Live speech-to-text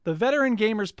The Veteran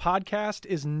Gamers podcast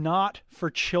is not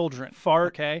for children.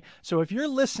 Okay? So if you're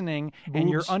listening and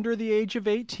you're under the age of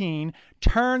 18,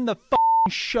 turn the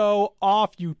show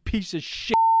off, you piece of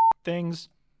shit things.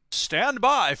 Stand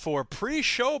by for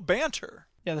pre-show banter.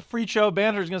 Yeah, the free show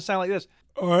banter is going to sound like this.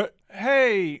 All right.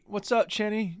 Hey, what's up,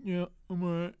 Chenny? Yeah, I'm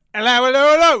all right.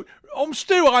 Hello. I'm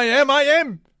Stu, I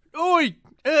am. Oi.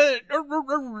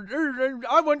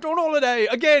 I went on holiday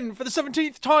again for the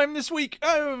 17th time this week.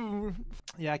 Oh.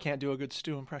 Yeah, I can't do a good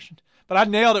Stu impression. But I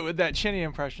nailed it with that Chinny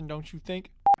impression, don't you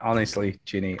think? Honestly,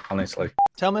 Ginny, honestly.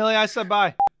 Tell Millie I said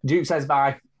bye. Duke says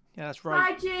bye. Yeah, that's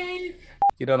right. Bye, Duke.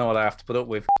 You don't know what I have to put up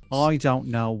with. I don't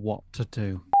know what to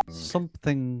do.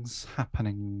 Something's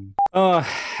happening. Oh,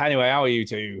 anyway, how are you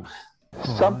two?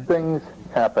 Something's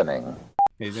happening.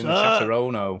 He's in the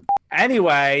Chatterono.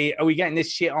 Anyway, are we getting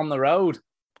this shit on the road?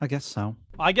 I guess so.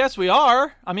 I guess we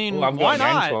are. I mean, Well, I've why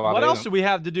got not? mental, What else do we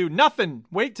have to do? Nothing.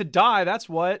 Wait to die, that's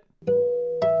what.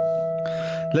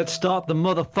 Let's start the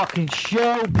motherfucking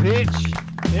show,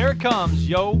 bitch. There it comes,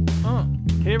 yo.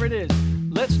 Here it is.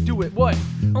 Let's do it. What?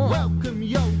 Welcome,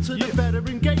 yo, to the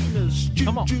Veteran Gamers.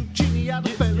 Come on. Ginny, other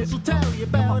fellas will tell you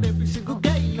about every single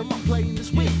game you're playing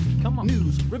this week. Come on.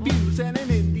 News, reviews, and an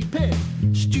indie pick.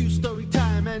 Stu story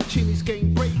time and Chinny's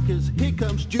game breakers. Here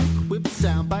comes Duke with the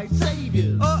soundbite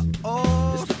saviors.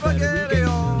 Uh-oh, It's the Veteran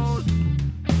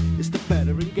Gamers. It's the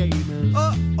Veteran Gamers.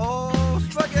 Uh-oh,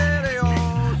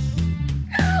 SpaghettiOs.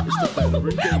 It's the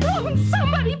Veteran Gamers. Won't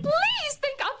somebody please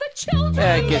think of the children?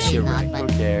 Yeah, I guess you're right. Who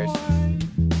cares?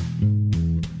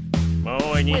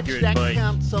 All I need Switch is that my...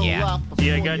 console Yeah. off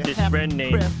See, I before got you this have friend to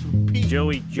named press repeat.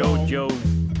 Joey Jojo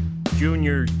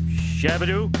Jr.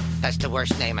 Shabadoo. That's the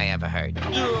worst name I ever heard.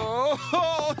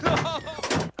 Oh, no.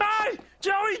 Hi,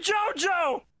 Joey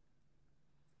Jojo!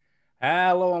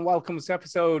 Hello and welcome to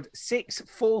episode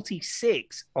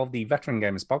 646 of the Veteran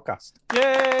Gamers podcast.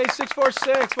 Yay,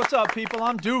 646. What's up, people?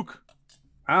 I'm Duke.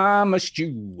 I'm a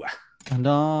Stu. And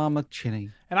I'm a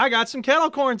Chinny. And I got some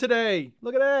kettle corn today.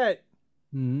 Look at that.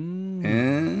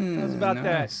 How's about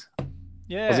that?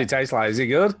 Yeah. What does it taste like? Is it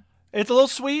good? It's a little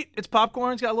sweet. It's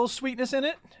popcorn. It's got a little sweetness in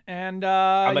it. And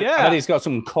I bet yeah. it's got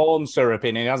some corn syrup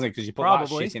in it, hasn't it? Because you put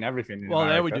Probably. that shit in everything. In Well,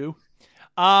 there we America. do.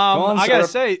 I gotta syrup.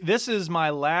 say, this is my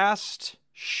last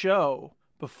show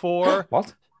before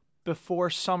What?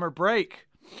 summer break.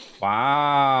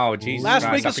 Wow, Jesus Last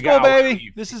Christ. week I of forget school, how baby.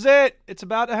 you- This is it. It's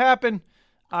about to happen.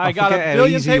 I got forget a how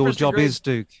billion easy papers your to job grade. is,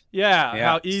 Duke. Yeah, Yeah,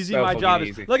 how easy so my fucking job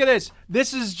easy. is. Look at this.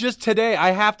 This is just today.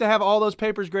 I have to have all those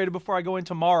papers graded before I go in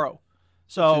tomorrow.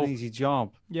 It's So an easy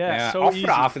job. yeah, so off easy.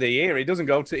 for half of the year. He doesn't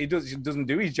go to. He doesn't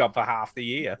do his job for half the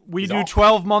year. We He's do off.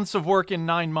 12 months of work in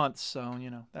 9 months. So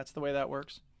that's the way that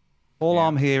works. All Yeah.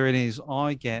 I'm hearing is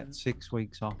I get 6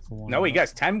 weeks off for one. No, he of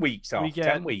gets 10 weeks off. We get-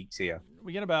 10 weeks here.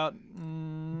 We get about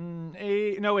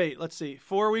 8. No, wait. Let's see.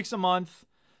 4 weeks a month.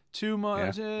 2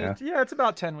 months. Yeah, Yeah, it's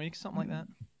about 10 weeks, something like that.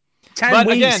 10 But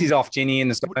weeks again- is off, Ginny, in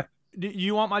the summer. Do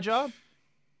you want my job?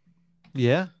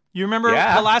 Yeah. You remember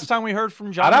Yeah. the last time we heard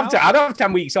from John? I'd Mouse? have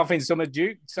 10 weeks off in summer,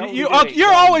 Duke. So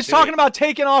You're always talking about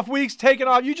taking off weeks, taking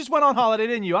off. You just went on holiday,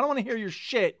 didn't you? I don't want to hear your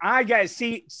shit. I get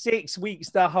 6 weeks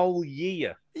the whole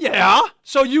year. Yeah.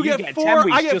 So you You get get 4. 10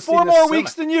 weeks I get just 4 in the more summer.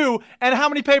 weeks than you. And how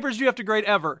many papers do you have to grade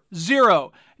ever?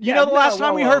 0. You know the No, last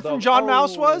time we heard hold from up, John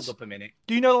Mouse hold was? up a minute.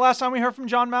 Do you know the last time we heard from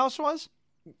John Mouse was?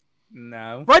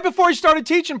 No. Right before he started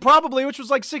teaching, probably, which was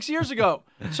like 6 years ago.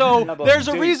 So No, but there's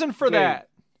a dude, reason for dude. that.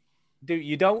 Dude,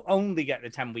 you don't only get the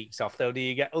 10 weeks off, though. Do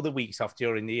you get other weeks off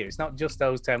during the year? It's not just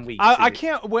those 10 weeks. I is it?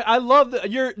 can't wait. I love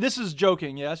that you're. This is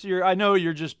joking. Yes, I know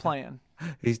you're just playing.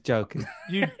 He's joking.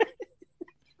 You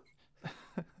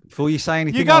Before you say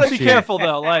anything you got to else, be Jim, careful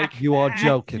though. Like You are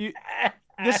joking.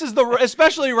 this is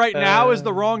especially right now is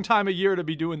the wrong time of year to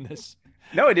be doing this.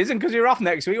 No, it isn't, because you're off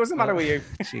next week. What's the matter with you?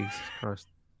 Jesus Christ.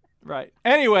 Right.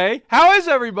 Anyway, how is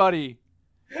everybody?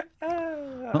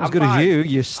 Not as good as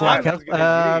you slacker.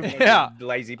 Yeah.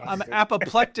 Lazy I'm bastard.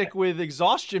 apoplectic with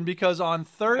exhaustion because on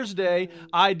Thursday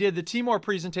I did the Timor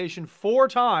presentation 4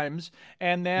 times,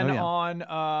 and then Oh, yeah.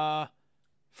 on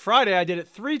Friday I did it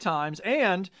 3 times,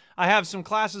 and I have some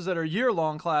classes that are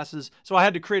year-long classes, so I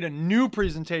had to create a new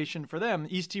presentation for them,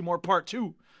 East Timor Part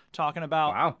 2, talking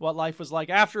about Wow. what life was like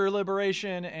after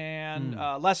liberation and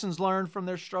lessons learned from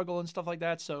their struggle and stuff like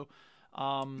that. So,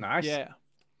 Nice. yeah,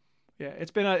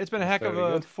 it's been a heck of very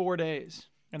a good. 4 days,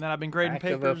 and then I've been grading Heck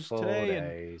of a papers 4 today, and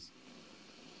days.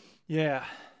 yeah.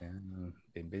 Yeah,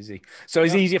 been busy. So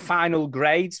is these your final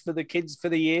grades for the kids for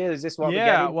the year? Is this what we're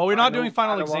Yeah, getting? well, we're not doing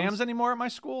final ones? exams anymore at my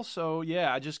school, so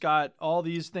yeah, I just got all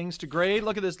these things to grade.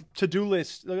 Look at this to-do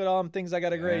list. Look at all the things I got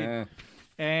to grade. Yeah.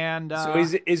 And So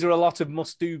is there a lot of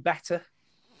must do better?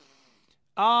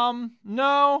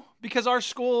 No, because our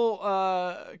school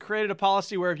created a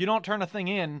policy where if you don't turn a thing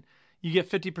in, you get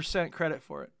 50% credit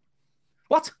for it.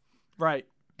 What? Right.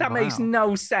 That makes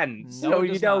no sense. No, So it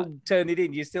you does don't turn it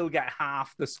in, you still get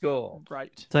half the score.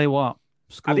 Right. Tell you what,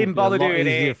 school I didn't bother would be a lot doing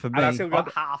easier it, for me. and I still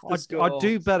got half the score. I'd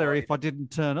do better Sorry. if I didn't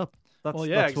turn up. That's, Well,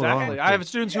 yeah, that's what I exactly. would I do. have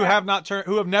students who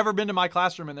have never been to my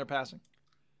classroom and they're passing.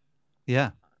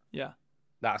 Yeah. Yeah.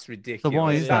 That's ridiculous. So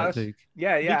why is that, Duke?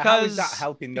 Yeah, yeah. Because, How is that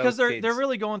helping those because kids? they're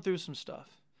really going through some stuff.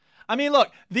 I mean,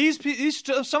 look,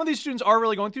 some of these students are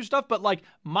really going through stuff, but like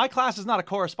my class is not a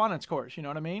correspondence course, you know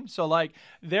what I mean? So like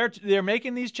they're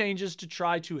making these changes to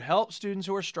try to help students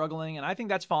who are struggling, and I think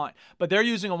that's fine. But they're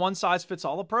using a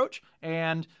one-size-fits-all approach,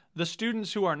 and the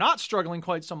students who are not struggling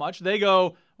quite so much, they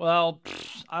go, well,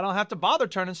 I don't have to bother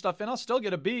turning stuff in. I'll still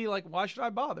get a B. Like, why should I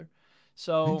bother?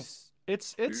 So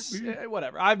it's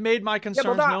whatever. I've made my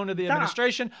concerns known to the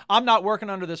administration. I'm not working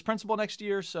under this principal next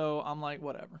year, so I'm like,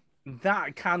 whatever.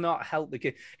 That cannot help the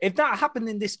kid. If that happened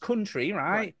in this country,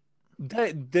 right,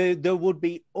 there would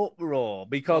be uproar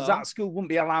because that school wouldn't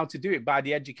be allowed to do it by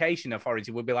the education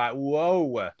authority. Would be like,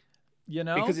 whoa. You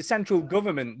know, because the central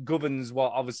government governs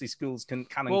what obviously schools can and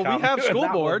can't. Well, we have do, school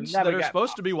that boards that are supposed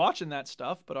passed. to be watching that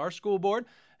stuff, but our school board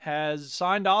has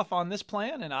signed off on this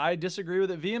plan, and I disagree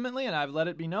with it vehemently, and I've let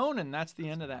it be known, and that's the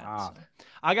end of that. So,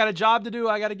 I got a job to do.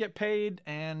 I got to get paid,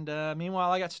 and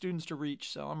meanwhile, I got students to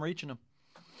reach, so I'm reaching them.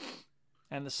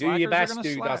 And the do your best,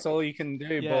 dude. Slack. That's all you can do.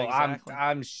 Yeah, but exactly.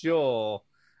 I'm sure,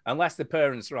 unless the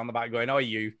parents are on the back going, "Oh,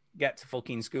 you get to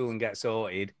fucking school and get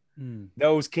sorted,"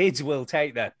 those kids will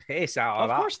take the piss out of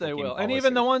that. Of course they will. policy. And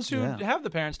even the ones who have the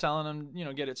parents telling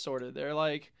them, get it sorted, they're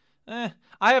like, I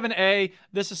have an A.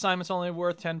 This assignment's only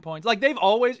worth 10 points. Like they've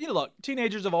always, look,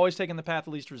 teenagers have always taken the path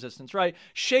of least resistance, right?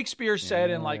 Shakespeare said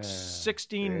in like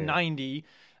 1690,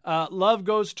 love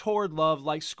goes toward love,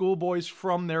 like schoolboys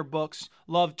from their books.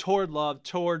 Love toward love,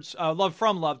 love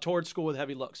from love towards school with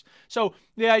heavy looks. So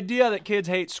the idea that kids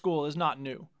hate school is not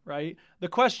new, right? The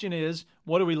question is,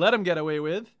 what do we let them get away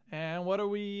with, and what do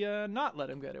we not let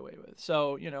them get away with?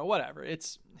 So whatever.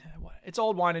 It's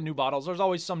old wine in new bottles. There's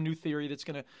always some new theory that's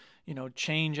gonna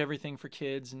change everything for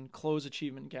kids and close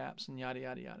achievement gaps and yada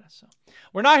yada yada. So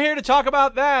we're not here to talk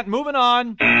about that. Moving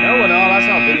on. No, that's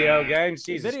not video games.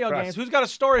 Jesus Video Christ. games. Who's got a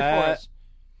story for us?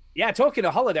 Yeah, talking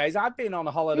of holidays, I've been on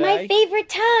a holiday. My favorite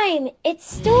time. It's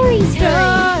story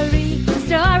time.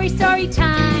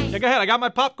 Yeah, go ahead. I got my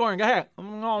popcorn. Go ahead.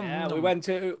 Yeah, we went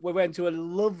to a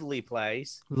lovely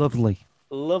place.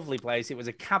 Lovely Place. It was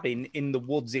a cabin in the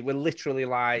woods. It was literally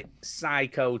like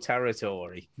psycho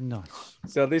territory. Nice.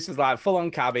 So this was like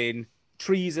full-on cabin,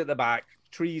 trees at the back,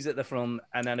 trees at the front,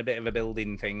 and then a bit of a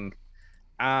building thing.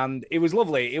 And it was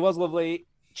lovely. It was lovely.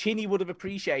 Chinny would have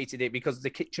appreciated it because the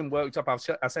kitchen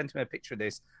worktop, I sent him a picture of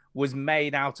this, was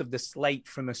made out of the slate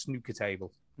from a snooker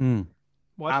table.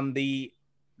 What? And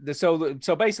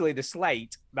so basically the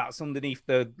slate that's underneath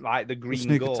the green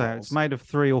snooker gauze. table. It's made of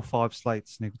 3 or 5 slate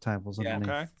snooker tables Yeah.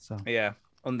 underneath. Okay. So. Yeah,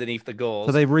 underneath the gauze.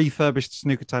 So they refurbished the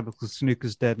snooker table because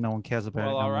snooker's dead. No one cares about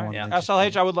Well, it. all no right. more, Yeah. and they just-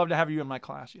 SLH, I would love to have you in my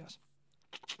class. Yes.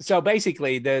 So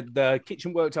basically the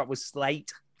kitchen worktop was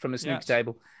slate from a snooker Yes.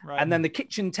 table. Right. And then the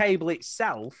kitchen table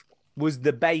itself was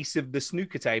the base of the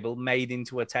snooker table made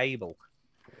into a table,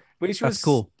 which was That's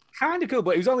cool. kind of cool.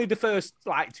 But it was only the first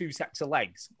 2 sets of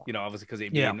legs, obviously because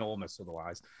it'd be enormous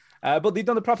otherwise. But they'd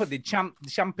done the proper. They'd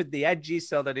chamfered the edges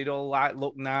so that it all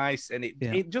looked nice, and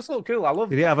it just looked cool. I love.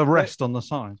 Did it have a rest on the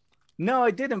side? No,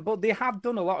 it didn't. But they have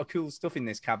done a lot of cool stuff in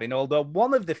this cabin. Although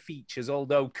one of the features,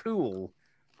 although cool,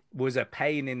 was a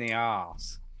pain in the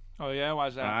arse. Oh yeah, why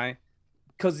is that? Right.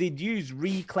 Because they'd used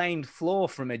reclaimed floor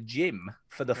from a gym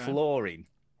for the flooring,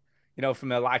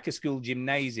 from a school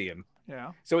gymnasium.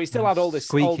 Yeah. So it still had all this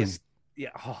squeaking.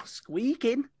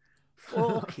 Squeaking.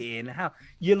 Fucking hell.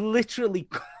 You literally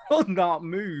could not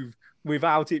move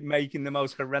without it making the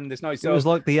most horrendous noise. It was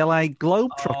like the LA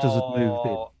Globetrotters had moved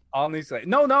in. Honestly.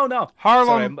 No.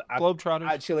 Harlem Sorry, Globetrotters.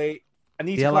 Actually, I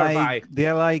need The to LA, clarify. the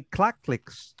LA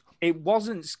Clacklicks. It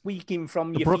wasn't squeaking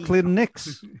from The your Brooklyn feet.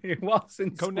 Knicks. It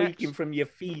wasn't Go squeaking Knicks. from your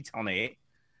feet on it,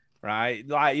 right?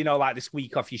 Like the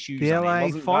squeak off your shoes. The on it. It LA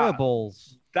wasn't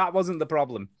Fireballs. That wasn't the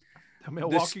problem. The The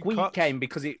Milwaukee squeak Cups. came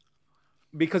because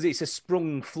it's a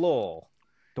sprung floor.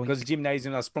 Doink. Because the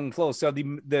gymnasium has sprung floor, so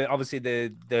obviously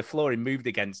the flooring moved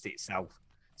against itself.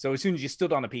 So as soon as you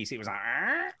stood on a piece, it was like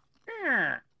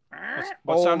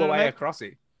what all sound the did it way make? across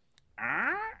it.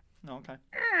 No, okay.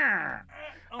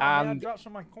 Oh, And- man, I dropped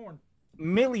some of my corn.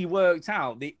 Millie worked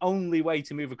out the only way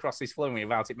to move across this flooring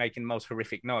without it making the most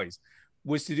horrific noise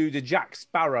was to do the Jack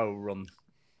Sparrow run.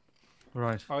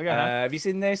 Right. Oh yeah. Have you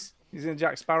seen this? You seen the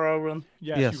Jack Sparrow run?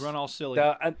 Yes, Yes. you run all silly.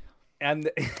 So, And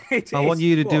I want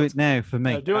you to do it now for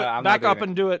me. Do it. I'm Back not up doing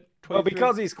and do it. Well, 23.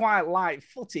 because it's quite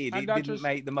light-footed, And it that didn't just-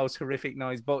 make the most horrific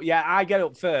noise. But yeah, I get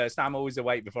up first. I'm always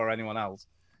awake before anyone else.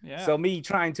 Yeah. So me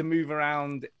trying to move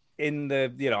around in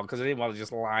the, because I didn't want to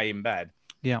just lie in bed.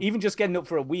 Yeah. Even just getting up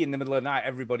for a wee in the middle of the night,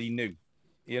 everybody knew.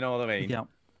 You know what I mean? Yeah.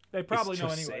 They probably know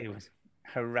Just- anyway. It was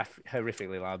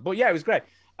horrifically loud. But yeah, it was great.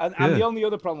 And the only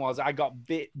other problem was I got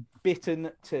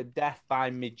bitten to death by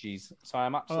midges. So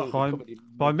I'm absolutely covered in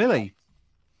By Millie?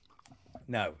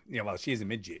 No. Yeah, well, she's a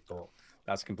midget, but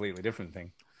that's a completely different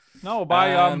thing. No,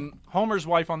 by Homer's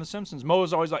wife on The Simpsons.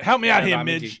 Mo's always like, "Help me out here, by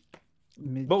Midge."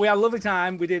 But we had a lovely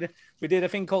time. We did a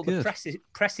thing called the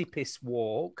precipice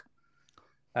walk.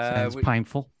 Sounds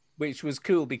painful. Which was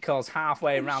cool because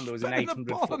halfway around there was an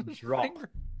 800-foot drop.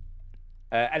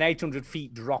 An 800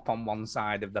 feet drop on one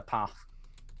side of the path.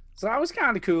 So that was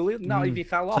kind of cool. Not if you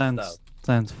fell off, though.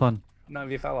 Sounds fun. Not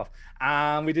if you fell off.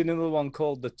 And we did another one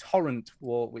called the Torrent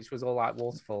Walk, which was all like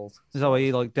waterfalls. Is that where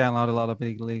you like download a lot of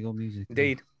illegal music?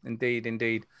 Indeed.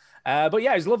 But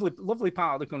yeah, it was a lovely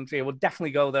part of the country. I would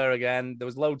definitely go there again. There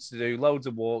was loads to do, loads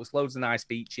of walks, loads of nice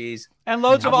beaches. And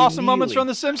loads of awesome moments from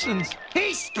The Simpsons.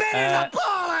 He's spinning a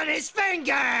ball on his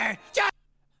finger.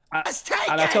 Just take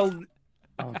and it. I told,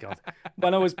 oh God,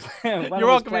 when I was playing,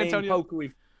 poker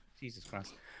with, Jesus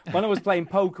Christ, when I was playing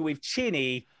poker with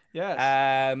Chinny, yes,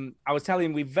 I was telling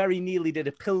him we very nearly did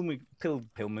a pilgrimage.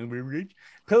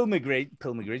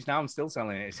 Now I'm still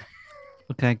selling it.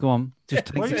 Okay, go on. Just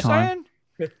take what your are you time. saying?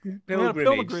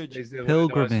 Pilgrimage.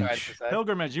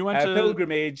 Pilgrimage. You went to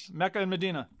pilgrimage. Mecca and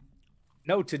Medina.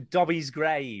 No, to Dobby's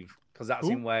grave because that's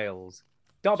in Wales.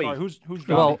 Dobby. Sorry, who's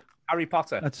Dobby? Well, Harry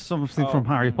Potter. That's something from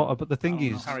Harry Potter. But the thing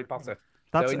is, Harry Potter.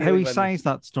 That's how he says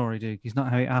that story, Duke. It's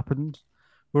not how it happened.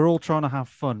 We're all trying to have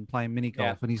fun playing mini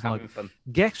golf, and he's like, fun.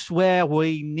 "Guess where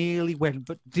we nearly went,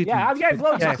 but didn't." Yeah, I gave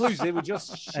loads of clues. They were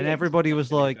just shit. And everybody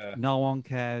was like, "No one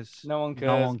cares. No one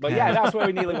cares." But yeah, that's where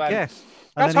we nearly went. Yes.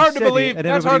 That's hard to believe.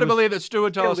 That's hard to believe that Stu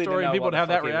would tell a story and people would have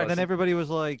that reaction. And then everybody was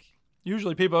like,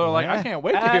 usually people are like, "I can't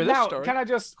wait to hear this story." Can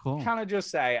I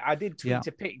just say, I did tweet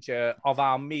a picture of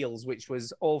our meals, which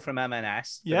was all from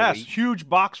M&S. Yes, huge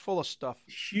box full of stuff.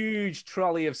 Huge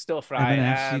trolley of stuff, right?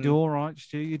 M&S, you do all right,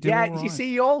 Stu. You do all right. You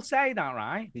see, you all say that,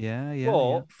 right? Yeah.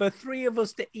 But for three of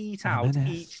us to eat out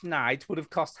each night would have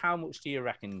cost how much do you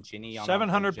reckon, Ginny?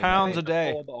 £700 a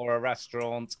day. Or a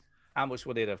restaurant. How much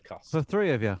would it have cost? For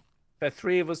three of you. For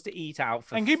three of us to eat out.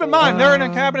 And keep in mind, they're in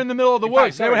a cabin in the middle of the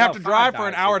woods. They would have to drive for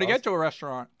an hour to get to a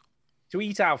restaurant. To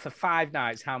eat out for 5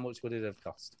 nights, how much would it have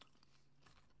cost?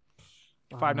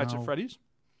 5 nights at Freddy's?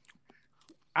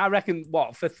 I reckon,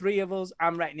 for three of us,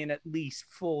 I'm reckoning at least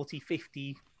 40,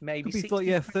 50, maybe 60.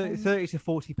 Like, 30 to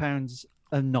 40 pounds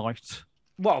a night.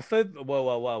 Whoa.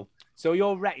 So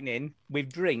you're reckoning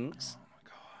with drinks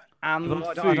and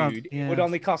food, it would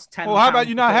only cost £10. Well, how about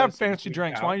you not have fancy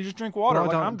drinks? Why don't you just drink water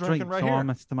like I'm drinking right here?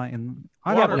 I'm estimating.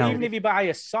 I don't know. Even if you buy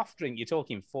a soft drink, you're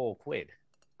talking £4.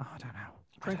 I don't know.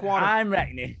 Drink water. I'm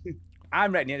reckoning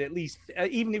at least,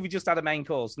 even if we just had a main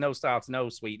course, no starter, no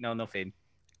sweet, no nothing,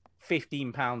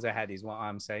 £15 a head is what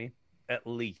I'm saying, at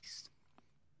least.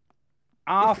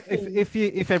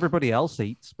 If everybody else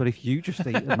eats, but if you just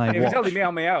eat and they if it's only me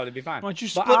on my own, it'd be fine. Why don't you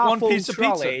split one piece of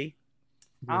pizza?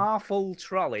 Our full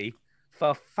trolley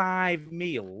for 5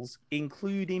 meals,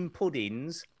 including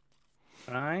puddings,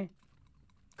 right,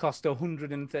 cost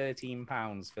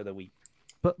 £113 for the week.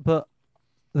 But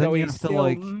then so you it's have to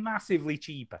still massively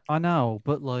cheaper. I know,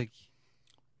 but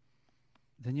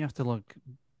then you have to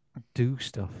do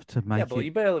stuff to make it. Yeah,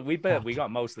 but we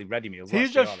got mostly ready meals.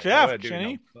 He's just chef,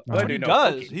 Chinny. That's what he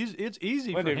does. It's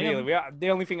easy for him. The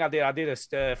only thing I did a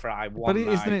stir fry one night.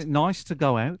 But isn't it nice to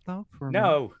go out though?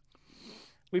 No.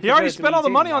 He already spent all the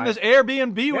money on this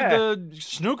Airbnb with the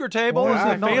snooker tables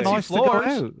and fancy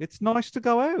floors. It's nice to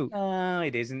go out. No,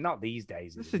 it isn't. Not these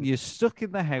days. Listen, you're stuck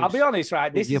in the house. I'll be honest,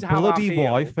 right? This is your how bloody I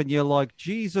feel. wife, and you're like,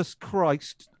 Jesus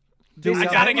Christ! I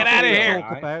gotta get out of here.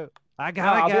 I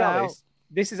gotta get out.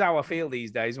 This is how I feel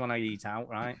these days when I eat out,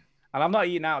 right? And I'm not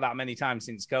eating out that many times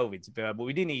since COVID, but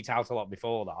we didn't eat out a lot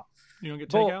before that. You don't get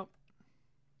takeout?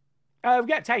 We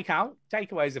get takeout.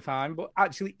 Takeaways are fine, but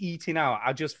actually eating out,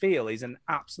 I just feel, is an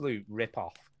absolute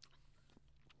rip-off.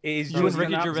 It is just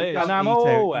Ricky Gervais. And I'm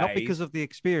always... Not because of the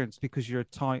experience, because you're a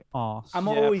tight arse. I'm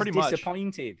always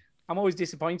disappointed. I'm always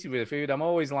disappointed with the food. I'm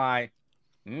always like,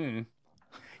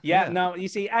 Yeah, no, you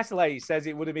see, SLA says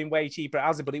it would have been way cheaper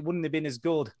at Asda, but it wouldn't have been as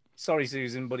good. Sorry,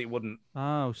 Susan, but it wouldn't.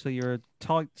 Oh, so you're a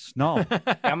tight snob.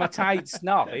 I'm a tight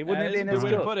snob. It wouldn't have been as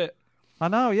good. Put it. I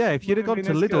know, yeah. If you'd have gone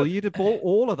to Lidl, you'd have bought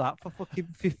all of that for fucking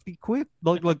 50 quid.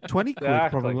 Like 20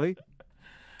 quid, probably.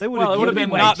 They would Well, it would have been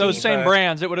not those cheaper. same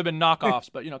brands. It would have been knockoffs,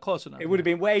 but close enough. It would have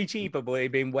been way cheaper, but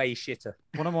it'd been way shitter.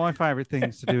 One of my favorite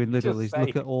things to do in Lidl is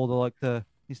look at all the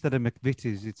instead of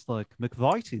McVitie's, it's like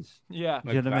McVitie's. Yeah.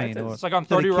 Do you know what I mean? Or It's like on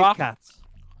instead of 30 Kit Rock. Kats.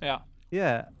 Yeah.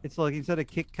 Yeah, it's like instead of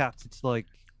Kit Kats, it's like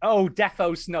Oh,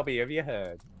 Defo Snobby, have you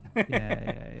heard?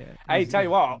 yeah. Hey, tell you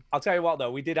what, I'll tell you what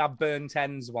though, we did have burn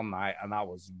 10s one night, and that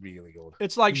was really good.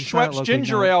 It's like You try it Schweppes like we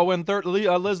ginger know. ale when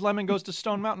Liz Lemon goes to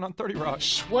Stone Mountain on 30 Rock.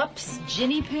 Schweppes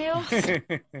Ginny Pails?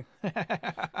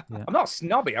 I'm not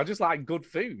snobby. I just like good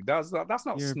food. That's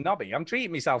not snobby. I'm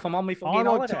treating myself. I'm on my fucking I like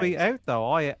holidays. to eat out though.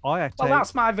 I ate Well, out.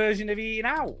 that's my version of eating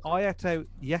out. I ate out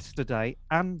yesterday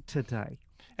and today.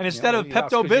 And instead of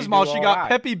that's 'cause you Pepto-Bismol, do she all got right.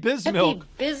 Peppy Bismilk.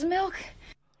 Bismilk?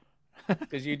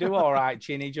 Because you do all right,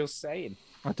 Chinny, just saying.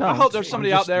 I hope there's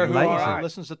somebody out there who lazy.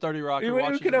 listens to 30 Rock.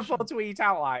 Who can afford to eat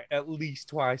out like at least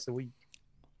twice a week?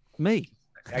 Me.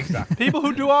 Exactly. People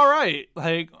who do all right.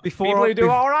 Like People who do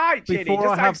all right, Chinny. Before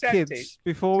Just I have accept kids, it.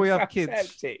 before we Just have kids,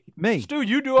 accept it. me. Stu,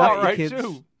 you do After all right kids,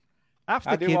 too. After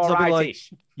I do kids, all I'll be like,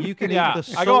 right-ish. you can Yeah, eat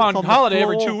the I go salt on the holiday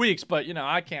every floor. 2 weeks, but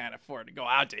I can't afford to go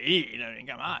out to eat. I mean,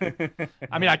 come on.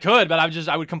 I mean, I could, but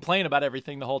I would complain about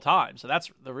everything the whole time. So that's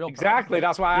the real problem. Exactly.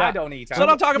 That's why I don't eat out. So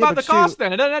don't talk about the but Stu- cost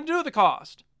then. It doesn't have to do with the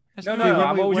cost. It's No, to no, do with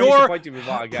I'm always your disappointed with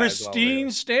what I get as well, pristine really.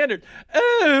 standard.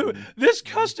 Oh, this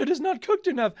custard is not cooked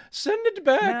enough. Send it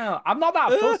back. No, I'm not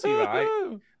that fussy,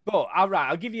 right? But all right,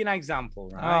 I'll give you an example,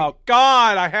 right? Oh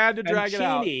God, I had to And drag it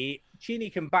out. Chini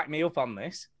can back me up on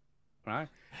this, right?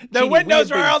 The Chini, windows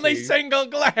we have were been only to- single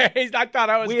glazed. I thought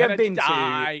I was We gonna have been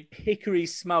die. to Hickory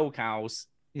Smokehouse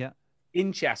Yeah,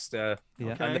 in Chester,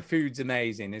 yeah. and the food's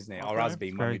amazing, isn't it? Or has been.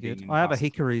 when Very we've been good. in I have a past.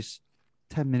 Hickory's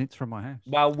 10 minutes from my house.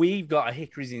 Well, we've got a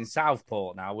Hickory's in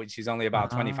Southport now, which is only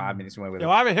about 25 minutes from where we live.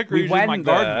 Yeah, I have a Hickory's we in went my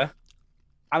garden. there,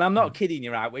 and I'm not kidding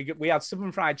you, right? We had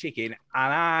southern fried chicken,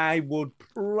 and I would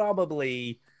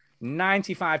probably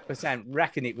 95%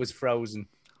 reckon it was frozen.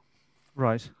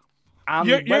 Right. And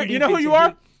You when we know who did you to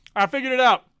are? I figured it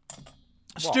out.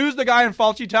 Stu's the guy in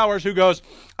Fawlty Towers who goes,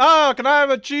 "Oh, can I have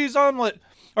a cheese omelet?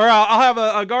 Or I'll have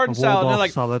a garden A salad." And they're Waldorf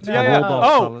like, salad. Yeah, A yeah. Waldorf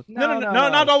Oh, salad. no,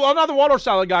 not the Waldorf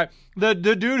salad guy. The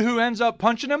dude who ends up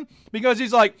punching him because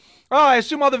he's like, "Oh, I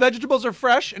assume all the vegetables are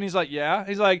fresh." And he's like, "Yeah."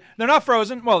 He's like, "They're not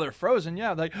frozen." Well, they're frozen,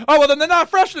 yeah. Like, "Oh, well, then they're not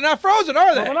fresh. They're not frozen,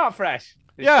 are they?" Well, they're not fresh.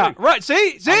 It's Yeah, true. right.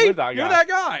 See? I'm with that You're guy. that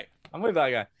guy. I'm with that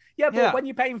guy. Yeah, but Yeah. when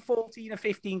you're paying 14 or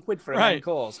 15 quid for a Right. main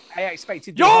course, I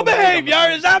expected Your whole meal on the behavior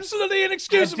plate. is absolutely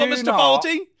inexcusable, I do Mr. not.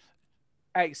 Faulty.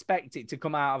 I expect it to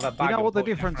come out of a bag. You know and what the put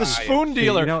in a difference The is? fryer. spoon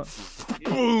dealer. You know what the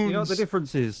Spoons.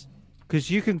 difference is?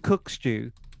 Because you can cook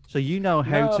stew, so you know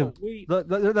how No, to. we-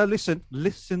 No,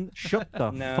 listen, shut the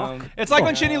No. fuck. It's like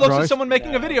when Chinny looks at Right. someone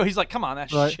making a video. He's like, "Come on,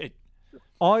 that's Right. shit."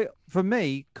 For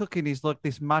me, cooking is like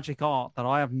this magic art that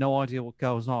I have no idea what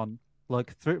goes on.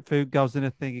 Like food goes in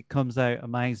a thing, it comes out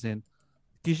amazing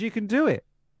because you can do it.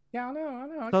 Yeah, I know.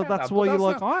 I So get that's that, why but you're that's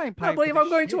like, not- I ain't No, paying but for if this I'm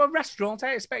going to shit. a restaurant,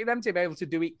 I expect them to be able to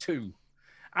do it too.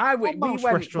 We Most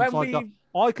went restaurants when like we.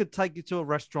 that. I could take you to a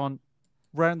restaurant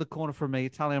round the corner from me.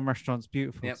 Italian restaurant's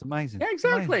beautiful. Yep. It's amazing. Yeah, It's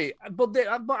amazing. exactly.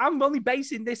 But I'm only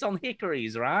basing this on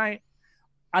Hickory's, right?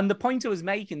 And the point I was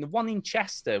making, the one in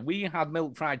Chester, we had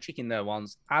milk fried chicken there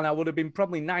once, and I would have been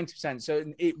probably 90%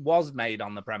 certain it was made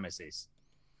on the premises.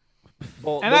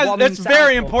 But And the one that's in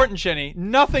very Southport- important, Chinny.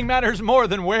 Nothing matters more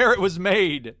than where it was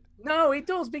made. No, it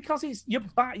does because it's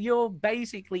you're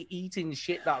basically eating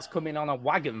shit that's coming on a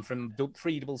wagon from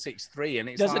 3663, and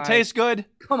it's Does like, it taste good?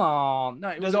 Come on, no,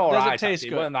 it was Does it- all does it right. taste actually.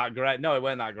 good? It weren't that great. No, it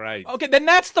weren't that great. Okay, then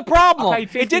that's the problem. I paid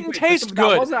 50 It didn't quid for taste something that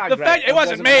good. wasn't that The great. fact it It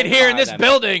wasn't wasn't made made here in by this them.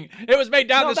 building. It was made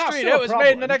down No, the that's street. still a It was made in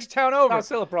the problem. next town over. That's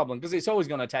still a problem because it's always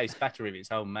going to taste better if it's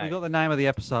homemade. We got the name of the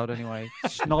episode anyway.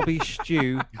 Snobby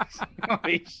stew.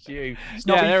 Snobby stew. Yeah,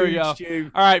 Snobby there we food go.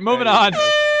 stew. All right, moving There you on. go.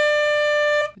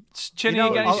 Chinny, You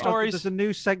know, got any stories? There's a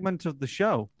new segment of the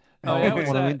show. Oh, I yeah, want what's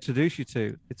to that? introduce you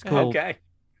to. It's called Okay.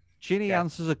 Chinny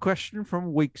answers a question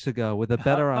from weeks ago with a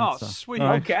better Oh, answer. sweet. All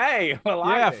right? Okay. I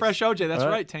like Yeah, this. fresh OJ. That's All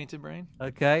right. right, Tainted Brain.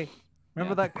 Okay.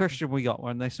 Remember that question we got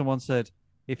when someone said,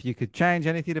 if you could change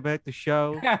anything about the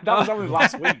show, That was only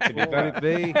last week, to be what would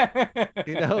fair. it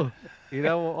be? You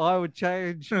know what I would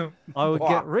change? I would What?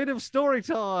 get rid of story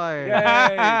time.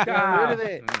 Yay, Get rid of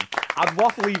it. I'd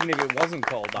waffle even if it wasn't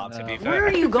called that, to be fair. Where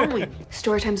are you going?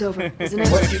 Story time's over, isn't it?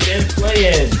 What you been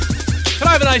playing? Can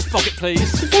I have an ice bucket, please?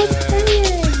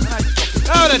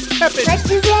 Oh, that's tepid. What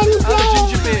you been Oh, the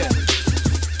ginger beer.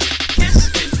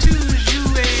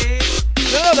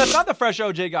 No, that's not the fresh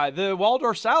OJ guy. The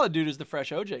Waldorf salad dude is the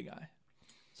fresh OJ guy.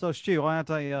 So Stu, I had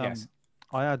Yes.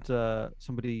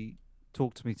 somebody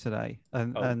talk to me today,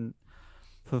 and Oh. and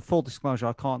for full disclosure,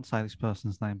 I can't say this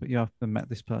person's name, but you have met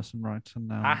this person, right? And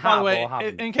by the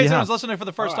way, in case anyone's listening for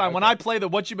the first time, when I play the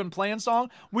 "What You've Been Playing" song,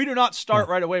 we do not start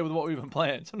right away with what we've been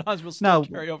playing. Sometimes we'll still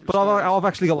carry over. But I've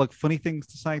actually got like funny things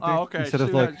to say. Oh, okay. Instead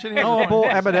of like, I bought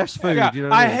M&S food. Yeah. You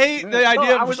know I hate the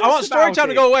idea. I want story time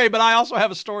to go away, but I also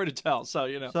have a story to tell. So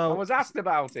I was asked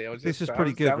about it. This is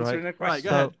pretty good, right? Right. Go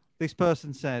ahead. This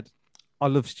person said, "I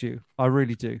love Stu. I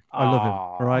really do. I love him.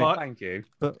 All right. Thank you.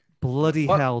 But bloody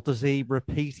hell, does he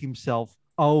repeat himself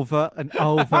over and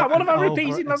over? What am I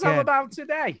repeating myself about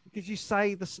today? Did you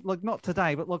say this? Like not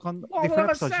today, but like on different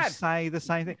episodes, you say the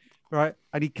same thing, right?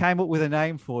 And he came up with a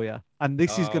name for you, and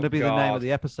this is going to be the name of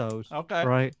the episode. Okay.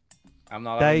 Right. I'm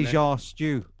not. Déjà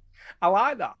Stu. I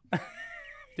like that.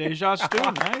 Déjà Stu,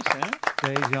 nice, eh?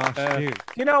 Déjà Stu.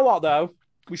 You know what though?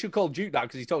 We should call Duke that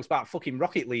because he talks about fucking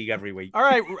Rocket League every week. All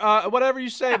right, whatever you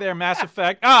say there, Mass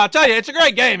Effect. I'll tell you, it's a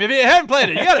great game. If you haven't played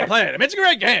it, you got to play it. I mean, it's a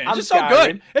great game. It's just so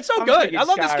good. It's so good. I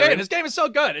love this game. This game is so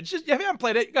good. It's just, if you haven't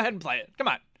played it, go ahead and play it. Come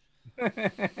on.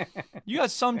 You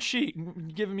got some cheat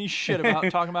giving me shit about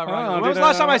talking about Rocket League. When was the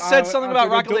last time I said something about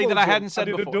Rocket League that I hadn't said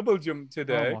before? I did a double jump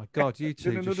today. Oh my god, you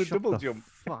two did another double jump.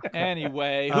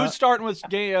 Anyway, who's starting with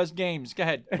games? Go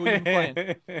ahead. Who are you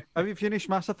playing? Have you finished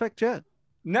Mass Effect yet?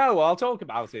 No, I'll talk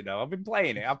about it though. I've been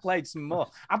playing it. I've played some more.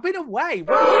 I've been away.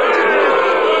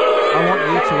 I want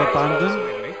you to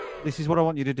abandon. This is what I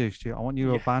want you to do, Stu. I want you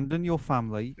to abandon your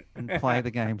family and play the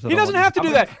games. He doesn't have to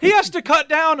do that. He has to cut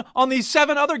down on these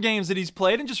 7 other games that he's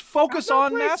played and just focus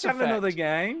on Mass Effect. 7 other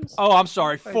games. Oh, I'm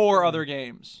sorry. 4 other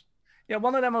games. Yeah,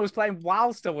 one of them I was playing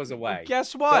whilst I was away.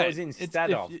 Guess what? So it was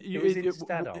instead of.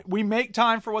 We make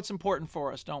time for what's important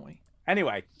for us, don't we?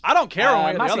 Anyway, I don't care one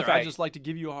way or the Mass other. Effect. I just like to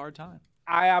give you a hard time.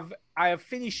 I have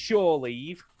finished Shore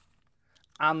Leave,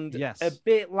 and a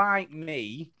bit like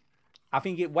me, I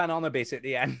think it went on a bit at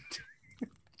the end.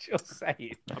 Just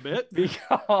saying. A bit? Because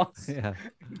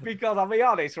I'll be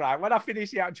honest, right, when I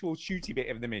finished the actual shooty bit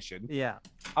of the mission,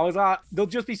 I was like, there'll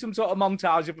just be some sort of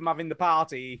montage of them having the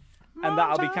party, and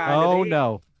that'll be kind of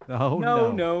No.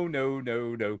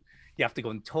 You have to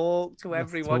go and talk to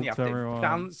everyone. You have to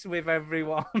dance with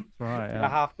everyone. Right. You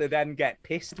have to then get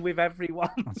pissed with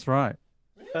everyone. That's right.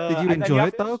 Did you enjoy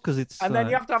it though? Because it's and then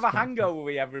you have to have a hangover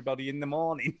with everybody in the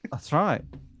morning. That's right.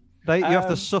 You have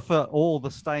to suffer all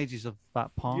the stages of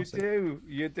that party.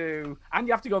 You do, and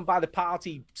you have to go and buy the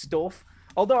party stuff.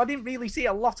 Although I didn't really see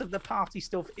a lot of the party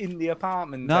stuff in the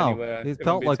apartment. No, anywhere, it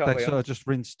felt like they sort of just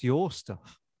rinsed your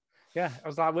stuff. Yeah, I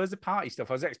was like, "Where's the party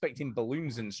stuff?" I was expecting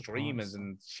balloons and streamers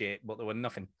and shit, but there were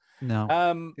nothing.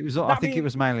 No, it was. I think it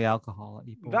was mainly alcohol that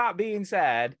you bought. That being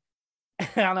said,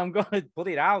 and I'm going to put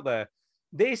it out there,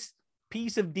 this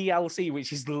piece of DLC,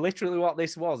 which is literally what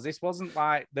this was. This wasn't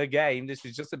like the game. This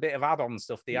was just a bit of add-on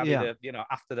stuff they added,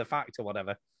 after the fact or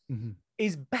whatever.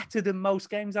 Is better than most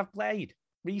games I've played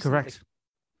recently.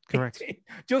 Correct.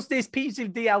 Just this piece of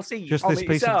DLC. Just this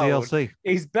piece of DLC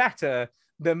is better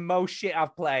than most shit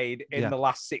I've played in the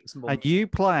last 6 months. And you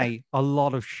play a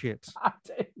lot of shit.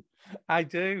 I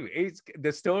do.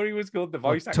 The story was good. The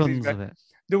voice acting tons of it.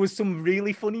 There was some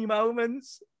really funny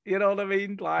moments. You know what I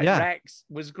mean? Like Rex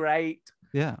was great.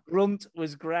 Yeah. Grunt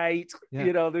was great.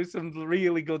 Yeah. There's some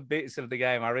really good bits of the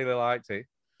game. I really liked it.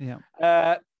 Yeah.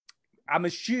 I'm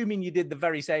assuming you did the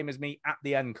very same as me at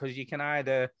the end because you can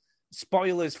either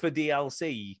spoilers for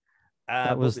DLC.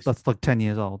 That's like 10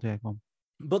 years old. Yeah, go on.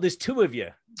 But there's 2 of you,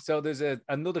 so there's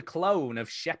another clone of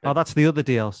Shepard. Oh, that's the other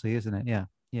DLC, isn't it? Yeah,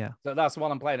 yeah. So that's the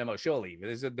one I'm playing about. Shore Leave.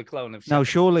 There's the clone of Shepard. No,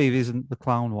 Shore Leave isn't the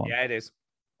clown one. Yeah, it is.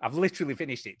 I've literally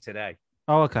finished it today.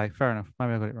 Oh, okay, fair enough.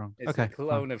 Maybe I got it wrong. It's the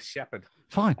clone of Shepard.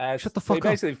 Fine. Shut the fuck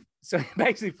up. So you're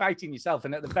basically fighting yourself,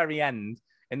 and at the very end,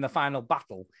 in the final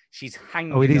battle, she's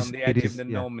hanging on the edge of the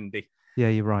Normandy. Yeah,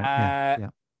 you're right. Yeah.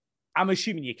 I'm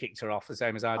assuming you kicked her off the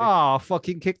same as I did. Oh,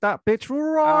 fucking kicked that bitch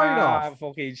right off.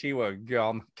 Fucking, she was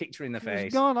gone. Kicked her in the face.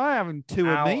 She's gone. I haven't 2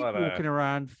 of me walking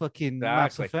around fucking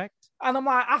Mass Effect. And I'm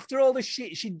like, after all the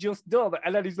shit she'd just done,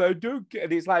 and then he's like, Duke, and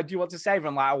he's like, do you want to save her?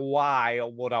 I'm like, why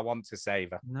would I want to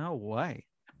save her? No way.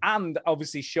 And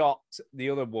obviously shot the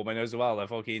other woman as well. The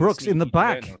fucking Brooks in the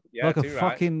back, like a right.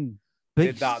 fucking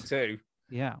beast. Did that too.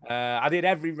 Yeah. I did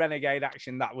every Renegade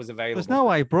action that was available. There's no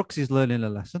way Brooks is learning a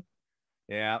lesson.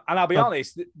 Yeah, and I'll be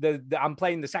honest, I'm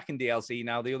playing the second DLC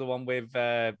now. The other one with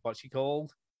what's she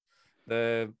called?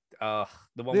 The one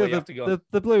where you have to go.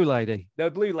 The blue lady. The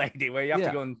blue lady, where you have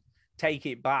to go and take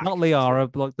it back. Not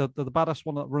Liara, but like the badass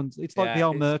one that runs. It's like the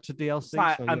Almerta DLC. It's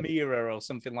like Amira or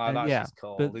something like that. She's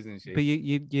called, isn't she? But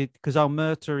you because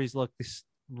Almerta is like this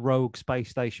rogue space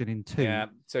station in 2. Yeah,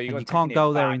 so you can't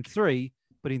go there in 3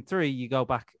 But in 3, you go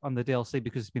back on the DLC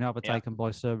because it's been overtaken by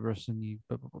Cerberus, and you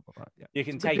blah, blah, blah, blah, blah. Yeah. You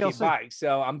can It's a good take it DLC. back.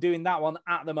 So I'm doing that one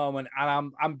at the moment,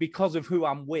 and I'm because of who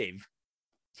I'm with.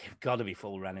 You've got to be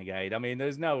full renegade. I mean,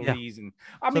 there's no reason.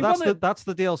 I mean, that's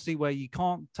the DLC where you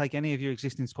can't take any of your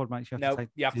existing squad mates. You have to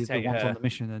take, the ones on the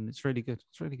mission, and it's really good.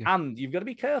 It's really good. And you've got to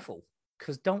be careful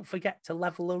because don't forget to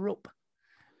level her up.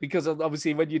 Because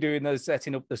obviously, when you're doing the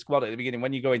setting up the squad at the beginning,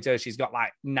 when you go into her, she's got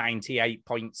like 98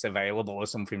 points available or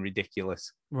something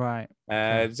ridiculous. Right.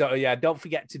 So yeah, don't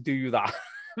forget to do that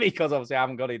because obviously I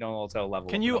haven't got it on auto level.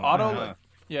 Can you auto?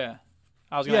 Yeah.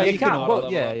 I was gonna say you can. auto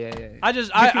level. Yeah.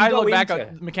 I look back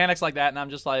at mechanics like that, and I'm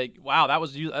just like, wow, that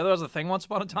was a thing once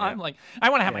upon a time. Like, I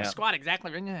want to have my squad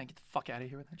exactly. Yeah, get the fuck out of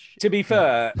here with that shit. To be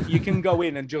fair, you can go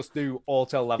in and just do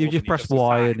auto level. You just press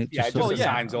Y and it just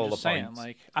assigns all the Saying, points.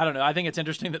 like, I don't know. I think it's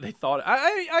interesting that they thought.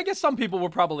 I guess some people were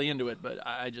probably into it, but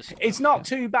I just. It's not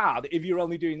too bad if you're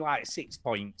only doing like 6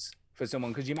 points for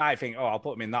someone, because you might think, oh, I'll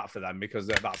put them in that for them because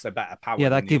that's a better power. Yeah,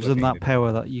 that gives them that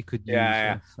power that you could use.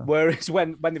 Yeah. So. Whereas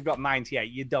when they've got 98,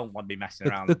 you don't want to be messing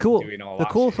around doing all that.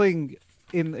 The cool thing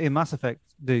in Mass Effect,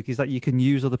 Duke, is that you can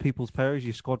use other people's powers,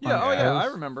 your squad powers. I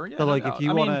remember. Yeah, so like if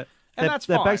you want to,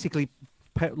 they're basically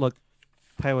like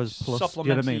powers plus.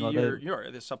 Supplementing you know what I mean?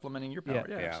 Like they're supplementing your power.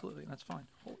 Yeah, absolutely. That's fine.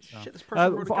 Holy shit, this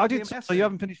person So you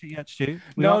haven't finished it yet, Stu?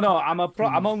 No, I'm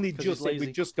only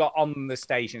we've just got on the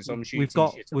station, so I'm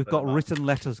shooting. We've got written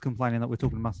letters complaining that we're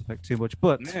talking Mass Effect too much,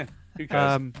 but who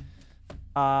cares?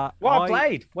 I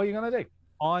played. What are you gonna do?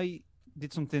 I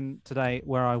did something today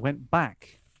where I went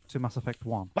back to Mass Effect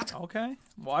 1. What? Okay.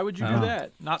 Why would you do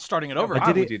that? Not starting it over.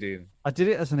 Why would you do? I did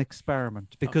it as an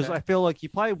experiment because I feel like you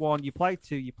play 1, you play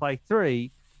 2, you play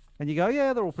 3, and you go,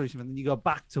 yeah, they're all pretty similar. And then you go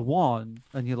back to 1,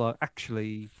 and you're like,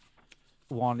 actually,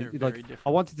 1. Like, I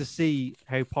wanted to see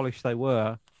how polished they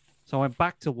were, so I went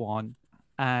back to 1,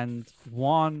 and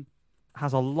 1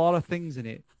 has a lot of things in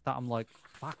it that I'm like,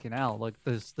 fucking hell, like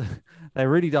they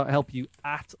really don't help you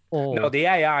at all. No, the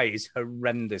AI is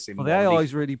horrendous in the AI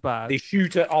is really bad. They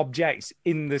shoot at objects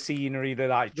in the scenery. They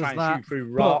like try and shoot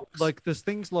through rocks. But, like there's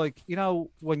things like, you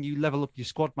know, when you level up your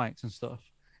squad mates and stuff.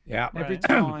 Yeah. Every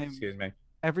time excuse me.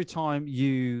 Every time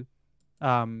you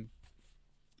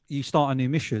start a new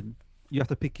mission, you have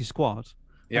to pick your squad.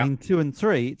 Yeah. And in 2 and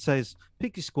 3, it says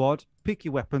pick your squad, pick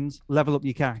your weapons, level up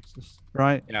your characters.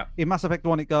 Right? Yeah. In Mass Effect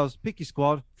 1, it goes pick your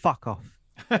squad, fuck off.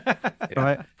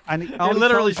 Right, and it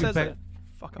literally says that.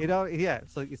 Fuck off.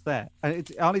 So it's there, and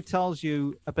it only tells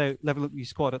you about leveling up your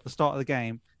squad at the start of the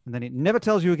game, and then it never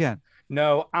tells you again.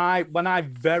 No, when I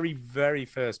very, very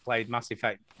first played Mass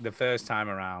Effect the first time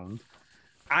around,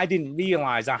 I didn't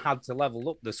realize I had to level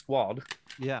up the squad.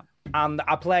 Yeah, and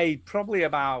I played probably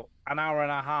about an hour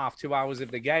and a half, 2 hours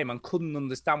of the game, and couldn't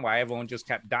understand why everyone just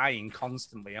kept dying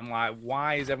constantly. I'm like,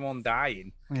 why is everyone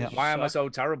dying? Yeah. Why am I so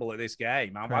terrible at this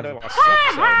game? Why do I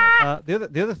suck so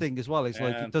much? The other thing as well is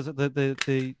like it does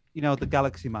the you know, the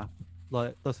galaxy map,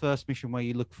 like the first mission where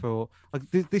you look for like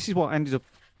this is what I ended up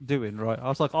doing. Right, I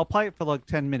was like, I'll play it for like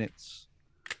 10 minutes,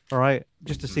 all right,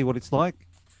 just to see what it's like.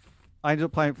 I ended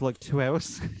up playing it for like 2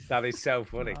 hours. That is so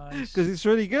funny because it's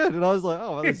really good, and I was like,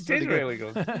 "Oh, well, this is really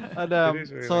good." And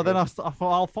then I thought,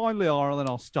 I'll find Liara, and then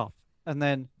I'll stop. And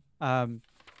then I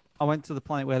went to the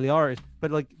planet where Liara is,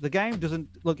 but like the game doesn't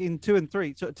look in 2 and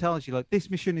 3. It sort of tells you like this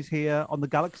mission is here on the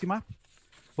galaxy map,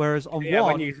 whereas on 1,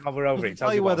 when you hover over it,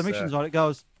 tell you where the missions are. It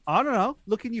goes, I don't know.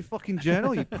 Look in your fucking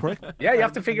journal, you prick. Yeah, you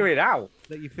have to figure it out.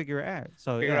 That you figure it out.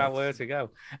 So figure out where to go.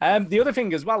 The other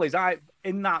thing as well is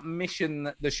in that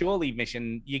mission, the Shore Leave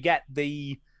mission, you get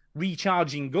the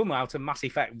recharging gun out of Mass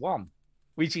Effect 1,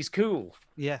 which is cool.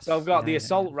 Yes. So I've got the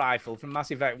assault rifle from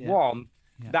Mass Effect 1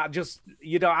 that just,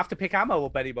 you don't have to pick ammo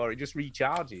up anymore. It just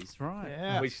recharges. That's right.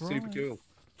 Yeah, which is super cool.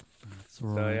 That's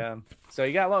right. So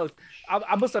you get a lot of.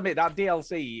 I must admit that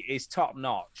DLC is top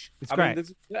notch. It's great. Mean,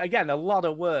 there's again a lot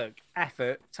of work,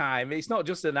 effort, time. It's not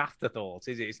just an afterthought,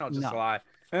 is it? It's not just like,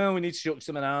 oh, we need to chuck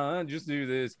something out, just do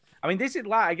this. I mean, this is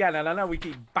like again, and I know we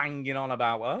keep banging on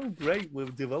about, oh, great, we're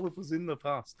developers in the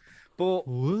past, but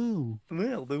well,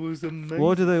 there was amazing.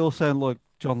 Why do they all sound like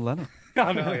John Lennon?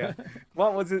 I know, yeah.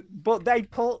 What was it? But they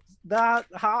put that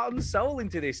heart and soul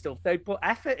into this stuff. They put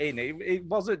effort in it. It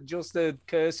wasn't just a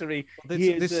cursory.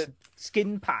 Here's a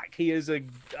skin pack. Here's a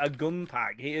gun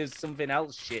pack. Here's something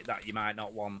else shit that you might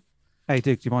not want. Hey,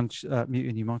 Duke, do you mind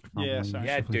muting your microphone? Yeah, sorry.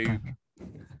 Yeah, Duke.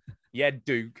 Yeah,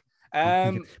 Duke.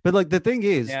 But like the thing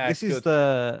is, yeah, this is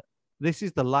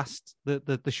the last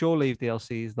the Shore Leave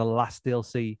DLC is the last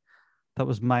DLC that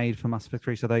was made for Mass Effect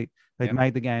 3. So they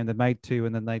made the game, they made 2,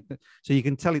 and then so you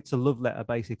can tell it's a love letter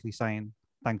basically saying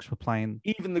thanks for playing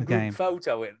Even the group game.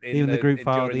 photo, Even the group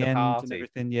photo at during the end party. and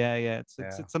everything. Yeah,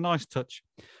 it's a nice touch.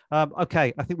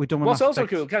 Okay, I think we're done with What's Mass also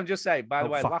Effect. cool, can I just say, by the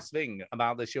way, fuck. last thing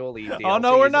about the Shore Leave DLC Oh,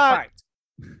 no, we're is the not. fact,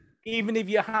 even if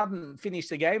you hadn't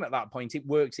finished the game at that point, it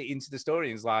works it into the story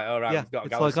and it's like, all right, Yeah, we've got it's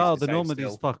galaxies like, oh, to the save Normandy's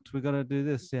still. fucked. We got to do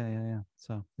this. Yeah.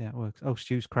 So, yeah, it works. Oh,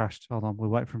 Stu's crashed. Hold on. We're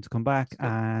waiting for him to come back,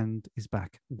 and he's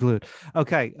back. Good.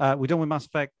 Okay, we're done with Mass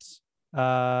Effect.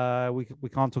 We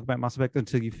can't talk about Mass Effect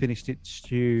until you finished it,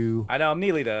 Stu. I know, I'm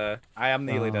nearly there. I am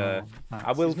nearly there.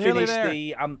 I will finish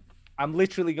I'm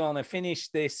literally going to finish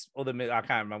this other... I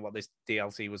can't remember what this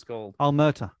DLC was called.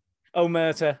 Omerta.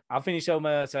 I'll finish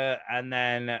Omerta, and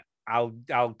then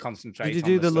I'll concentrate. Did you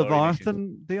do the story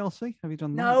Leviathan DLC? Have you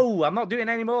done that? No, I'm not doing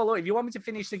any more. Look, if you want me to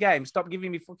finish the game, stop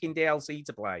giving me fucking DLC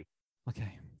to play.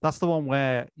 Okay, that's the one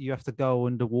where you have to go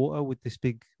underwater with this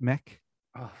big mech.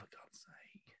 Oh, for God's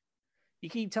sake! You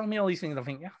keep telling me all these things. I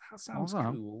think, yeah, that sounds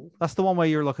cool. That's the one where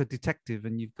you're like a detective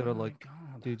and you've got to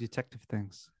do detective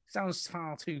things. Sounds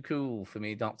far too cool for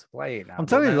me not to play it now. I'm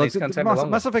telling you, like,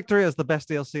 Mass Effect 3 is the best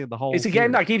DLC in the whole. It's a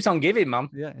game that keeps on giving, man.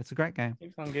 Yeah, it's a great game.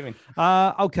 Keeps on giving.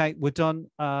 Okay, we're done.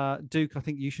 Duke, I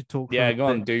think you should talk. Yeah, go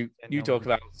on, Duke. You talk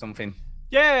about something.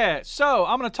 Yeah, so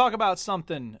I'm going to talk about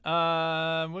something.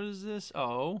 What is this?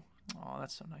 Oh,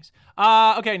 that's so nice.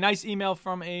 Okay, nice email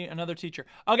from another teacher.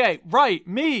 Okay, right,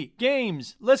 me,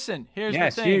 games. Listen, here's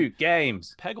the thing. Yes, you,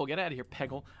 games. Peggle, get out of here,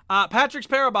 Peggle. Patrick's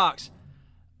Parabox.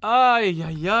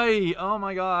 Ay. Oh,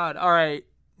 my God. All right.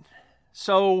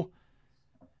 So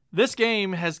this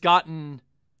game has gotten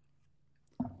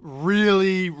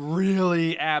really,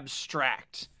 really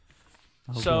abstract.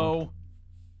 So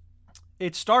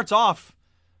it starts off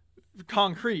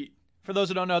concrete. For those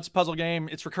who don't know, it's a puzzle game.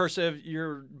 It's recursive.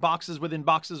 You're boxes within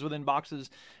boxes within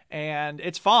boxes. And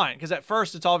it's fine because at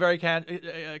first it's all very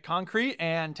concrete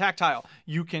and tactile.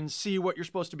 You can see what you're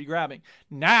supposed to be grabbing.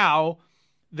 Now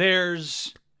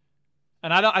there's...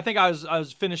 And I think I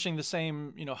was finishing the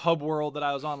same, hub world that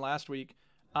I was on last week.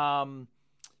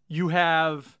 You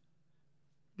have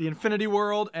the infinity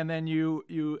world, and then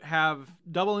you have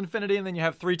double infinity, and then you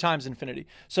have 3 times infinity.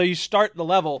 So you start the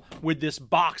level with this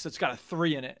box that's got a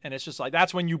 3 in it, and it's just like,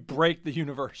 that's when you break the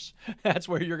universe. That's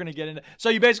where you're going to get into. So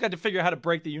you basically have to figure out how to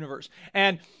break the universe.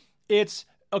 And it's,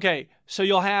 okay, so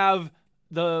you'll have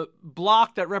the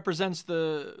block that represents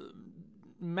the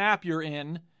map you're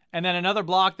in, and then another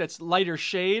block that's lighter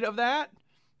shade of that,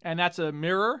 and that's a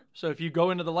mirror. So if you go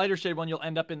into the lighter shade one, you'll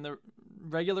end up in the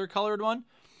regular colored one.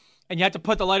 And you have to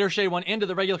put the lighter shade one into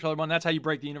the regular colored one. That's how you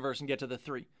break the universe and get to the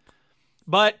 3.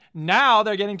 But now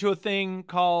they're getting to a thing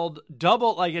called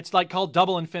called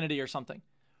double infinity or something.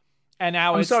 And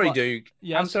now I'm sorry, Duke.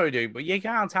 Yes? I'm sorry, Duke, but you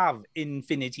can't have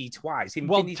infinity twice.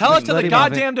 Well, tell it to the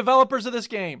goddamn developers of this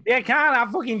game. You can't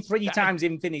have fucking 3 times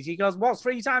infinity. Because what's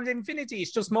 3 times infinity?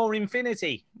 It's just more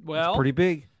infinity. Well, it's pretty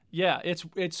big. Yeah,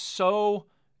 it's so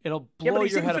it'll blow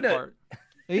your head apart.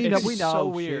 We know, so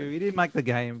weird. He didn't make the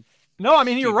game. No, I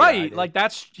mean, you're right. Like,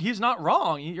 he's not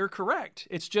wrong. You're correct.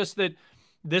 It's just that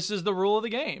this is the rule of the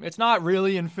game. It's not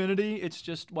really infinity. It's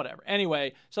just whatever.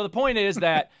 Anyway, so the point is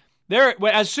that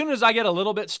as soon as I get a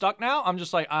little bit stuck now, I'm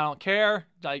just like, I don't care.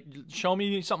 Like, show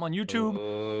me something on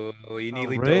YouTube. Oh, you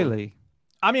nearly really?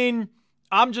 I mean,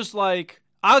 I'm just like,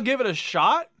 I'll give it a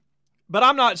shot, but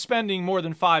I'm not spending more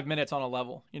than 5 minutes on a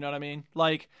level. You know what I mean?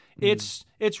 Like, it's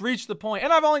reached the point,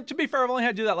 and to be fair, I've only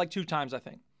had to do that like 2 times, I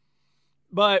think.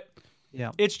 But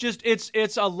yeah, it's just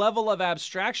it's a level of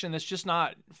abstraction that's just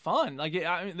not fun. Like,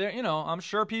 I mean, I'm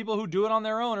sure people who do it on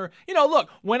their own are, look,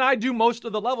 when I do most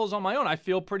of the levels on my own, I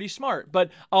feel pretty smart, but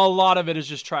a lot of it is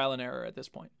just trial and error at this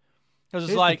point. Because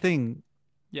it's like the thing,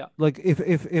 yeah, like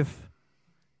if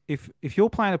you're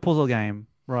playing a puzzle game,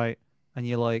 right, and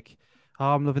you're like,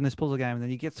 oh, I'm loving this puzzle game, and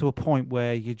then you get to a point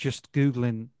where you're just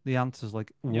Googling the answers,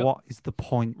 like, what is the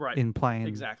point in playing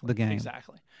the game?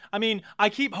 Exactly. I mean, I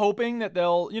keep hoping that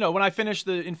they'll, when I finish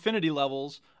the infinity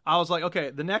levels, I was like, okay,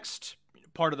 the next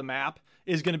part of the map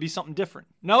is going to be something different.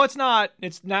 No, it's not.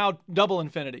 It's now double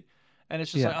infinity. And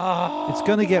it's just like, oh. It's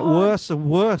going to get worse and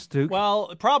worse, Duke.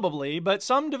 Well, probably. But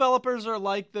some developers are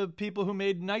like the people who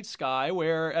made Night Sky,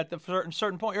 where at the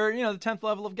certain point, or, the 10th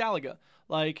level of Galaga,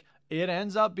 like, it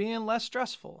ends up being less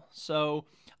stressful. So,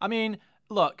 I mean,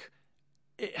 look,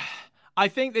 I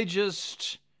think they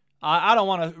just... I don't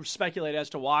want to speculate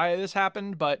as to why this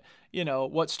happened, but,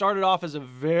 what started off as a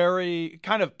very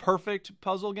kind of perfect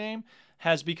puzzle game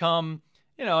has become,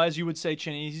 as you would say,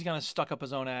 Chinny, he's kind of stuck up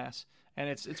his own ass. And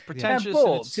it's pretentious,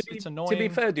 and it's annoying. To be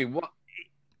fair, dude,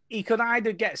 he could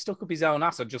either get stuck up his own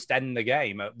ass or just end the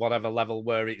game at whatever level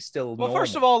where it's still normal. Well,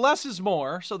 first of all, less is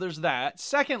more, so there's that.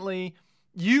 Secondly,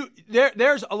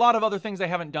 there's a lot of other things they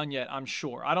haven't done yet, I'm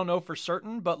sure. I don't know for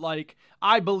certain, but like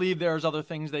I believe there's other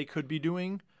things they could be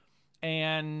doing.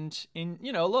 And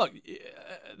look,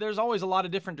 there's always a lot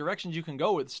of different directions you can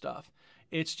go with stuff.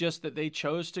 It's just that they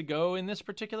chose to go in this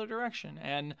particular direction.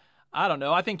 And I don't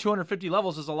know. I think 250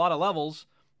 levels is a lot of levels,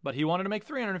 but he wanted to make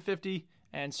 350.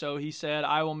 And so he said,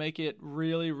 I will make it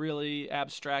really, really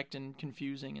abstract and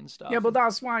confusing and stuff. Yeah, but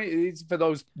that's why it's for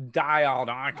those diehard.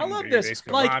 I love this.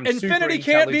 Like, Infinity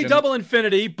can't be double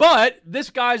Infinity, but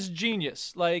this guy's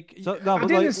genius. Like, I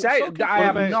didn't say I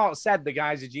have not said the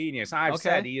guy's a genius. I've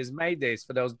said he has made this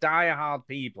for those diehard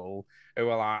people who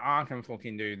are like, I can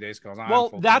fucking do this because I'm.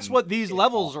 Well, that's what these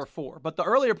levels are for. But the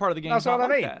earlier part of the game is not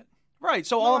like that. Right.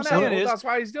 So all I'm saying is that's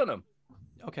why he's done them.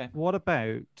 Okay. What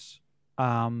about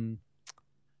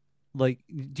like,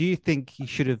 do you think he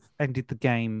should have ended the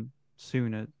game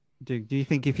sooner? Do you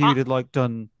think if you'd have like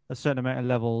done a certain amount of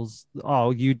levels,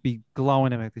 you'd be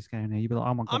glowing about this game now? You'd be like,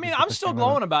 oh my god. I mean, I'm still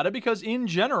glowing about it because in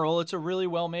general, it's a really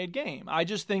well-made game. I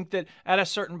just think that at a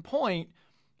certain point,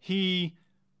 he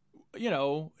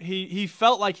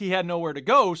felt like he had nowhere to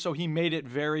go, so he made it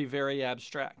very, very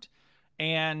abstract.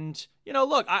 And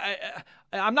look,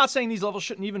 I'm not saying these levels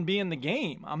shouldn't even be in the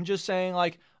game. I'm just saying,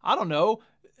 like, I don't know.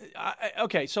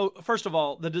 Okay, so first of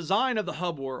all, the design of the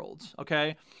hub worlds,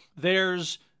 okay?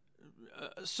 There's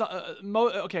so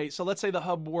let's say the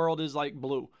hub world is like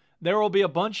blue. There will be a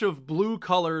bunch of blue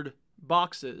colored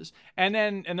boxes,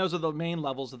 and those are the main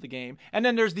levels of the game. And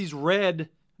then there's these red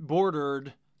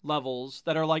bordered levels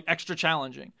that are like extra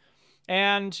challenging.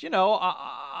 And,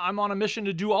 I'm on a mission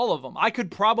to do all of them. I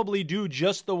could probably do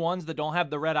just the ones that don't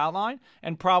have the red outline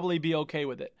and probably be okay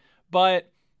with it.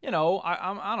 But I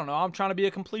don't know. I'm trying to be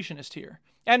a completionist here.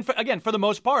 And for the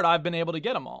most part, I've been able to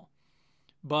get them all.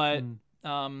 But,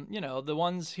 the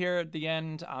ones here at the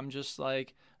end, I'm just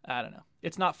like, I don't know.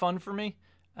 It's not fun for me.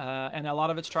 And a lot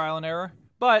of it's trial and error.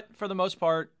 But for the most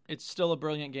part, it's still a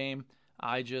brilliant game.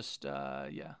 I just,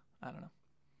 I don't know.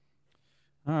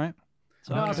 All right.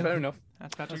 So, no, that's fair enough.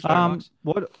 That's Patrick's box.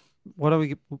 What do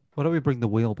we bring the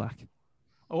wheel back?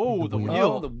 Oh, the wheel.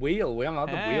 Oh, the wheel. We haven't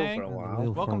had the wheel for a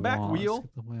while. Welcome back, wheel.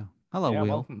 Hello, wheel.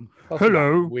 Welcome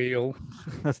Hello, back, wheel.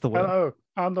 That's the wheel. Hello,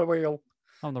 I'm the wheel.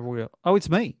 I'm the wheel. Oh, it's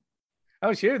me. Oh,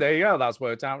 it's you. There you go. That's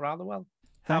worked out rather well.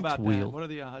 How Thanks, about wheel. that? What are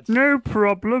the odds? no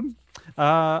problem.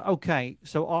 Okay,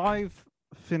 so I've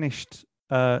finished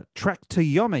Trek to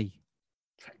Yomi.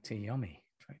 Trek to Yomi.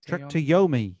 Trek to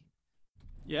Yomi.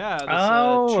 Yeah. This,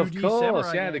 of 2D course.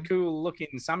 samurai The game.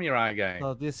 cool-looking samurai game.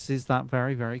 So this is that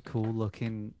very, very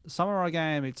cool-looking samurai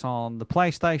game. It's on the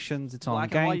PlayStations. It's on Black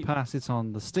and Game white. Pass. It's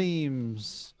on the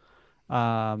Steams.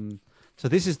 So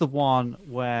this is the one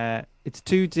where it's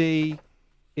 2D.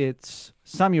 It's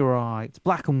samurai. It's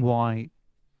black and white.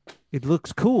 It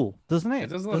looks cool, doesn't it? It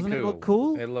does Doesn't look it cool. look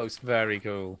cool? It looks very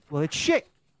cool. Well, it's shit.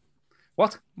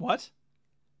 What?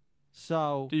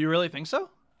 So Do you really think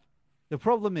so? the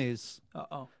problem is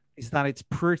that it's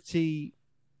pretty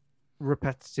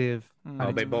repetitive. A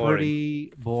And bit it's boring.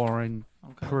 pretty boring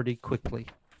Okay. pretty quickly.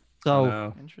 So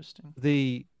No. Interesting.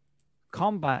 the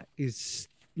combat is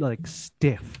like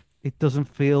stiff. It doesn't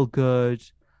feel good.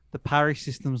 The parry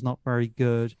system's not very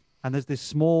good. And there's this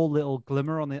small little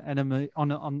glimmer on the enemy on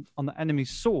the enemy's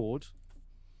sword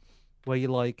where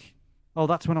you're like, oh,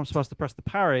 that's when I'm supposed to press the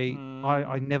parry.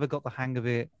 I never got the hang of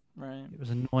it. Right. It was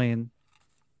annoying.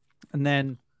 And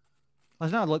then I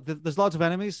don't know, like there's lots of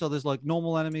enemies. So there's like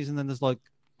normal enemies, and then there's like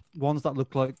ones that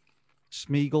look like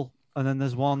Smeagol, and then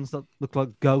there's ones that look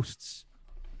like ghosts,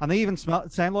 and they even sound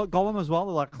like Gollum as well.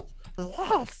 They're like,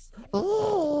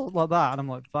 like that, and I'm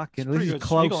like, fucking, this is good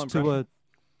close Smeagol to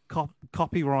a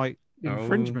copyright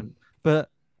infringement.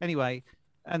 But anyway,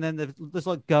 and then there's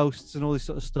like ghosts and all this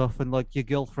sort of stuff, and like your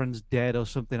girlfriend's dead or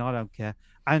something. I don't care.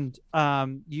 And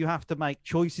you have to make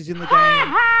choices in the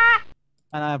game.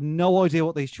 And I have no idea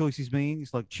what these choices mean.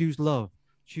 It's like choose love,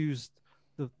 choose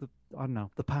the I don't know,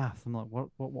 the path. I'm like, what?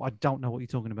 I don't know what you're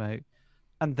talking about.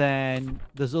 And then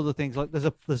there's other things like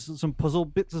there's some puzzle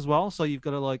bits as well. So you've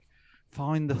got to like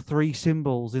find the 3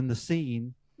 symbols in the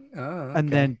scene, and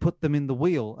then put them in the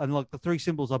wheel. And like the 3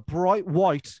 symbols are bright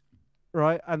white,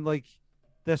 right? And like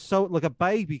they're so like a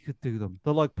baby could do them.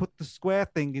 They're like put the square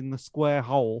thing in the square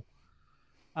hole.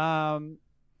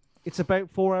 It's about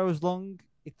 4 hours long.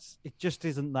 It just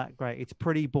isn't that great. It's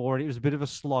pretty boring. It was a bit of a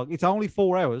slog. It's only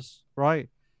 4 hours, right?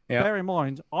 Yeah. Bear in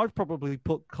mind, I've probably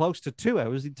put close to 2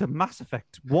 hours into Mass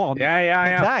Effect 1 Yeah.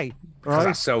 a day, right?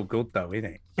 That's so good, though, isn't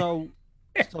it? So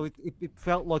it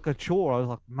felt like a chore. I was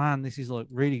like, man, this is like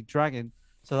really dragging.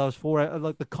 So that was 4 hours.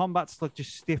 Like the combat's like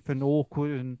just stiff and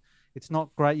awkward, and it's not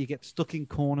great. You get stuck in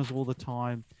corners all the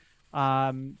time.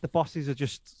 The bosses are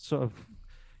just sort of,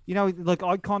 like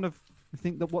I kind of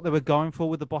think that what they were going for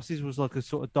with the bosses was like a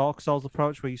sort of Dark Souls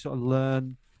approach where you sort of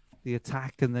learn the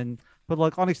attack and then, but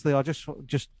like honestly, I just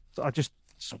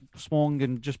swung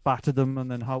and just battered them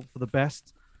and then hope for the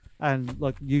best, and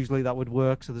like usually that would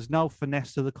work. So there's no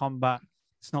finesse to the combat.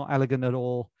 It's not elegant at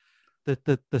all.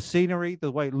 The scenery,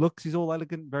 the way it looks is all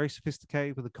elegant, very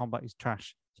sophisticated, but the combat is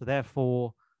trash. So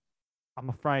therefore, I'm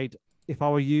afraid if I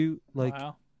were you, like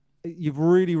you've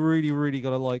really, really, really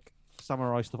got to like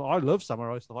samurai stuff. I love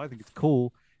samurai stuff. I think it's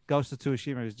cool. Ghost of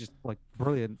Tsushima is just like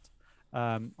brilliant.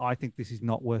 I think this is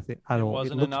not worth it at all.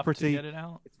 Wasn't it looks enough pretty. to get it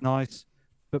out. It's nice,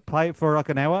 but play it for like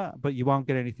an hour, but you won't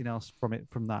get anything else from it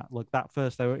from that. Like that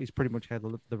first hour is pretty much how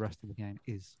the rest of the game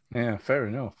is. Yeah, fair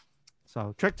enough.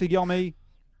 So Trek to Yomi.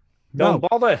 Don't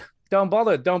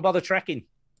bother trekking.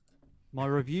 My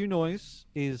review noise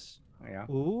is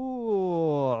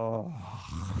ooh.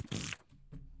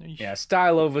 Yeah,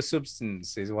 style over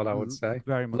substance is what I would say.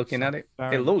 Very much. Looking so. at it,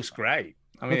 Very it looks great.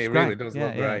 I mean, it really does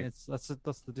look great. That's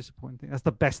the disappointing thing. That's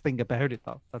the best thing about it,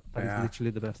 though. That is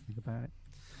literally the best thing about it.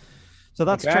 So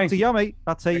that's Trek to Yummy.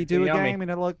 That's how you do a game in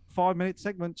a like 5-minute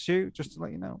segment. Shoot, just to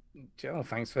let you know. Joe,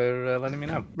 thanks for letting me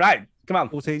know. Right, come on.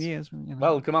 14 years.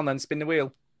 Well, come on then, spin the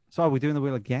wheel. So we're doing the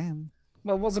wheel again.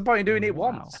 Well, what's the point in doing it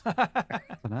once? I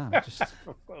know. Just...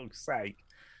 For fuck's sake.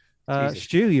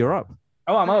 Stu, you're up.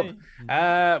 Oh, I'm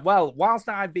up. Well, whilst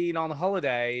I've been on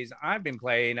holidays, I've been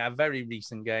playing a very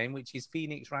recent game, which is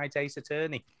Phoenix Wright Ace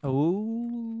Attorney.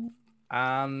 Oh.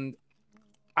 And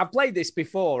I've played this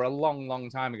before a long, long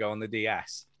time ago on the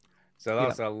DS. So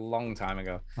that's a long time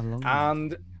ago.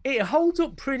 And it holds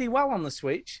up pretty well on the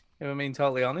Switch, if I'm being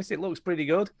totally honest. It looks pretty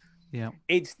good. Yeah.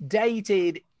 It's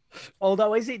dated.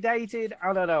 Although, is it dated?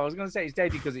 I don't know. I was going to say it's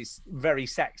dated because it's very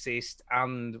sexist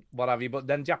and what have you. But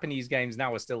then Japanese games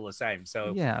now are still the same.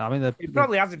 So yeah, I mean, it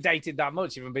probably hasn't dated that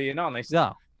much, if I'm being honest.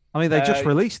 Yeah, I mean, they just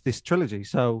released this trilogy,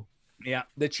 so yeah.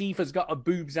 The chief has got her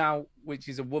boobs out, which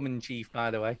is a woman chief,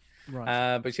 by the way.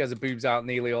 Right. But she has her boobs out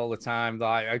nearly all the time,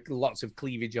 like lots of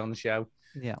cleavage on show.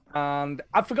 Yeah. And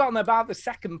I've forgotten about the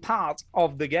second part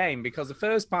of the game because the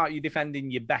first part you're defending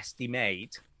your bestie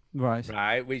mate.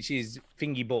 Right, which is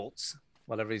Thingy Butts,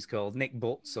 whatever he's called, Nick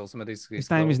Butts or somebody. His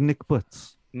name is Nick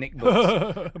Butts. Nick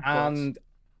Butts. And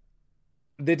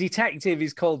the detective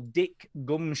is called Dick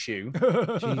Gumshoe.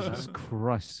 Jesus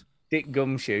Christ. Dick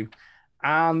Gumshoe.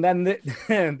 And then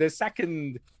the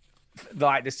second.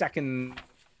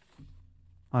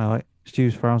 All right,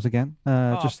 Stu's froze again.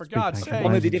 Just for God's sake.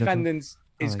 One of the defendants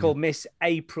is called Miss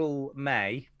April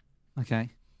May.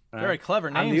 Okay. Very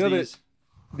clever names. And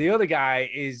the other guy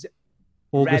is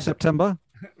August, September?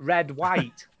 Red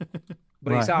White.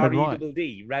 But it's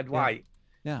R-E-D-D, Red White.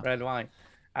 Yeah. Red White.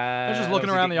 They're just looking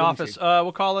around the office.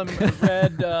 We'll call him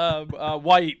Red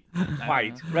White.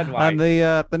 Red White. And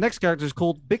the next character is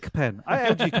called Big Pen.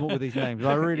 How did you come up with these names?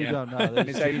 I really don't know.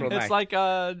 It's like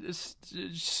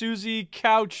Susie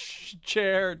Couch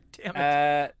Chair. Damn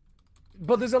it.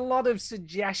 But there's a lot of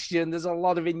suggestion. There's a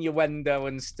lot of innuendo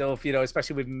and stuff,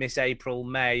 especially with Miss April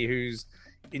May, who's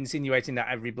insinuating that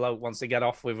every bloke wants to get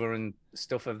off with her and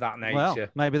stuff of that nature. Well,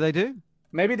 maybe they do.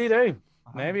 Maybe they do.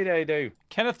 Maybe they do.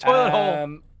 Kenneth Toilet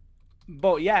Hole.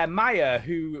 But yeah, Maya,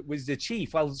 who was the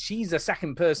chief, well, she's the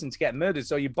second person to get murdered.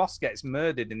 So your boss gets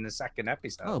murdered in the second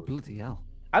episode. Oh, bloody hell.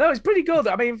 I know, it's pretty good.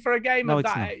 I mean, for a game of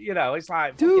that, it's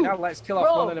like, fucking hell, let's kill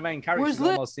off one of the main characters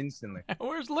almost instantly.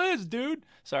 Where's Liz, dude?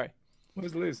 Sorry.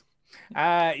 Where's Liz?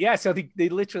 So they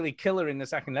literally kill her in the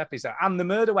second episode, and the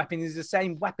murder weapon is the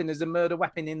same weapon as the murder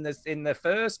weapon in the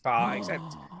first part,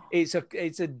 except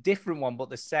it's a different one, but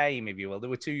the same, if you will. There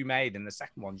were two made, and the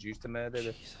second one's used to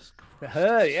murder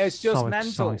her. It's just so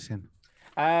mental. Exciting.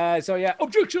 So yeah,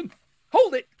 objection,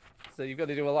 hold it. So you've got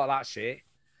to do a lot of that shit,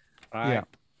 right? Yeah.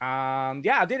 And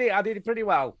yeah, I did it pretty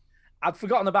well. I'd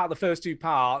forgotten about the first two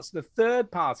parts. The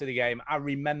third part of the game, I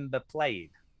remember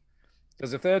playing.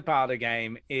 Because the third part of the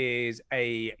game is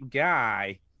a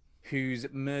guy who's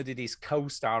murdered his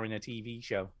co-star in a TV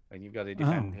show, and you've got to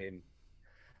defend him.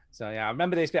 So yeah, I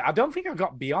remember this bit. I don't think I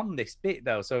got beyond this bit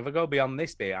though. So if I go beyond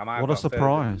this bit, I might. What a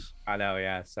surprise! I know.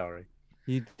 Yeah, sorry.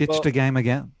 You ditched the game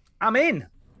again. I'm in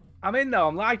though.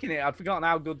 I'm liking it. I'd forgotten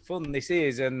how good fun this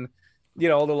is, and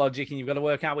all the logic, and you've got to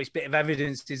work out which bit of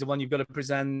evidence is the one you've got to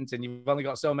present, and you've only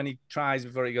got so many tries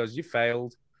before it goes. You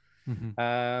failed.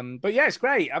 Mm-hmm. But yeah, it's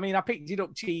great. I mean, I picked it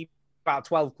up cheap, about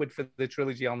 12 quid for the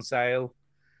trilogy on sale.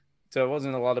 So it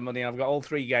wasn't a lot of money. I've got all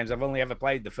three games. I've only ever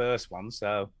played the first one,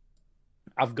 so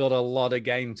I've got a lot of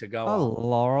game to go. A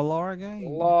lot of game. A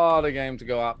lot of game to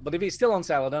go up. But if it's still on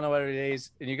sale, I don't know where it is,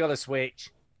 and you've got a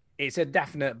Switch, it's a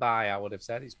definite buy, I would have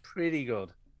said. It's pretty good.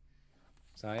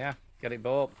 So yeah, get it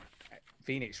bought.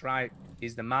 Phoenix Wright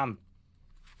is the man.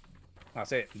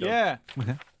 That's it. Done. Yeah.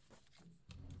 Okay.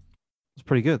 That's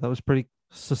pretty good. That was pretty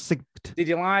succinct. Did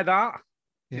you like that?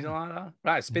 Yeah. Did you like that?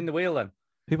 Right, spin the wheel then.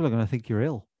 People are going to think you're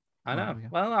ill. I know. Oh, yeah.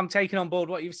 Well, I'm taking on board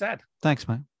what you've said. Thanks,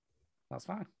 mate. That's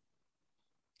fine.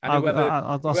 And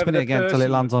I'll spin it again until it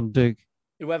lands on Duke.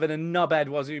 Whoever the knobhead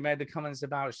was who made the comments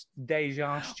about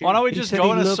Déjà Stu. Why don't we He just said go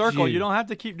he in a loves circle? you. You don't have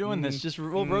to keep doing this. Just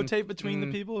we'll rotate between the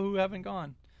people who haven't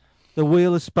gone. The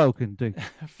wheel has spoken, Duke.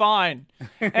 Fine.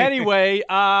 Anyway,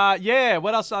 yeah,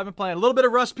 what else have I been playing? A little bit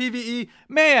of Rust PvE.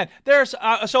 Man, there's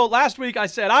so last week I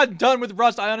said I'm done with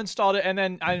Rust. I uninstalled it, and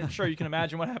then I'm sure you can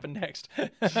imagine what happened next.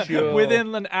 Sure.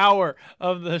 Within an hour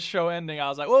of the show ending, I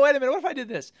was like, well, wait a minute, what if I did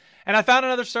this? And I found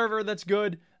another server that's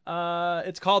good.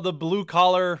 It's called the Blue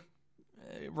Collar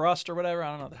Rust or whatever. I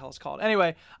don't know what the hell it's called.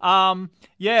 Anyway,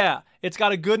 yeah, it's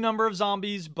got a good number of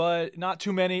zombies, but not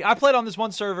too many. I played on this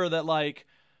one server that like,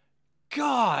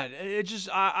 God, it just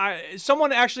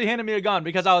someone actually handed me a gun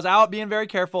because I was out being very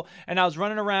careful and I was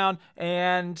running around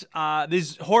and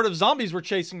these horde of zombies were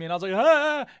chasing me and I was like,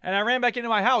 ah, and I ran back into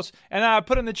my house and I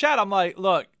put in the chat, I'm like,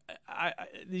 look,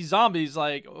 these zombies,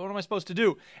 like, what am I supposed to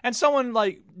do? And someone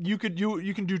like, you can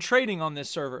do trading on this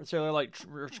server. So they're like,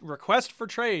 request for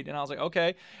trade. And I was like,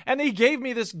 okay. And he gave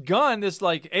me this gun, this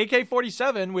like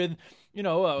AK-47 with, you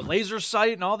know, a laser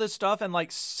sight and all this stuff and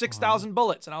like 6,000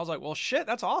 bullets. And I was like, well, shit,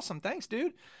 that's awesome. Thanks,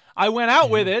 dude. I went out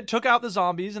with it, took out the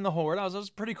zombies and the horde. That was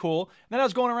pretty cool. And then I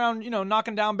was going around, you know,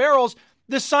 knocking down barrels.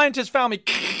 This scientist found me.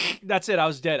 That's it. I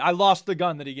was dead. I lost the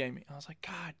gun that he gave me. I was like,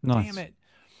 God damn it.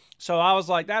 So I was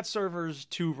like, that server's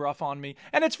too rough on me.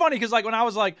 And it's funny because like when I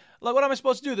was like, what am I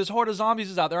supposed to do? This horde of zombies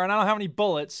is out there and I don't have any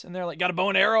bullets. And they're like, got a bow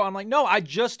and arrow? I'm like, no, I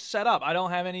just set up. I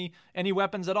don't have any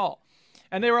weapons at all.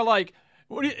 And they were like,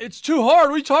 it's too hard.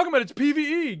 What are you talking about? It's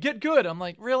PvE. Get good. I'm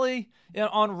like, really? And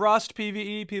on Rust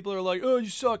PvE, people are like, oh, you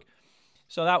suck.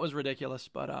 So that was ridiculous.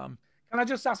 But can I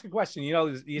just ask a question? You know,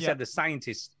 you said the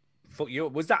scientist fuck you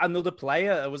up. Was that another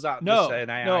player or was that just an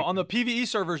AI? No, on the PvE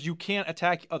servers, you can't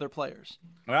attack other players.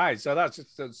 All right, so that's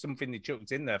just something they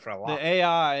chucked in there for a lot. The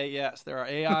AI, yes, there are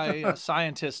AI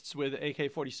scientists with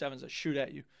AK-47s that shoot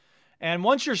at you. And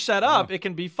once you're set up, it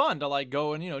can be fun to like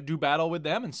go and, you know, do battle with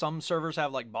them. And some servers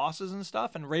have like bosses and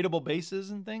stuff and raidable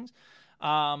bases and things.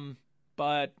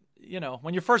 But, you know,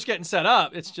 when you're first getting set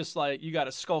up, it's just like you got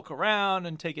to skulk around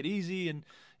and take it easy. And,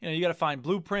 you know, you got to find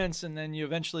blueprints and then you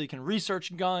eventually can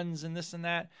research guns and this and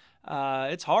that.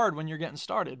 It's hard when you're getting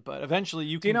started, but eventually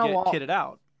you can get kitted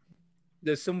out.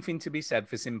 There's something to be said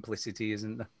for simplicity,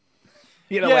 isn't there?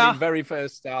 You know, when it very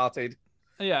first started.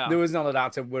 Yeah, there was none of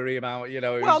that to worry about, you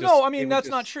know. No, I mean that's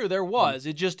not true. There was.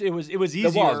 It was easier.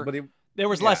 There was, but there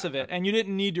was less of it, and you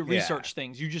didn't need to research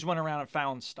things. You just went around and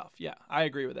found stuff. Yeah, I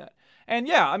agree with that. And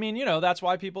yeah, I mean, you know, that's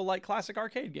why people like classic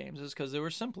arcade games is because they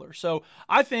were simpler. So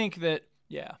I think that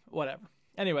whatever.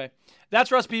 Anyway,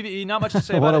 that's Rust PvE. Not much to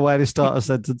say about it. What a way to start a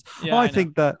sentence. I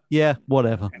think that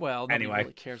whatever. Well, nobody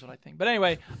really cares what I think. But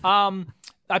anyway,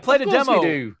 I played a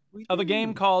demo of a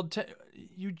game called.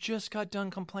 You just got done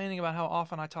complaining about how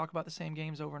often I talk about the same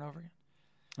games over and over again.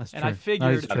 That's true. And I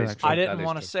figured I didn't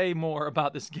want to say more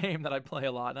about this game that I play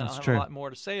a lot. And I don't have a lot more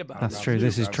to say about it. That's true.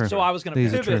 This is true. So I was going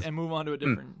to pivot and move on to a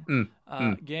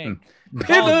different game.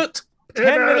 Pivot!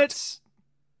 10 minutes.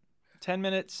 10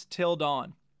 minutes till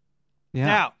dawn.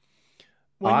 Yeah.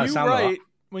 Now,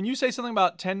 when you say something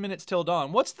about 10 minutes till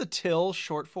dawn, what's the till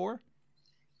short for?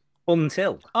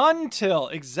 Until.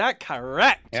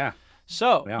 Correct. Yeah.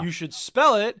 So you should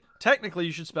spell it. Technically,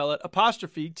 you should spell it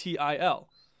apostrophe TIL,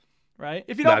 right?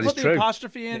 If you don't put the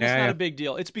apostrophe in, it's not a big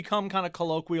deal. It's become kind of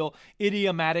colloquial,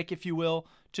 idiomatic, if you will,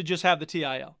 to just have the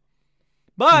TIL.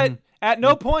 But at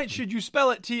no point should you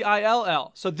spell it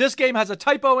TILL. So this game has a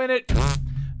typo in it.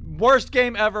 Worst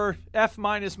game ever. F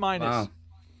minus. Wow.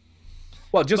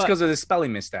 Well, just because of the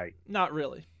spelling mistake. Not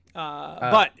really.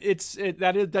 But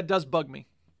that does bug me.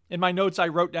 In my notes, I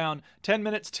wrote down 10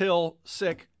 minutes till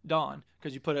sick dawn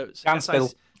because you put a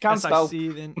SIC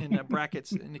in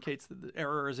brackets indicates that the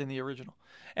error is in the original.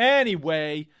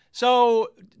 Anyway, so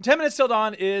 10 minutes till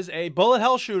dawn is a bullet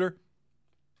hell shooter.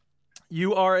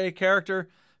 You are a character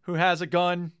who has a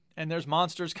gun and there's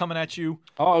monsters coming at you.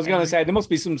 Oh, I was going to say there must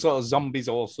be some sort of zombies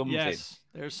or something. Yes,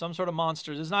 there's some sort of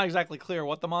monsters. It's not exactly clear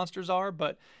what the monsters are,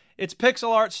 but it's pixel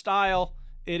art style.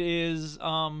 It is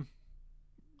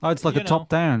it's like a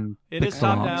top-down. It is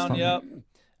top-down, yep.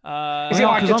 Is it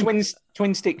like a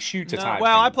twin stick shooter type?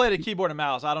 Well, thing? I played a keyboard and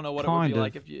mouse. I don't know what it would be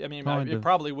like if you. I mean, it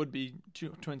probably would be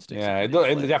twin sticks. Yeah,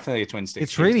 it's definitely a twin stick.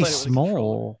 It's really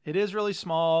small. It is really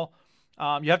small.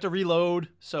 You have to reload,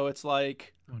 so it's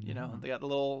like they got the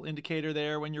little indicator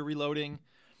there when you're reloading.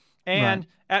 And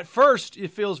at first,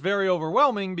 it feels very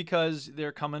overwhelming because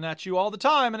they're coming at you all the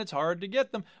time and it's hard to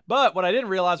get them. But what I didn't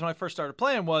realize when I first started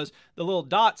playing was the little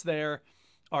dots there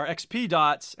are XP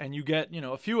dots, and you get,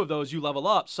 a few of those, you level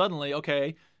up. Suddenly,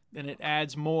 okay, then it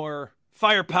adds more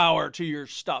firepower to your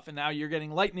stuff, and now you're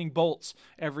getting lightning bolts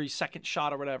every second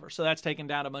shot or whatever. So that's taking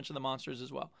down a bunch of the monsters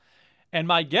as well. And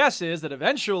my guess is that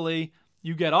eventually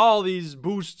you get all these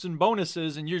boosts and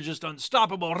bonuses, and you're just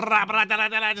unstoppable. But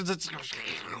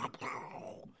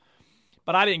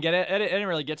I didn't get it. I didn't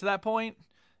really get to that point.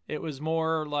 It was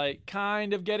more like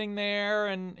kind of getting there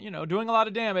and, doing a lot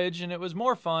of damage, and it was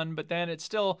more fun. But then it's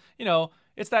still,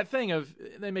 it's that thing of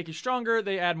they make you stronger,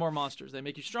 they add more monsters. They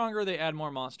make you stronger, they add more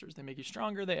monsters. They make you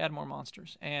stronger, they add more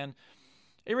monsters. And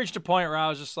it reached a point where I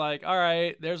was just like, all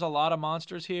right, there's a lot of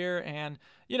monsters here. And,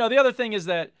 the other thing is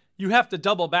that you have to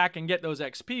double back and get those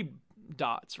XP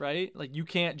dots, right? Like you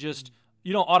can't just...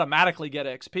 You don't automatically get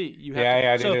XP. You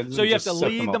have so you have to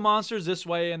lead the monsters this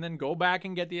way and then go back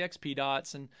and get the XP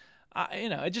dots. And,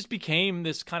 it just became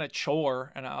this kind of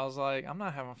chore. And I was like, I'm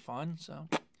not having fun. So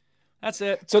that's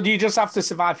it. So do you just have to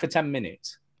survive for 10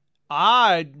 minutes?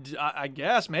 I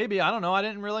guess, maybe. I don't know. I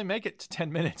didn't really make it to 10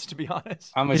 minutes, to be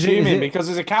honest. I'm assuming because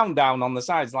there's a countdown on the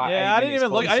sides. Like I didn't even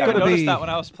look. I didn't even notice that when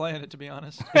I was playing it, to be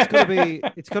honest.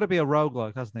 It's got to be a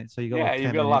roguelike, hasn't it? So you got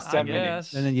you've got the last 10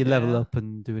 minutes. And then you level up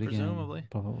and do it again. Presumably.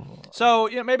 Blah, blah, blah, blah. So,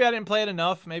 maybe I didn't play it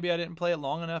enough. Maybe I didn't play it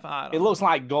long enough. I don't know. It looks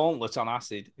like Gauntlet on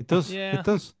acid. It does. Yeah. It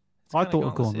does. I thought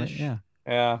of Gauntlet, Gauntlet-ish.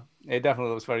 Yeah, it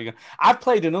definitely looks very good. I've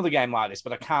played another game like this,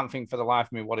 but I can't think for the life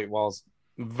of me what it was.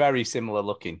 Very similar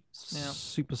looking. Yeah.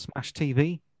 Super Smash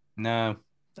TV? No.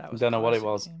 That was don't know what it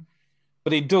was. game.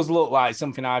 But it does look like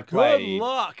something I've played. Good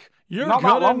luck. You're not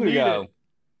that long need ago. It.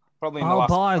 Probably in the I'll last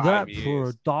buy 5 that years.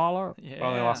 for $1. Yeah.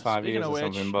 Probably the last 5 Speaking years of or which,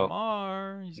 something. But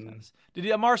Amar,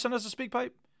 did Amar send us a speak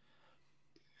pipe?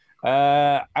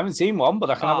 I haven't seen one,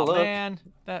 but I can have a look. Man,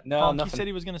 he said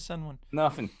he was going to send one.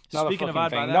 Nothing. Not Speaking a of,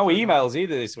 fucking I'd buy thing. that No for emails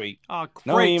either this week. Oh,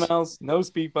 no great. emails, no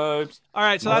speak pipes. All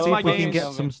right, so No that's my we can game.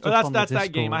 get some stuff on the That's that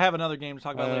Discord. game. I have another game to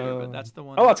talk about later, but that's the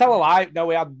one. Oh, I'll tell a lie. No,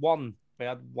 we had one. We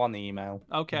had one email.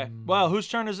 Okay. Well, whose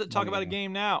turn is it to talk about a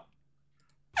game now?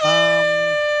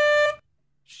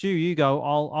 Stu, you go.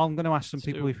 I'm going to ask some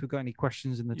Stu. people if we've got any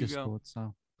questions in the You Discord.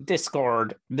 So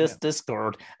Discord.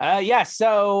 Discord.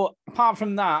 So apart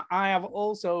from that, I have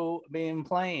also been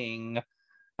playing,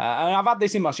 and I've had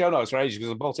this in my show notes for ages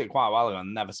because I bought it quite a while ago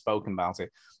and never spoken about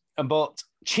it. But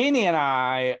Chinny and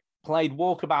I played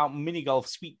Walkabout Mini Golf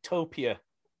Sweetopia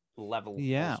level.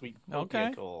 Yeah.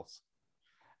 Sweetopia course,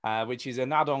 which is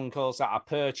an add-on course that I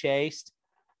purchased.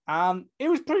 And it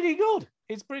was pretty good.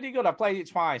 It's pretty good. I played it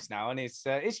twice now, and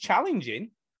it's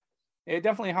challenging. It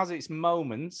definitely has its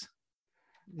moments.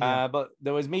 Yeah. But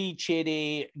there was me,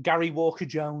 Chitty, Gary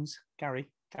Walker-Jones, Gary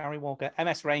Walker,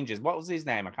 MS Rangers. What was his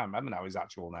name? I can't remember now his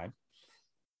actual name.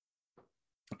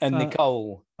 And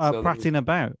Nicole. Prattling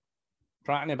about.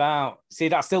 Prattling about. See,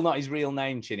 that's still not his real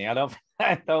name, Chinny. I don't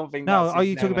think. No, that's are his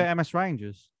you talking name. about MS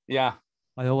Rangers? Yeah.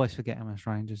 I always forget MS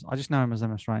Rangers. I just know him as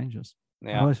MS Rangers.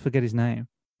 Yeah. I always forget his name.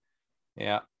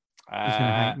 Yeah. He's going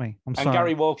to hate me. I'm sorry. And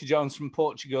Gary Walker-Jones from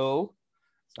Portugal.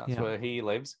 So that's Yeah. where he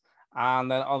lives.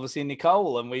 And then obviously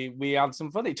Nicole, and we had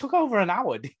some fun. It took over an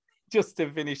hour just to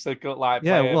finish the cut.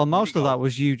 Yeah, well, most of that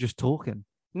was you just talking.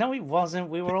 No, it wasn't.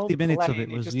 We were all 50 minutes of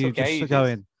playing. it was just you took just ages.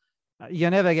 going. You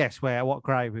never guess what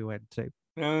grave we went to.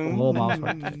 Or miles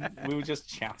away. We were just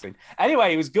chatting.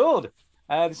 Anyway, it was good.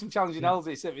 There's some challenging levels.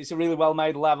 It's a really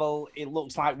well-made level. It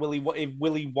looks like Willy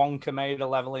Wonka made a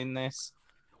level in this.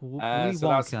 Willy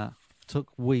Wonka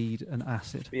took weed and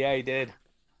acid. Yeah, he did.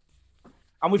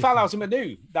 And we found out something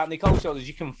new that Nicole showed us.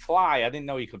 You can fly. I didn't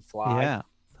know you could fly. Yeah,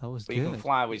 that was but good. you can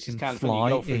fly, which is kind of fly fun.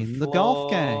 You go through in the golf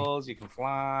game. floors, you can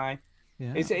fly.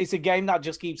 Yeah. It's a game that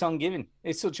just keeps on giving.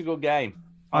 It's such a good game.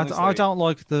 I don't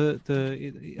like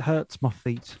it hurts my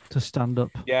feet to stand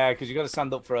up. Yeah, because you got to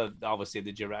stand up for obviously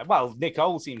the giraffe. Well,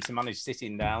 Nicole seems to manage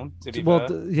sitting down. To be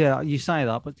fair. Yeah, you say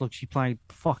that, but look, she played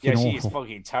fucking awful. Yeah, she's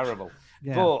fucking terrible.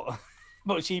 Yeah.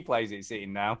 But she plays it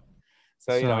sitting now.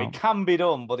 So it can be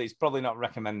done, but it's probably not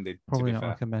recommended. Probably to be not fair.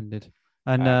 recommended.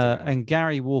 And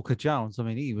Gary Walker-Jones, I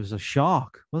mean, he was a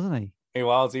shark, wasn't he? He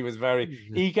was very.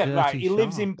 He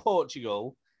lives in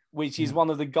Portugal, which is one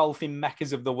of the golfing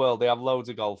meccas of the world. They have loads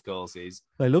of golf courses.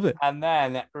 They love it. And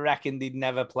then reckoned he'd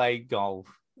never played golf.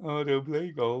 Oh, I don't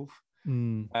play golf.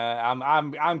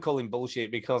 I'm calling bullshit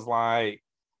because,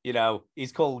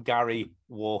 he's called Gary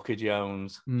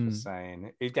Walker-Jones. Just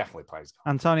saying, he definitely plays golf.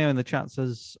 Antonio in the chat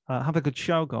says, "Have a good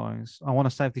show, guys. I want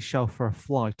to save this show for a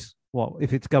flight. What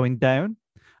if it's going down?"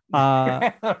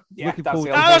 Yeah,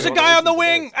 there's a guy on the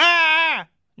wing.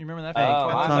 You remember that? Oh,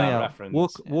 I know that Yeah. reference.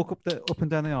 Walk up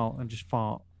and down the aisle and just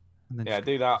fart. And then Yeah,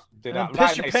 do that. Do that. piss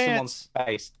Right your next to someone's pants.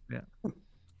 face. Yeah.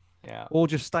 Yeah. Or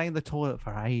just stay in the toilet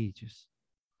for ages.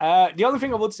 The only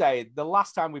thing I would say, the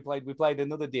last time we played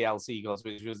another DLC course,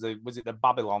 which was the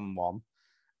Babylon one,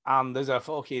 and there's a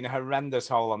fucking horrendous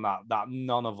hole on that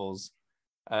none of us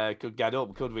could get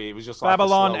up, could we? It was just like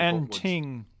Babylon a slope and upwards.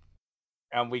 Ting.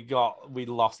 And we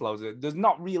lost loads of it. There's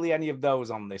not really any of those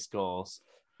on this course.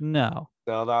 No.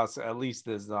 So that's at least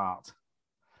there's that.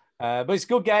 But it's a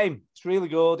good game. It's really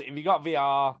good. If you got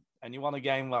VR and you want a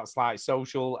game that's like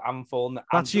social and fun,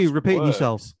 That's and you just repeating works.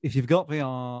 yourself. If you've got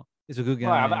VR, it's a good game.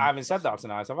 Well, I haven't said that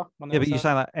tonight, have I? Yeah, but you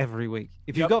say that every week.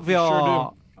 If you've got you sure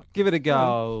VR, give it a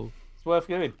go. It's worth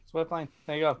doing. It's worth playing.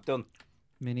 There you go. Done.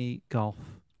 Mini golf.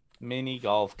 Mini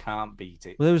golf can't beat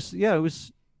it. Well, it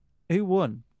was. Who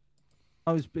won?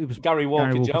 It was Gary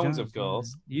Walker-Jones, of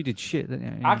course. Yeah. You did shit,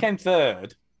 didn't you? I came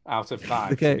third out of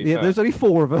 5. Okay, yeah, there's only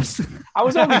 4 of us. I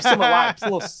was only something like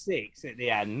 +6 at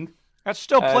the end. That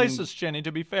still places Jenny,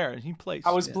 to be fair. He placed.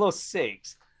 I was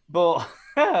 +6, but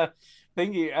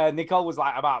Nicole was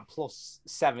like about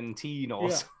 +17 or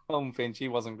something. She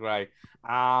wasn't great.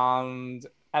 And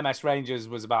MS Rangers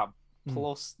was about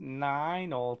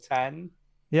 +9 or 10.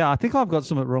 Yeah, I think I've got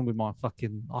something wrong with my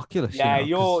fucking Oculus. Yeah,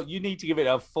 you you need to give it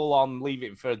a full-on, leave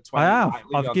it for 20. I have. Like,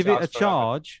 leave I've given it a forever.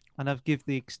 charge, and I've given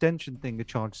the extension thing a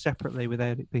charge separately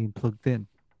without it being plugged in.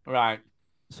 Right.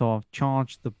 So I've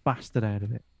charged the bastard out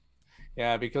of it.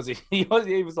 Yeah, because he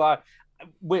was like,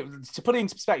 to put it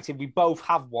into perspective, we both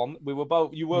have one. You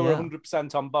were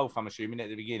 100% on both, I'm assuming, at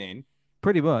the beginning.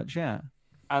 Pretty much, yeah.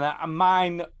 And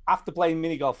mine, after playing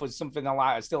mini golf, was something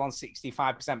like still on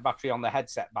 65% battery on the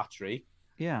headset battery.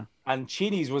 Yeah. And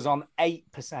Chini's was on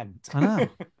 8%. I know.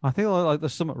 I think like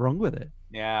there's something wrong with it.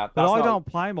 Yeah. But I don't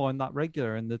play mine that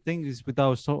regular. And the thing is with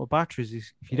those sort of batteries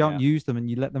is if you don't use them and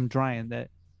you let them drain, they're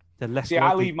less See,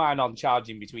 likely... I leave mine on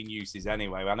charging between uses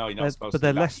anyway. I know you're not supposed to. But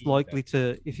they're do that less either. likely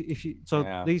to if you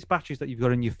these batteries that you've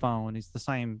got in your phone is the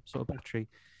same sort of battery.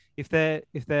 If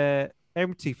they're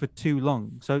empty for too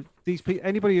long, so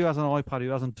anybody who has an iPad who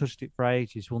hasn't touched it for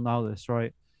ages will know this,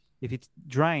 right? If it's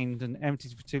drained and empty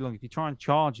for too long, if you try and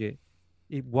charge it,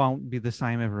 it won't be the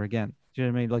same ever again. Do you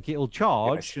know what I mean? Like it'll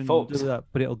charge and do that,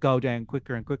 but it'll go down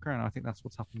quicker and quicker. And I think that's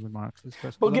what's happened with my Oculus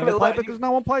Quest. Well, give it because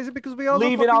no one plays it because we all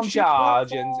leave it on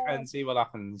charge and see what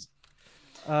happens.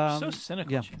 So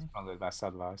cynical. Yeah, probably the best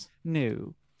advice.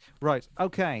 No, right?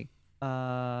 Okay.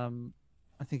 I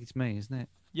think it's me, isn't it?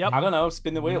 Yep. I don't know.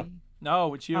 Spin the wheel.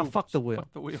 No, it's you. Oh, fuck the wheel.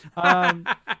 Fuck the wheel.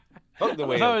 Fuck the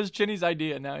wheel. That was Chinny's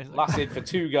idea. Now he's like... Lasted for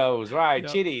 2 goes. Right,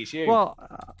 Yep. Chinny, it's you. Well,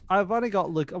 I've only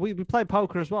got we played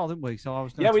poker as well, didn't we? So I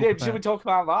was. Yeah, we did. Should we talk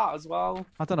about that as well?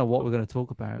 I don't know what we're going to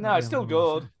talk about. No, it's still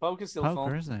good. Poker's still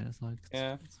Poker, fun, isn't it? It's like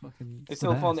it's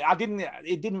still fun.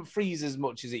 It didn't freeze as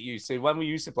much as it used to. When we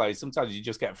used to play, sometimes you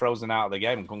just get frozen out of the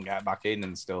game and couldn't get back in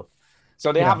and stuff.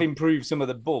 So they have improved some of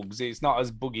the bugs. It's not as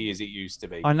buggy as it used to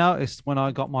be. I noticed when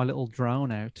I got my little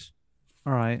drone out,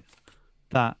 all right,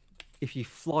 that if you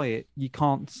fly it, you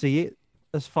can't see it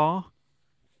as far.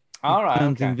 All right, it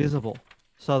turns okay. invisible.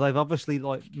 So they've obviously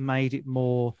made it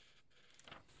more,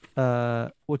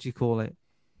 what do you call it,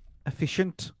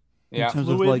 efficient in terms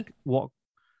of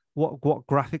what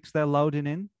graphics they're loading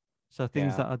in. So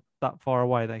things that are that far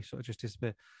away, they sort of just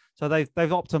disappear. So they've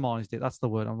optimized it. That's the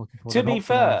word I'm looking for.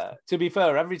 To be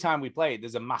fair, every time we play it,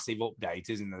 there's a massive update,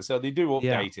 isn't there? So they do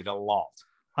update it a lot.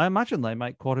 I imagine they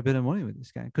make quite a bit of money with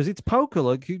this game because it's poker.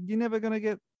 Like you're never going to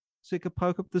get sick of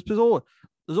poker.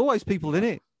 There's always people in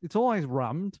it. It's always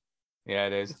rammed. Yeah,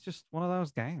 it is. It's just one of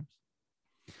those games.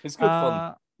 It's good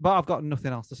fun. But I've got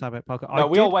nothing else to say about poker. No,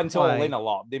 we all went all in a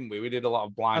lot, didn't we? We did a lot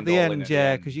of blind at the all end,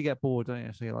 in because you get bored, don't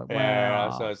you? So you're like,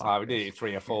 so it's like we did it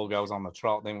 3 or 4 goes on the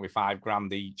trot, didn't we?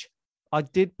 $5,000 each. I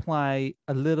did play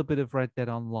a little bit of Red Dead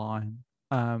Online,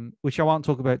 which I won't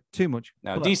talk about too much.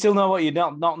 No, do you still know what you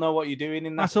not know what you're doing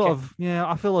in that? I sort of,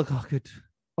 I feel like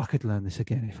I could learn this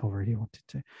again if I really wanted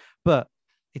to. But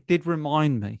it did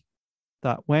remind me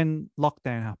that when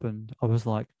lockdown happened, I was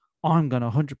like, I'm going to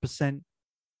 100%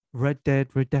 Red Dead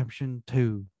Redemption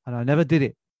 2. And I never did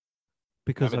it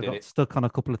because I got stuck on a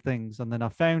couple of things. And then I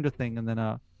found a thing and then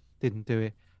I didn't do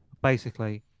it.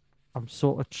 Basically, I'm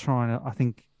sort of trying to, I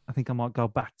think I might go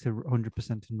back to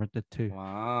 100% in Red Dead 2.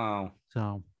 Wow.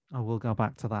 So I will go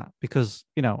back to that because,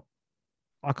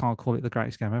 I can't call it the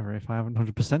greatest game ever if I haven't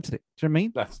 100%ed it. Do you know what I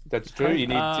mean? That's true. You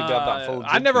need to have that full.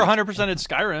 I never 100%ed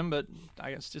Skyrim, but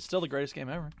I guess it's still the greatest game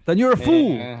ever. Then you're a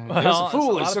fool. Well, you're a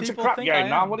fool. It's such a crap game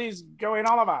now. What is going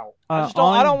on about? I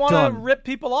don't want to rip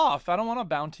people off. I don't want a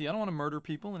bounty. I don't want to murder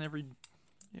people in every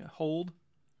hold.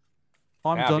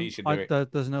 I'm Yeah, done. you should do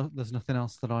it. There's nothing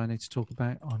else that I need to talk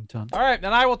about. I'm done. All right,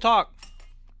 then I will talk.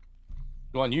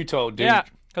 Go on, you told, dude. Yeah,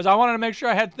 because I wanted to make sure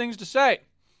I had things to say.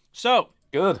 So,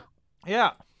 Good.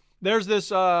 yeah, there's this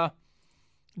demo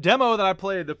that I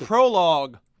played, the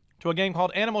prologue to a game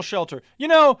called Animal Shelter. You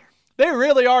know, they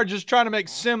really are just trying to make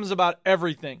Sims about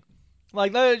everything.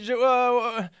 Like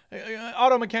auto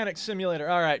mechanic simulator.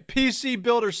 All right, PC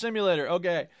builder simulator.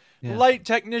 Okay, Yeah. light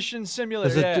technician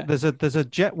simulator. There's a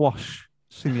jet wash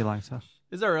simulator.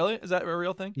 Is there really? Is that a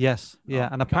real thing? Yes. Yeah,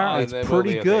 and apparently there it's will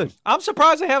pretty be a good. thing. I'm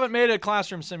surprised they haven't made a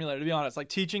classroom simulator. To be honest, like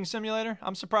teaching simulator.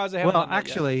 I'm surprised they haven't. Well, done that yet.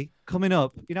 actually, coming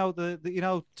up, you know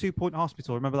the 2 Point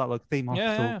Hospital. Remember that like theme Yeah,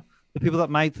 hospital? yeah, yeah. The people that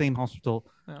made Theme Hospital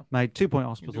made 2 Point You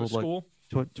Hospital do a like school.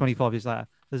 25 years later.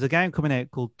 There's a game coming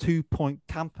out called 2 Point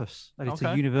Campus, and it's a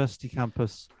Okay. university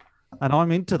campus, and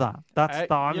I'm into that. That's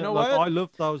You know like, what? I love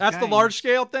those. That's the games. large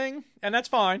scale thing, and that's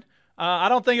fine. I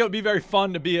don't think it would be very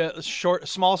fun to be a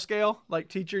small scale, like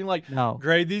teaching, like No.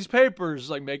 grade these papers,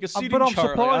 like make a seating But I'm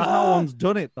chart. surprised like, no one's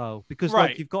done it though, because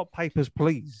Right. like you've got papers,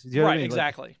 please. You know what I right, mean? Like,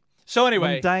 exactly. So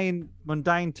anyway,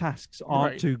 mundane tasks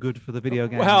aren't Right. too good for the video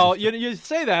game. well, industry. you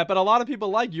say that, but a lot of people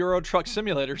like Euro Truck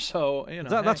Simulator, so you know.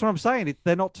 That's hey. what I'm saying.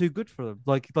 They're not too good for them.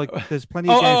 Like there's plenty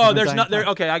of games. Oh, with there's mundane not there.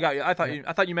 tasks. Okay, I got you.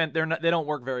 I thought you meant they don't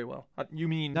work very well. You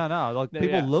mean No, like Yeah,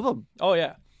 people yeah. love them. Oh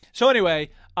yeah. So anyway,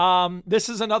 this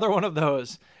is another one of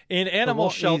those in Animal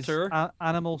Shelter.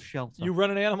 Animal Shelter. You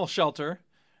run an animal shelter,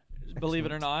 believe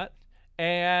it or not,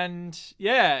 and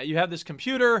yeah, you have this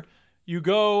computer. You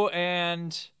go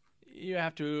and you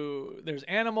have to. There's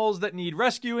animals that need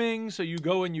rescuing, so you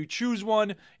go and you choose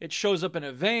one. It shows up in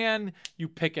a van. You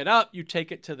pick it up. You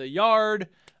take it to the yard.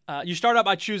 You start out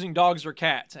by choosing dogs or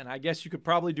cats, and I guess you could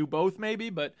probably do both, maybe,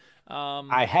 but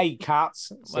I hate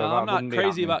cats. So well, that I'm not wouldn't be crazy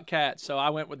happening. about cats, so I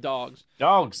went with dogs.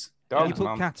 Dogs. You Dogs, put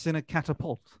man. cats in a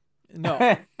catapult.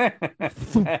 No.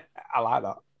 I like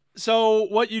that. So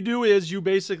what you do is you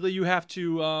have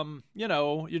to,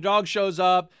 your dog shows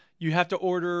up. You have to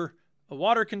order a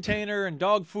water container and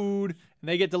dog food, and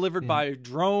they get delivered by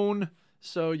drone.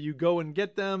 So you go and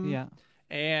get them. Yeah.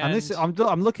 And this, I'm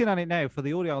looking at it now for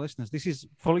the audio listeners. This is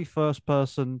fully first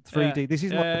person 3D. Yeah. This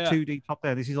is not the 2D top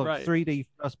down. This is like Right. 3D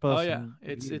first person. Oh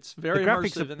yeah, it's very the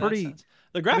graphics immersive are in pretty. that sense.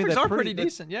 The graphics they're are pretty- pretty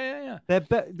decent. Yeah.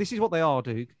 This is what they are,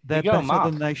 Duke. They're go, better Mark.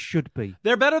 than they should be.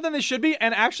 They're better than they should be,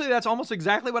 and actually, that's almost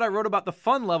exactly what I wrote about the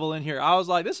fun level in here. I was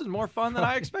like, this is more fun than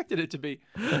I expected it to be,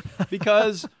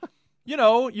 because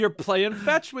you're playing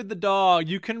fetch with the dog.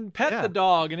 You can pet the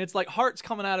dog, and it's like hearts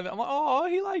coming out of it. I'm like, oh,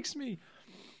 he likes me.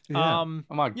 Yeah. Oh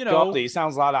my god, it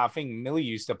sounds like that thing Millie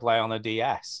used to play on a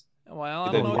DS. Well, I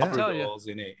With don't the know what to tell you. Labradors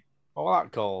in it. What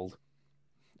that called?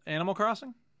 Animal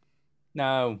Crossing?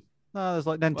 No. No, there's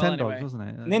like Well, Nintendogs, anyway. wasn't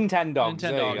it? Nintendogs.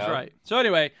 There you Nintendogs, go. right. So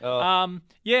anyway,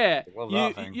 yeah, Love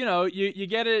that thing. you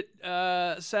get it,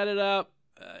 set it up.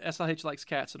 SLH likes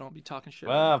cats, so don't be talking shit.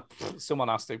 Well, someone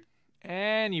has to.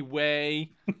 Anyway,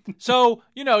 so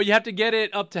you have to get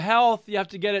it up to health. You have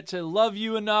to get it to love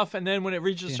you enough, and then when it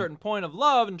reaches a certain point of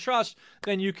love and trust,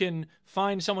 then you can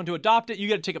find someone to adopt it. You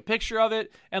got to take a picture of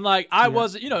it, and like I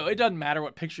was, it doesn't matter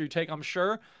what picture you take, I'm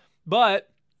sure, but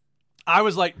I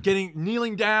was like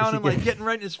kneeling down and like getting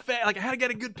right in his face. Like I had to get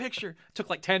a good picture.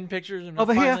 Took like 10 pictures and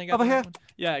Over here, finally got over the here. right one.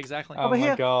 Yeah, exactly. Oh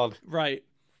my god. Right.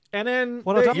 And then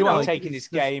What I don't You are like taking this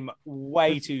game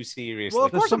way too seriously. well,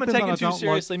 of course I'm something taking that I it too don't like.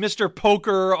 seriously, Mr.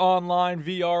 Poker Online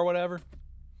VR, whatever.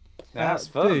 That's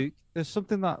fun. Duke, there's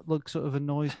something that sort of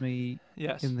annoys me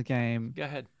Yes. in the game. Go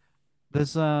ahead.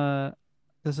 There's a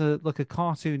like a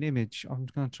cartoon image. I'm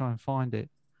going to try and find it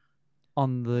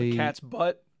on the Cat's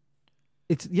butt.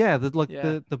 It's Yeah. the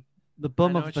bum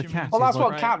I know of what the you cat. mean. Well, is that's like,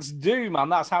 what Right. cats do, man.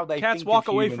 That's how they Cats think walk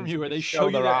of away humans. from you, or they They show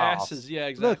you their ass. asses. Yeah, Look,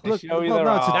 exactly. look, show you well, their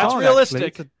no, it's a arse. That's dog, realistic.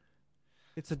 actually.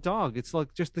 It's a dog. It's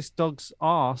like just this dog's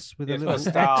arse with It's a got a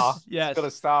little star. X. Yes. It's got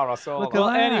a star. I saw Look that. at Well,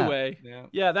 that. anyway, Yeah.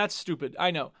 yeah, that's stupid.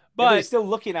 I know, But but it's still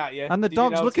looking at you. And the Did you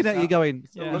dog's looking notice at you that? going,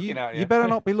 Yeah. Looking at you better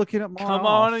not be looking at my come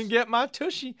on arse." and get my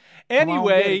tushy. on,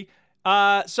 Anyway,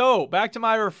 so back to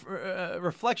my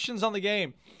reflections on the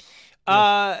game.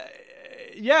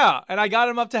 Yeah, and I got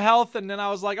him up to health, and then I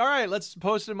was like, all right, let's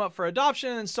post him up for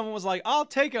adoption. And someone was like, I'll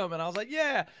take him. And I was like,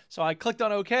 yeah. So I clicked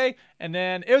on OK. And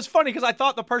then it was funny because I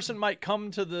thought the person might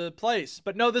come to the place.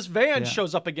 But no, this van Yeah.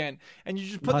 shows up again. And you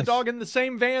just put Nice. the dog in the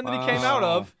same van that he came out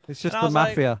of. It's just And I the was like,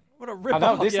 mafia. what a I rip know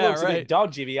off. this Yeah, looks a right. bit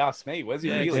dodgy. If you ask me, where's he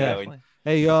Yeah, really exactly. going?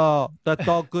 Hey, that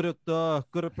dog good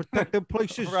at protecting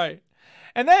places. Right.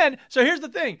 And then, so here's the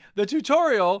thing. The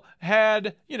tutorial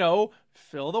had,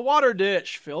 fill the water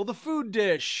dish, fill the food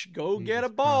dish, go get a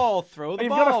ball, throw the But you've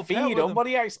ball. got to pet feed with them. them. What are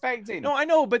you expecting? No, I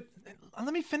know, but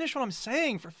let me finish what I'm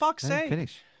saying, for fuck's Let him sake.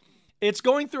 finish. it's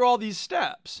going through all these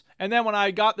steps. And then when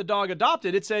I got the dog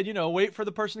adopted, it said, wait for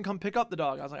the person to come pick up the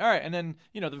dog. I was like, all right. And then,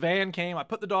 the van came. I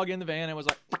put the dog in the van. And it was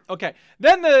like, okay.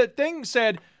 Then the thing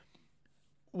said,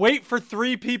 wait for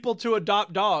 3 people to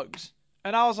adopt dogs.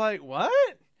 And I was like,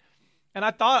 what? And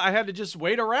I thought I had to just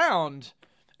wait around.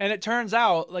 And it turns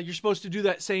out, like, you're supposed to do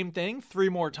that same thing 3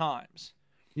 more times.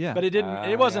 Yeah. But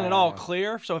it wasn't at all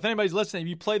clear. So if anybody's listening,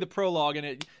 you play the prologue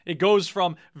and it goes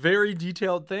from very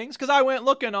detailed things. Because I went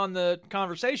looking on the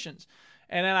conversations.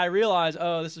 And then I realized,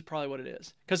 oh, this is probably what it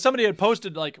is. Because somebody had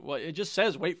posted, like, well, it just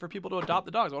says wait for people to adopt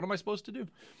the dogs. What am I supposed to do?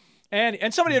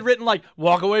 And somebody had written, like,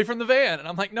 walk away from the van. And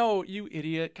I'm like, no, you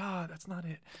idiot. God, that's not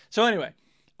it. So anyway,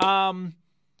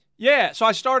 yeah, so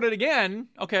I started again.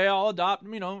 Okay, I'll adopt,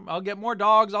 I'll get more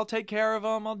dogs. I'll take care of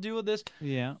them. I'll do this.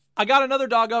 Yeah. I got another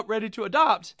dog up ready to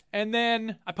adopt. And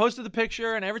then I posted the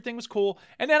picture and everything was cool.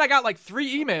 And then I got like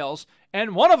 3 emails.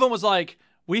 And one of them was like,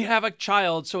 we have a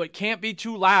child, so it can't be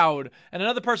too loud. And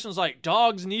another person was like,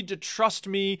 dogs need to trust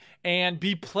me and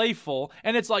be playful.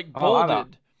 And it's like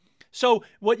bolded. So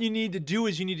what you need to do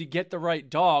is you need to get the right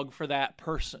dog for that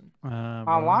person.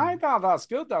 I like that. That's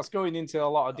good. That's going into a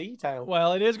lot of detail.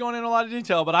 Well, it is going into a lot of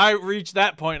detail, but I reached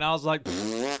that point and I was like,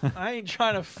 I ain't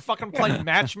trying to fucking play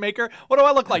matchmaker. What do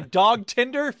I look like? Dog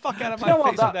Tinder? Fuck out of my face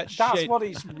with that shit. That's what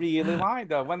it's really like,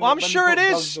 though. I'm sure it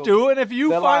is, Stu, and if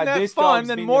you find that fun,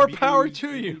 then more power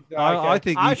to you. I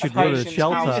think you should run a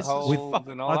shelter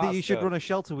run a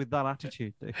shelter with that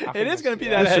attitude. It is going to be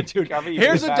that attitude.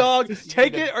 Here's a dog.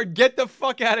 Take it or get the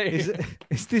fuck out of here.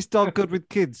 Is this dog good with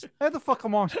kids? How the fuck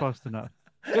am I supposed to know?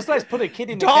 Just let's put a kid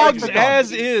in the Dogs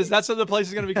as is. That's what the place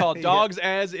is going to be called. Dogs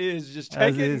as is. Just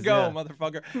take it and go,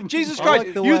 motherfucker. Jesus Christ.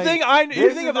 You think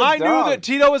if I knew that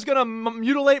Tito was going to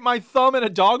mutilate my thumb in a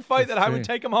dog fight that I would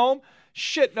take him home?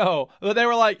 Shit, no. But they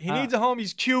were like, he needs a home.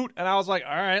 He's cute. And I was like,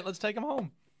 all right, let's take him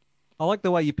home. I like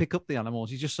the way you pick up the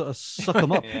animals. You just sort of suck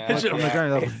them up. And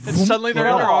suddenly they're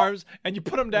in your arms and you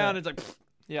put them down. And it's like,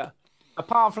 yeah.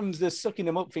 Apart from the sucking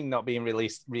them up thing not being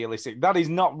realistic, that is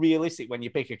not realistic when you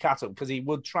pick a cat up because he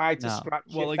would try to scratch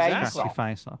your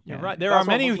face off. You're right. There are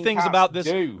many things about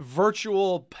this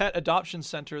virtual pet adoption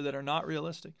center that are not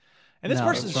realistic. And this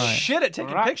person's shit at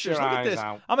taking pictures. Look at this.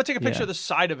 I'm going to take a picture of the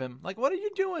side of him. Like, what are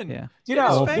you doing? Yeah. Do you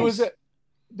know,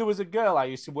 there was a girl I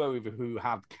used to work with who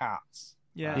had cats.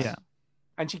 Yes. Yeah.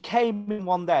 And she came in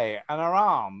one day and her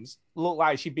arms looked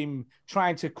like she'd been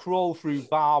trying to crawl through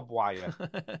barbed wire,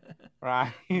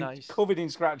 right? Nice. Covered in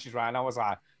scratches, right? And I was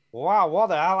like, wow, what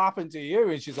the hell happened to you?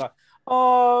 And she's like,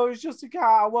 oh, it was just a cat.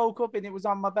 I woke up and it was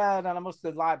on my bed and I must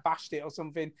have like bashed it or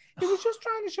something. It was just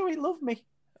trying to show it loved me.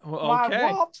 Well, okay.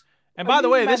 Like, what? And by the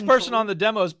way, this person on the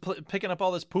demo is picking up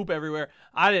all this poop everywhere.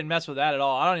 I didn't mess with that at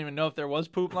all. I don't even know if there was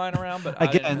poop lying around, but I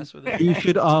didn't mess with it. You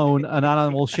should own an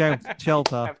animal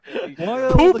shelter.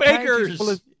 Poop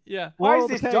acres! Yeah. Why is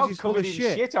this dog covered in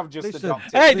shit I've just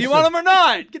adopted? Hey, do you want them or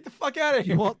not? Get the fuck out of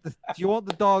here. Do you want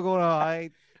the dog or not?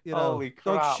 Holy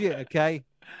crap. Dog shit, okay?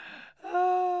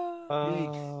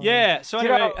 Yeah, so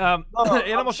anyway,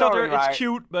 animal shelter, it's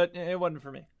cute, but it wasn't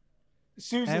for me.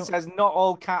 Susan says not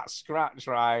all cats scratch,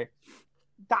 right?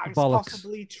 That's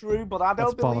possibly true, but I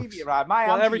don't believe you, right?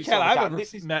 Every cat I've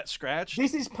ever met scratch.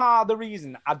 This is part of the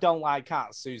reason I don't like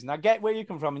cats, Susan. I get where you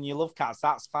come from and you love cats.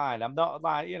 That's fine. I'm not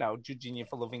like, judging you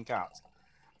for loving cats.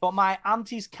 But my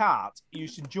auntie's cat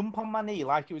used to jump on my knee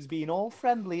like it was being all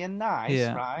friendly and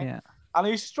nice, right? Yeah. And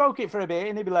I used to stroke it for a bit,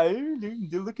 and he'd be like,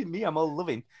 oh, look at me, I'm all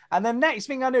loving. And the next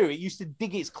thing I knew, it used to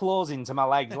dig its claws into my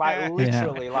legs, like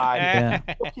literally,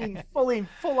 fucking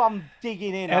full on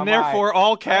digging in. And therefore,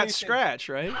 all cats scratch,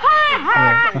 right?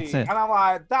 Exactly. And I'm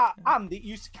like, that, and it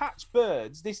used to catch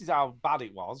birds. This is how bad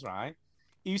it was, right?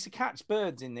 It used to catch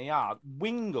birds in the yard,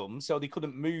 wing them so they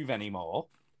couldn't move anymore,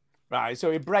 right? So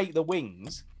it'd break the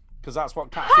wings, because that's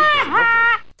what cats do.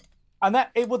 And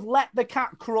that it would let the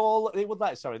cat crawl. It would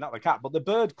let, sorry, not the cat, but the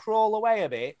bird crawl away a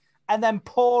bit and then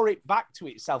pour it back to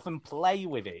itself and play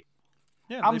with it.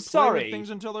 Yeah, I'm sorry, things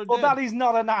until they're but dead. that is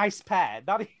not a nice pet.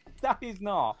 That is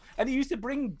not. And he used to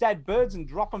bring dead birds and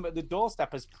drop them at the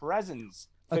doorstep as presents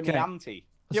for me auntie.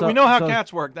 Yeah, we know how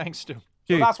cats work. Thanks, Stu.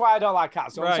 So that's why I don't like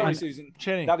cats. So I'm sorry, Susan.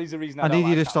 Chinny. That is the reason I need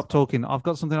you to cats. stop talking. I've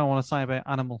got something I want to say about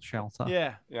animal shelter.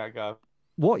 Yeah, go.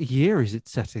 What year is it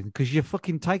set in? Because you're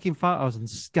fucking taking photos and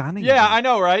scanning them. I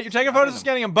know, right? You're taking photos and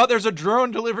scanning them, but there's a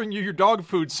drone delivering you your dog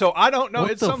food. So I don't know.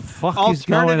 What it's the some fuck alternative is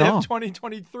going on?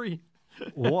 2023.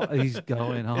 What is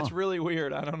going on? It's really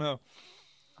weird. I don't know.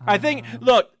 I think,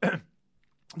 look,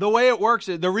 the way it works,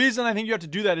 the reason I think you have to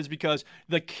do that is because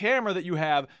the camera that you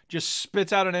have just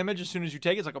spits out an image as soon as you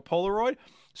take it. It's like a Polaroid.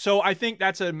 So I think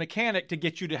that's a mechanic to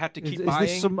get you to have to keep buying.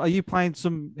 Is this are you playing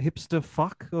some hipster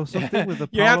fuck or something with a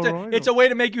Polaroid? It's a way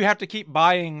to make you have to keep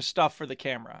buying stuff for the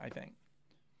camera, I think.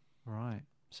 Right.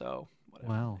 So,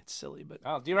 whatever. Wow. It's silly, but...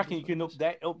 Oh, do you reckon you can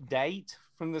update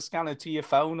from the scanner to your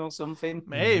phone or something?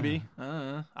 Maybe.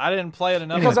 I didn't play it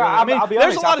enough. Because I mean, I'll be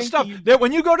there's honest, a lot of stuff.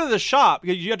 When you go to the shop,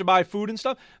 because you have to buy food and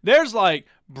stuff, there's like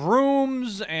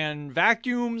brooms and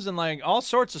vacuums and like all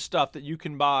sorts of stuff that you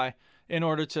can buy in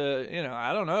order to,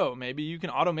 I don't know, maybe you can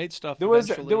automate stuff. There was,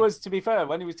 to be fair,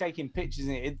 when he was taking pictures,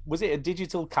 was it a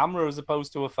digital camera as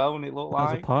opposed to a phone? It looked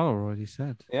like a Polaroid. He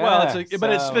said. Yeah, well,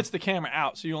 but it spits the camera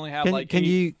out, so you only have can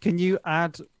you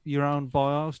add your own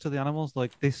bios to the animals?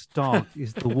 Like, this dog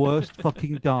is the worst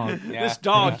fucking dog. Yeah. This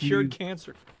dog cured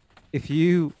cancer. If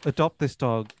you adopt this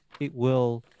dog, it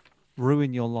will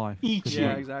ruin your life. Eat you.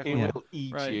 Yeah, exactly. It will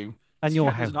eat you. And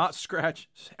your head. Not scratch,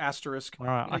 asterisk. All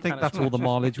right, I think that's all the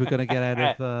mileage we're going to get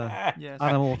out of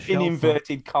animal shelter. In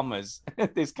inverted commas.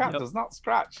 This cat does not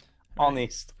scratch.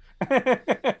 Honest.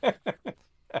 Okay,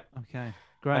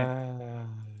 great.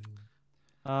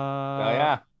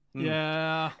 Yeah.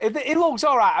 Yeah. It looks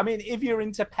all right. I mean, if you're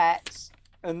into pets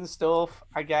and stuff,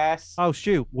 I guess. Oh,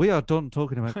 Stu, we are done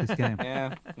talking about this game.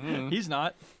 Yeah. He's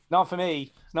not. Not for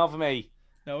me. It's not for me.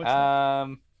 No, it's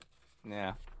not.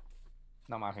 Yeah.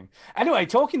 Not my thing. Anyway,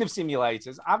 talking of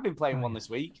simulators, I've been playing one this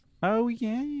week. Oh,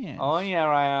 yeah. Oh, yeah,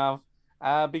 I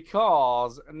have.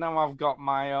 Because now I've got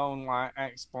my own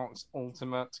Xbox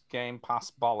Ultimate Game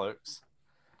Pass bollocks.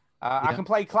 I can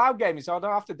play cloud gaming, so I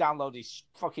don't have to download these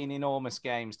fucking enormous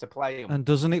games to play them. And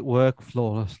doesn't it work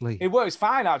flawlessly? It works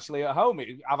fine, actually, at home.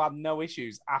 I've had no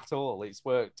issues at all. It's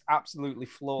worked absolutely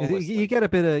flawlessly. You get a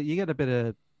bit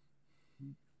of.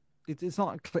 It's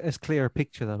not as clear a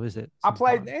picture, though, is it? I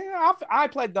played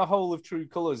the whole of True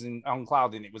Colors on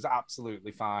cloud, and it was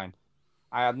absolutely fine.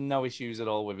 I had no issues at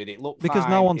all with it. It looked because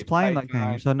fine. No one's playing that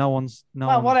game, so no one's.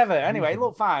 Whatever. Anyway, it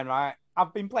looked fine, right?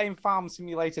 I've been playing Farm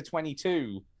Simulator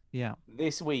 22. Yeah.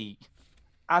 This week,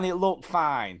 and it looked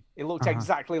fine. It looked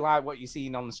exactly like what you're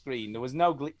seeing on the screen. There was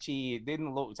no glitchy. It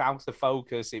didn't look out of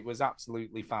focus. It was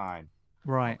absolutely fine.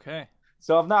 Right. Okay.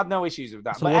 So I've had no issues with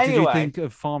that. So but what anyway, did you think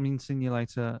of Farming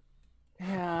Simulator?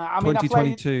 Yeah, I mean,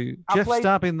 2022. Jeff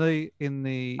Stab in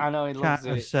the I know he chat loves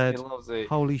has it. said, He loves it.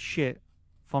 "Holy shit,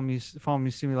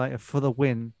 Farming Simulator for the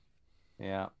win."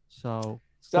 Yeah. So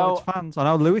it's fans. I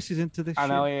know Lewis is into this. I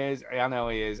know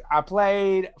he is. I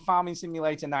played Farming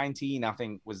Simulator 19. I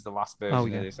think was the last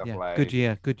version of this I played. Good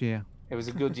year. It was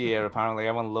a good year. Apparently,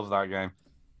 everyone loved that game.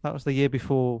 That was the year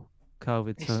before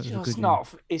COVID. It's so it was just a good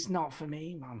not. It's not for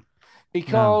me, man.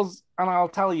 Because, and I'll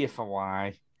tell you for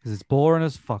why. Because it's boring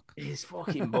as fuck. It's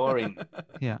fucking boring.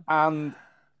 Yeah. And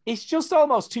it's just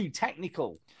almost too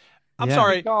technical. I'm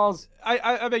sorry. Because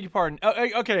I beg your pardon.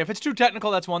 Okay, if it's too technical,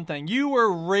 that's one thing. You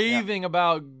were raving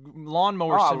about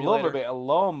lawnmower simulator. I love a bit of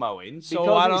lawn mowing.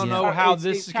 So I don't know how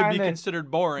this could be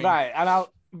considered boring. Right, and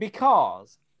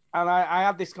I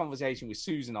had this conversation with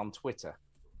Susan on Twitter.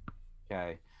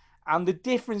 Okay. And the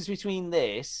difference between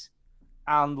this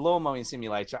and lawn mowing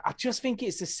simulator, I just think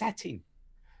it's the setting.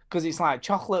 Because it's like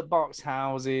chocolate box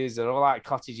houses, they're all like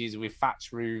cottages with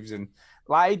thatched roofs, and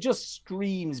like it just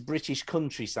screams British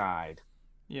countryside.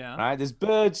 Yeah. Right. There's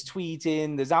birds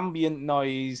tweeting, there's ambient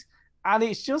noise, and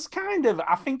it's just kind of,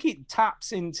 I think it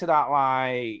taps into that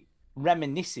like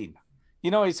reminiscing.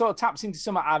 You know, it sort of taps into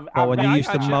some. When you used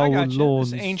to mow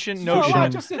lawns, this ancient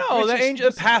notion. The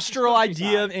ancient pastoral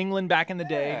idea of England back in the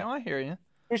day. Yeah. No, I hear you.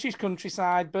 British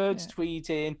countryside, birds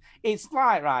tweeting. It's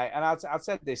like, right, and I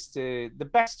said this to the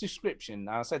best description,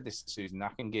 I said this to Susan, I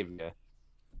can give you.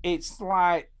 It's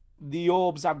like the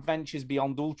Orb's Adventures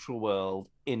Beyond Ultraworld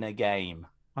in a game.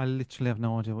 I literally have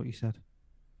no idea what you said.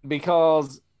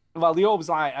 Because, well, the Orb's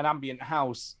like an ambient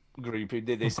house group who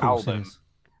did this album.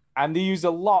 And they used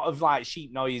a lot of like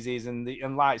sheep noises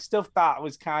and like stuff that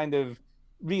was kind of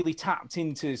really tapped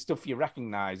into stuff you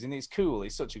recognize, and it's cool.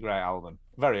 It's such a great album.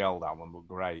 Very old album, but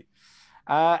great.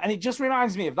 And it just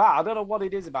reminds me of that. I don't know what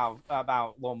it is about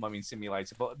lawn mowing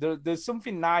simulator, but there's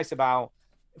something nice about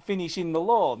finishing the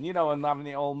lawn, you know, and having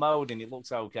it all mowed and it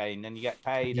looks okay, and then you get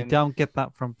paid. You don't get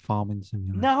that from Farming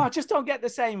Simulator. No, I just don't get the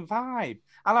same vibe.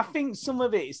 And I think some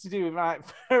of it is to do with, like,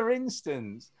 for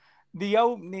instance, the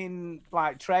opening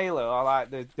like trailer or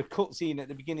like the cutscene at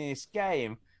the beginning of this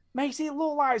game makes it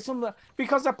look like something,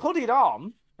 because I put it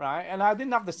on, right, and I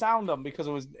didn't have the sound on because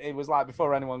it was like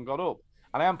before anyone got up,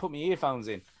 and I hadn't put my earphones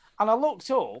in, and I looked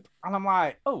up and I'm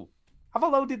like, oh, have I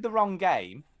loaded the wrong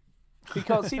game?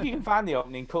 Because see if you can find the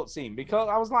opening cutscene. Because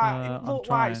I was like, it looked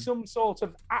like some sort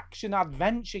of action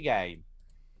adventure game.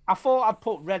 I thought I'd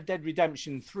put Red Dead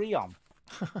Redemption 3 on.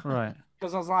 Right.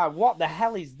 Because I was like, what the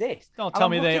hell is this? Don't tell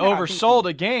me they oversold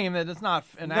a game that it's not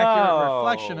an accurate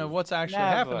reflection of what's actually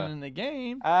happening in the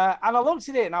game. And I looked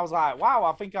at it and I was like, wow,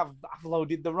 I think I've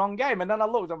loaded the wrong game. And then I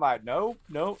looked, I'm like, no,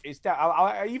 it's that.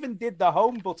 I even did the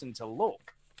home button to look.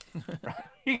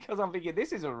 Because I'm thinking,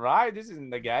 this isn't right. This isn't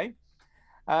the game.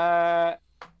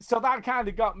 So that kind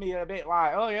of got me a bit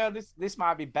like, oh yeah, this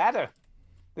might be better.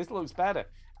 This looks better.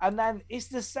 And then it's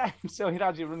the same. So you know,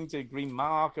 you're running to a green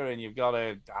marker and you've got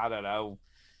to, I don't know,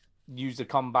 use the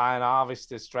combine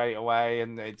harvester straight away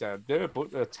and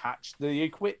attach the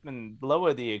equipment,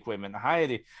 lower the equipment, higher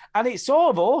the... And it's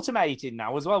sort of automated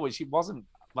now as well, which it wasn't...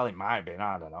 Well, it might have been.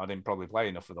 I don't know. I didn't probably play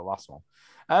enough for the last one.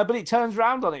 But it turns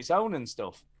around on its own and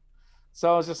stuff.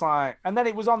 So I was just like... And then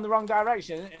it was on the wrong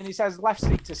direction and it says left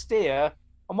stick to steer.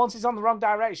 And once it's on the wrong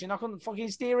direction, I couldn't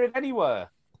fucking steer it anywhere.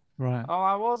 Right. Oh,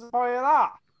 I wasn't part of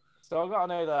that. So I got to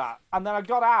know that. And then I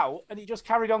got out and it just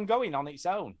carried on going on its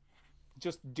own.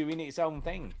 Just doing its own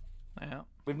thing. Yeah.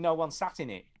 With no one sat in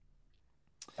it.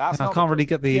 I can't really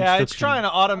get the Yeah, it's trying to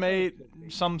automate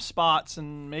some spots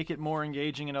and make it more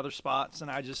engaging in other spots.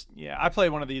 And I played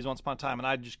one of these once upon a time and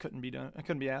I just couldn't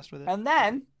be asked with it. And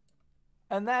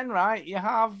then right, you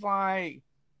have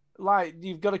like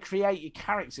you've got to create your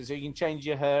character so you can change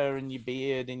your hair and your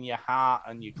beard and your hat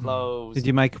and your clothes. Did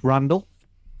you make Randall?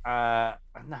 I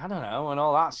don't know, and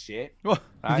all that shit. Right?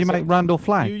 Did you make Randall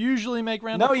Flagg? You usually make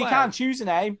Randall No, Flagg. you can't choose a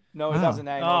name. No, it doesn't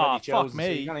name already chosen. Fuck me.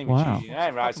 So you can't even choose your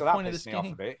name, right? So that pissed me off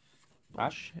a bit.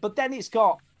 Right? But then it's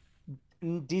got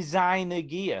designer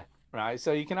gear, right?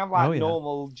 So you can have like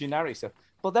normal generic stuff.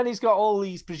 But then it's got all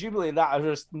these, presumably, that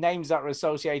are just names that are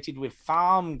associated with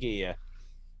farm gear.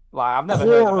 Like, I've never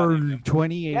heard of it.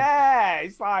 28. Yeah,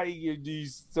 it's like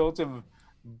these sort of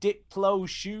Diplo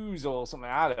shoes or something.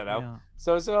 I don't know. Yeah.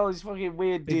 So it's all these fucking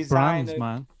weird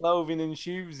designer clothing and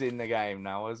shoes in the game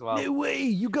now as well. No way!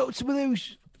 You got some of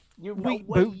those wheat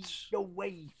boots. No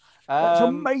way! That's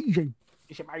amazing.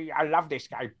 I love this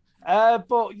game.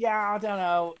 But yeah, I don't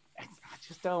know.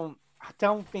 I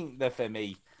don't think they're for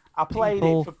me. I played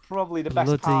it for probably the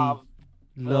best part of...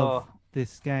 Love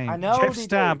this game. I know. Jeff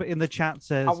Stab in the chat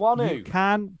says, I want to. You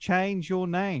can change your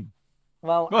name.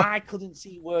 Well, I couldn't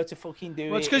see where to fucking do it.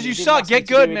 Well, it's because you suck. Get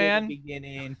good, man.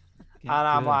 And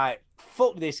I'm like,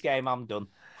 fuck this game, I'm done.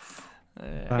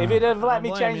 If it had let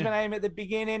me change my name at the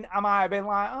beginning, I might have been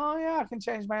like, oh yeah, I can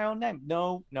change my own name.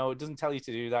 No, it doesn't tell you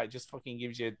to do that. It just fucking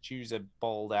gives you choose a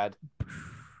bald head.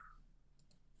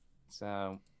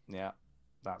 So yeah,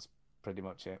 that's pretty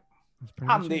much it.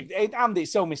 And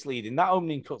it's so misleading. That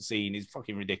opening cutscene is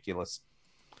fucking ridiculous.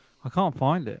 I can't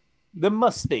find it. There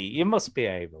must be. You must be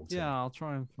able to. Yeah, I'll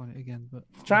try and find it again. But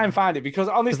try and find it because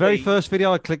honestly, the very first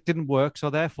video I clicked didn't work, so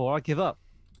therefore I give up.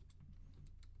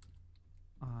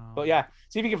 But yeah,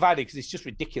 see if you can find it because it's just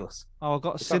ridiculous. Oh, I've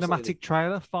got a cinematic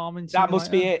trailer, Farming Simulator. That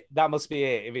must be it. That must be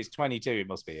it. If it's 22, it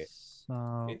must be it.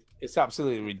 So it's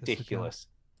absolutely ridiculous.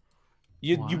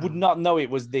 You would not know it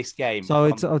was this game. So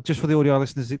it's just for the audio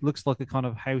listeners. It looks like a kind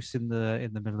of house in the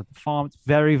middle of the farm. It's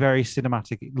very, very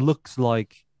cinematic. It looks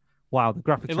like, wow, the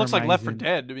graphics. It looks like Left 4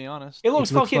 Dead, to be honest. It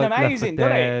looks fucking amazing,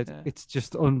 doesn't it? Yeah. It's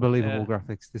just unbelievable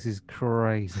graphics. This is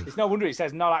crazy. It's no wonder it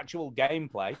says not actual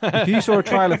gameplay. If you saw a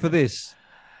trailer for this,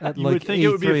 you would think it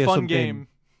would be a fun game.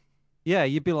 Yeah,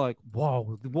 you'd be like,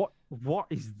 "Whoa, what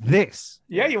is this?"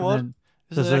 Yeah, you would.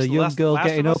 There's a young girl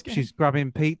getting up. She's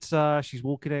grabbing pizza. She's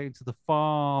walking out into the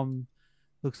farm.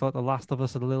 Looks like The Last of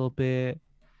Us a little bit.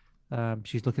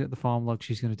 She's looking at the farm like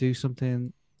she's going to do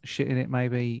something. Shit in it,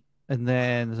 maybe. And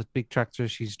then there's a big tractor.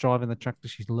 She's driving the tractor.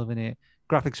 She's loving it.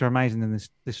 Graphics are amazing in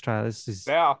this trailer. This is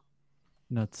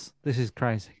nuts. This is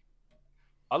crazy.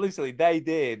 Honestly, they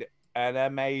did an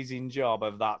amazing job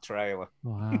of that trailer.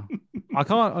 Wow. I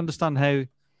can't understand how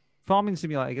Farming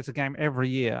Simulator gets a game every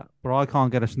year, but I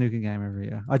can't get a snooker game every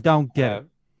year. I don't get it.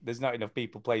 There's not enough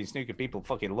people playing snooker. People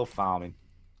fucking love farming.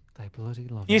 They bloody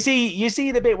love it. You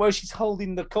see the bit where she's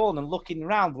holding the corn and looking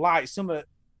around like some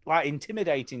like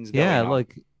intimidating's going on.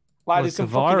 like there's some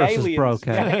fucking aliens.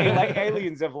 Like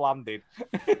aliens have landed.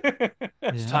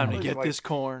 It's time to get this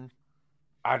corn.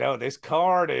 I know this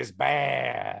corn is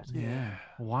bad. Yeah.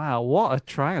 Wow, what a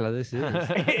trailer this is.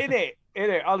 In it.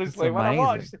 Honestly, when I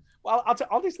watched. Well,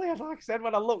 honestly, like I said,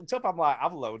 when I looked up, I'm like,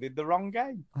 I've loaded the wrong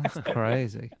game. That's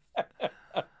crazy.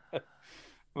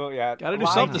 Well, yeah. Got to do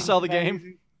something to sell the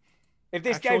game. If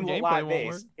this game looked like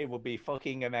this, it would be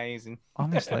fucking amazing.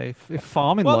 Honestly, if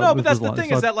farming. Well, no, but that's the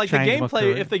thing is that like the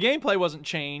gameplay. If the gameplay wasn't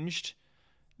changed,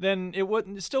 then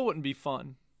it still wouldn't be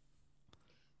fun.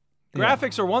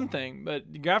 Graphics are one thing,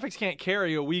 but graphics can't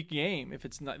carry a weak game if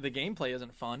it's not the gameplay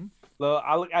isn't fun. Well,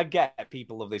 I get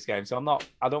people love this game, so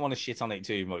I don't want to shit on it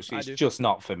too much. It's just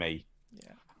not for me.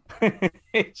 Yeah.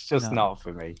 It's just not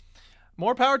for me.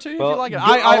 More power to you if Well, you like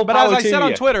it. But as I said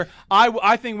on Twitter,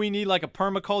 I think we need like a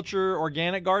permaculture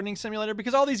organic gardening simulator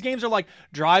because all these games are like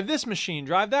drive this machine,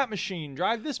 drive that machine,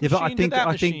 drive this machine to that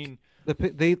machine. The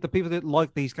people that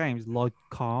like these games like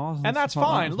cars, and that's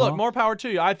fine. Look, more power to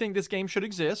you. I think this game should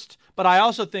exist, but I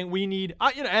also think we need,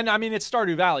 and I mean it's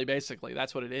Stardew Valley basically.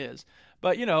 That's what it is.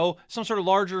 But some sort of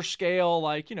larger scale,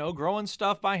 like growing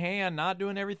stuff by hand, not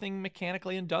doing everything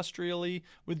mechanically, industrially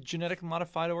with genetically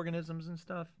modified organisms and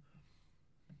stuff.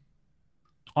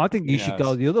 I think you should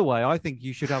go the other way. I think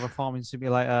you should have a farming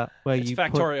simulator where you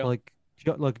factorial.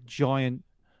 put like giant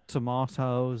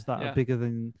tomatoes that are bigger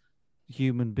than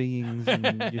human beings,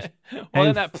 and just well,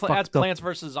 then that's Plants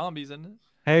vs Zombies, isn't it?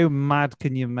 How mad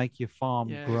can you make your farm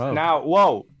grow?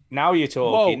 Now you're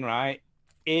talking, right?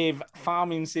 If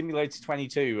Farming Simulator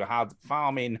 22 had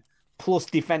farming plus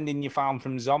defending your farm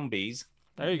from zombies,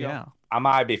 there you go. I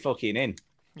might be fucking in.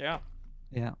 Yeah.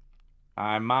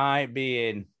 I might be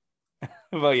in.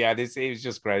 Well, yeah, it was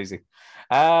just crazy.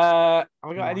 Have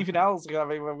we got anything else? I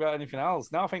think we've got anything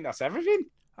else. No, I think that's everything.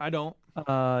 I don't.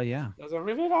 Yeah. That's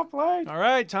everything I played. All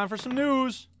right, time for some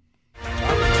news.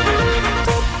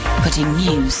 Putting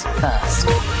news first.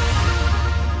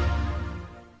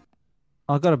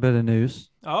 I've got a bit of news.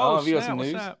 Oh, have you got some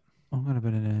news? I've got a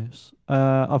bit of news.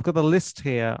 I've got the list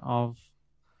here of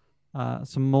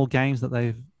some more games that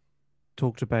they've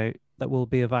talked about that will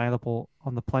be available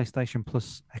on the PlayStation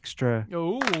Plus Extra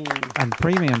and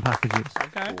Premium packages.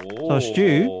 Okay. So,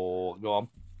 Stu, go on.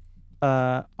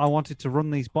 I wanted to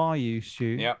run these by you, Stu.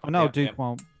 Yeah. I know Duke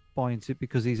won't buy into it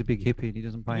because he's a big hippie and he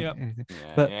doesn't buy anything.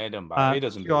 Yeah, he doesn't buy. He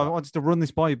doesn't. Stu, I wanted to run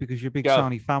this by you because you're a big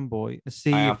Sony fanboy.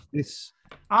 See if this.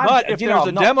 But if there's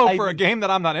a demo for a game that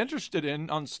I'm not interested in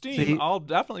on Steam, I'll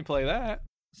definitely play that.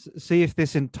 See if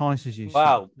this entices you.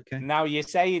 Well, now you're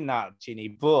saying that, Ginny,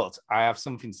 but I have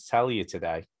something to tell you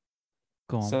today.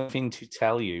 Go on. Something to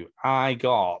tell you. I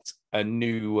got a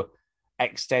new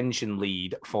extension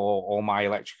lead for all my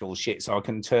electrical shit, so I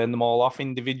can turn them all off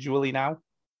individually now.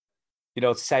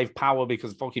 To save power,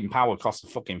 because fucking power costs a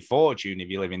fucking fortune if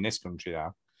you live in this country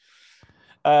now.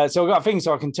 So I've got a thing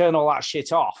so I can turn all that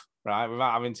shit off, right,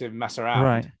 without having to mess around.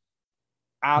 Right.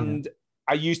 And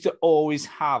I used to always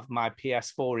have my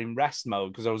PS4 in rest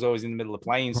mode because I was always in the middle of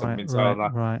playing something.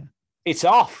 Right. It's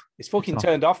off. It's fucking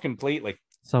turned off completely.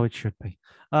 So it should be.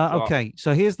 Okay.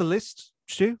 So here's the list,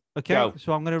 Stu. Okay. Go.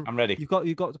 So I'm ready. You've got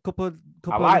a couple of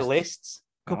I like lists.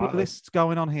 Couple of lists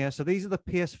going on here. So these are the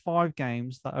PS5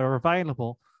 games that are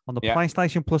available on the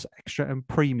PlayStation Plus Extra and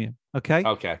Premium. Okay.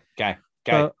 Okay.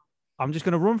 So I'm just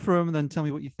going to run through them and then tell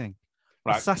me what you think.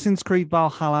 Right. Assassin's Creed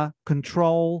Valhalla,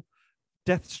 Control,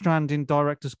 Death Stranding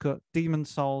Director's Cut, Demon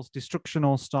Souls, Destruction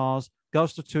All Stars,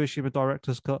 Ghost of Tsushima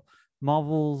Director's Cut,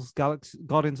 Marvel's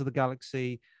Guardians of the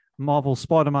Galaxy, Marvel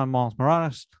Spider-Man Miles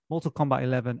Morales, Mortal Kombat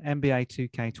 11, NBA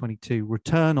 2K22,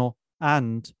 Returnal,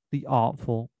 and The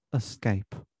Artful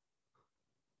Escape.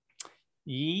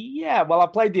 Yeah, well, I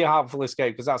played The Artful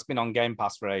Escape because that's been on Game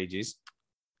Pass for ages.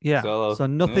 Yeah, so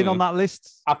nothing on that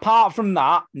list? Apart from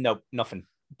that, no, nothing.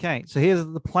 Okay, so here's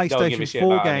the PlayStation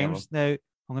 4 games. Now,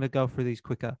 I'm going to go through these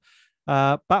quicker.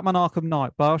 Batman Arkham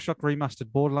Knight, BioShock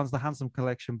Remastered, Borderlands The Handsome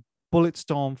Collection,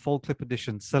 Bulletstorm Full Clip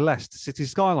Edition, Celeste, City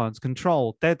Skylines,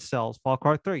 Control, Dead Cells, Far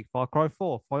Cry 3, Far Cry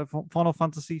 4, Final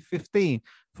Fantasy 15,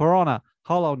 For Honor,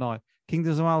 Hollow Knight,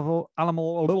 Kingdoms of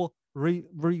Amalur,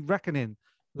 Re-Reckoning,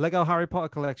 Lego Harry Potter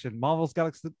Collection, Marvel's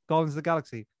Guardians of the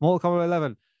Galaxy, Mortal Kombat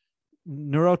 11,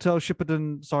 Naruto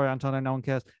Shippuden, sorry, Antonio, no one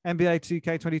cares, NBA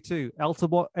 2K22,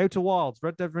 Outer Wilds,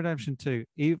 Red Dead Redemption 2,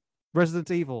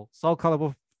 Resident Evil, Soul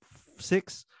Calibur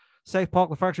 6, Safe Park,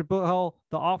 The Fractured Butthole,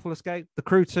 The Artful Escape, The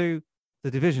Crew 2,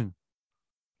 The Division.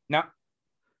 No.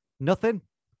 Nothing?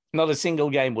 Not a single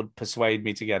game would persuade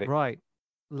me to get it. Right.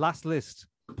 Last list.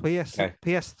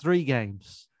 PS3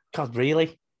 games. God,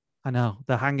 really? I know.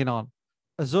 They're hanging on.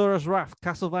 Azura's Wrath,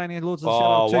 Castlevania Lords of the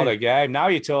Shadows 2. Oh, what a game. Now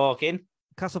you're talking.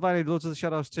 Castlevania Lords of the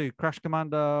Shadows 2, Crash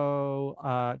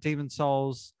Commando, Demon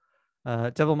Souls,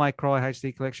 Devil May Cry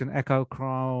HD Collection, Echo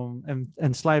Chrome,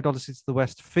 Enslaved Odyssey to the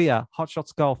West, Fear, Hot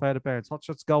Shots Golf, Out of Bounds, Hot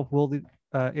Shots Golf World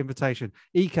Invitation,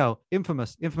 Eco,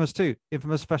 Infamous 2,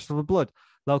 Infamous Festival of Blood,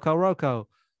 Loco Roco,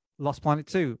 Lost Planet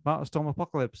 2, Storm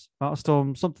Apocalypse,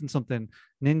 Storm something,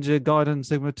 Ninja Gaiden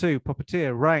Sigma 2,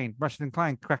 Puppeteer, Rain, Ratchet &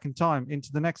 Clank, Cracking Time,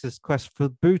 Into the Nexus, Quest for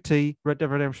Booty, Red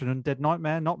Dead Redemption, Undead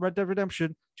Nightmare, not Red Dead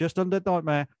Redemption, just Undead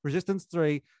Nightmare, Resistance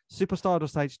 3, Super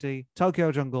Stardust HD,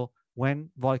 Tokyo Jungle, When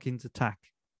Vikings Attack.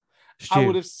 I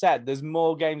would have said there's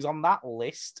more games on that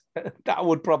list that I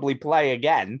would probably play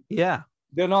again. Yeah.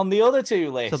 Than on the other two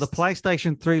lists. So the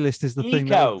PlayStation 3 list is the thing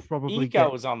that would probably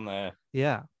Eco's on there.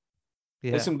 Yeah.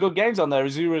 There's some good games on there.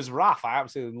 Azura's Wrath. I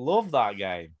absolutely love that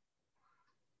game.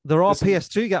 There are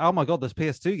PS2 games. Oh my God, there's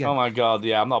PS2 games. Oh my God,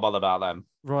 yeah, I'm not bothered about them.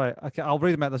 Right. Okay, I'll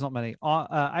read them out. There's not many.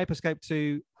 Ape Escape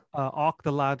 2, Ark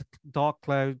the Lad, Dark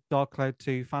Cloud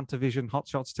 2, Fantavision, Hot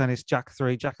Shots Tennis, Jack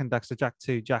 3, Jack and Daxter, Jack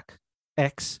 2, Jack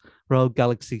X, Rogue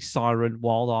Galaxy, Siren,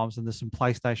 Wild Arms, and there's some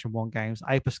PlayStation 1 games.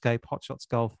 Ape Escape, Hot Shots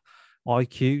Golf,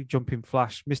 IQ, Jumping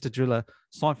Flash, Mr. Driller,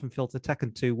 Siphon Filter,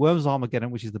 Tekken 2, Worms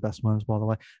Armageddon, which is the best Worms, by the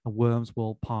way, and Worms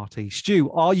World Party. Stu,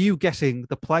 are you getting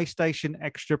the PlayStation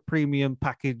Extra Premium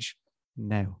package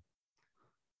now?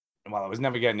 Well, I was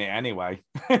never getting it anyway.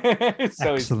 So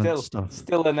Excellent it's stuff.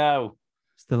 Still a no.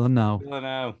 Still a no. Still a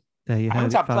no. There you I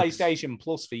have haven't it, had folks. PlayStation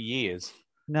Plus for years.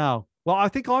 No. Well, I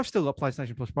think I've still got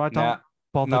PlayStation Plus, but I don't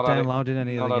bother not had it- downloading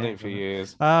any of Not the had it games. for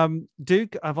years.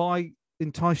 Duke, have I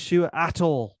enticed you at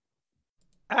all?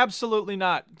 Absolutely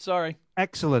not. Sorry.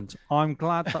 Excellent. I'm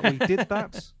glad that we did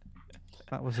that.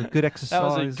 That was a good exercise.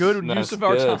 That was a good use of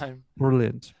our time.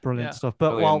 Brilliant Yeah. stuff.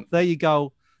 But well, there you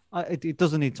go. It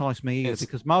doesn't entice me either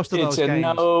because most of those games,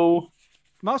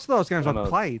 most of those games I've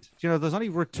played. You know, there's only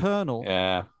Returnal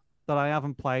that I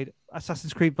haven't played.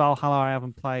 Assassin's Creed Valhalla I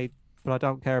haven't played, but I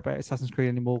don't care about Assassin's Creed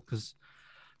anymore because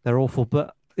they're awful.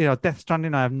 But you know, Death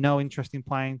Stranding I have no interest in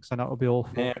playing because I know it'll be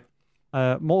awful.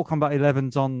 Yeah. Mortal Kombat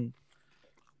 11's on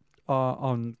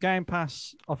Game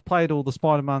Pass. I've played all the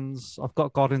Spider-Mans. I've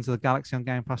got Guardians of the Galaxy on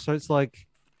Game Pass. So it's like,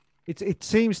 it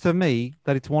seems to me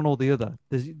that it's one or the other.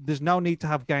 There's no need to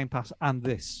have Game Pass and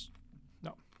this.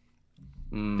 No,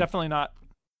 definitely not.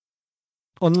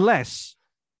 Unless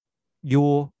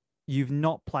you've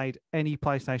not played any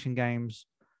PlayStation games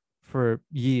for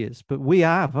years, but we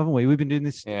have, haven't we? We've been doing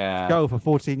this show for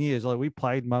 14 years. Like we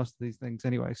played most of these things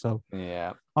anyway. So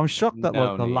yeah, I'm shocked that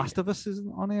No The need. Last of Us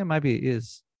isn't on here. Maybe it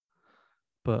is,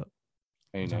 but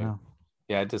Who I don't knew? know.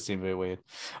 Yeah, it does seem very weird.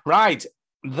 Right.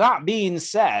 That being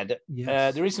said,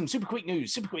 Yes. there is some super quick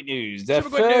news. The Super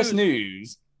quick first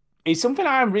news is something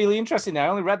I'm really interested in. I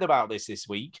only read about this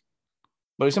week,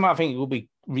 but it's something I think will be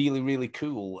really, really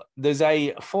cool. There's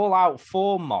a Fallout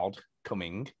 4 mod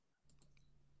coming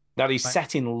that is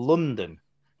set in London.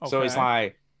 So it's Okay.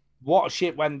 like, what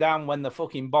shit went down when the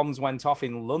fucking bombs went off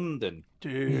in London?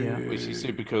 Dude. Which is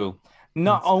super cool.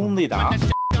 Not only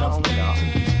that.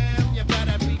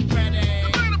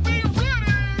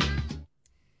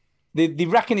 They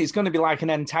reckon it's going to be like an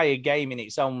entire game in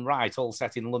its own right, all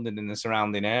set in London and the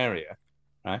surrounding area,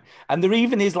 right? And there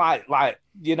even is like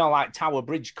Tower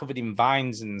Bridge covered in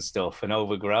vines and stuff and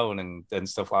overgrown and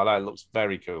stuff like that. It looks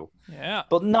very cool. Yeah.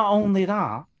 But not only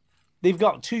that, they've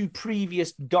got 2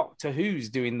 previous Doctor Who's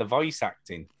doing the voice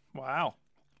acting. Wow.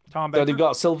 Tom So Baker. they've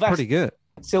got Pretty good.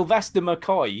 Sylvester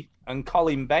McCoy and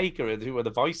Colin Baker, who are the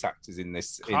voice actors in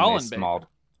this Colin mod.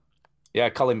 Yeah,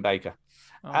 Colin Baker.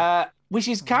 Oh. Which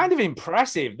is kind of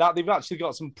impressive that they've actually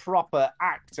got some proper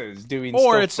actors doing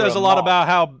Or stuff it says for a lot mod. about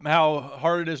how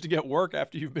hard it is to get work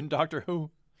after you've been Doctor Who.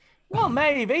 Well,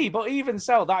 maybe, but even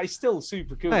so, that is still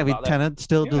super cool. Maybe about that. Tennant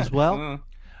still does well. Yeah,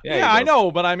 Yeah, he I does.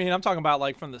 know, but I mean, I'm talking about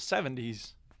like from the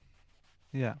 70s.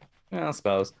 Yeah. Yeah, I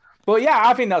suppose. But yeah,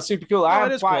 I think that's super cool. it I'm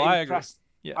is cool. quite I agree. impressed.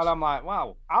 Yes. And I'm like,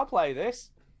 wow, I'll play this.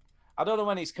 I don't know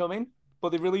when it's coming, but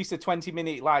they released a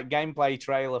 20-minute like gameplay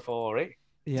trailer for it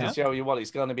Yeah. to show you what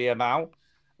it's going to be about.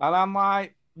 And I'm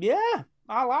like, yeah,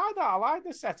 I like that. I like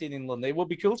the setting in London. It would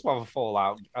be cool to have a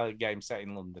Fallout game set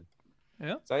in London.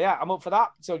 Yeah. So yeah, I'm up for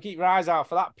that. So keep your eyes out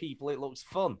for that, people. It looks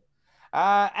fun.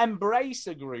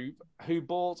 Embracer Group, who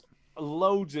bought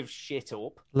loads of shit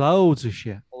up. Loads of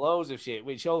shit. Loads of shit,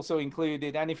 which also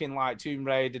included anything like Tomb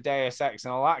Raider, Deus Ex,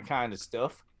 and all that kind of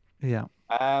stuff. Yeah.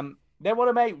 They want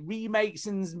to make remakes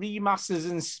and remasters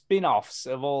and spin-offs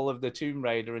of all of the Tomb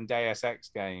Raider and Deus Ex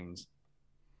games.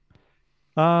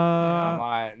 I'm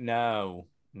like, no.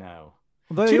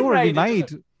 They Tomb already Raider made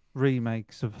doesn't-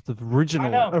 remakes of the I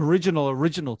know.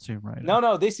 original Tomb Raider.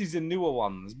 No, this is the newer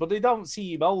ones, but they don't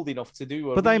seem old enough to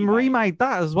do a But they remake. remade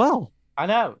that as well. I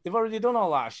know. They've already done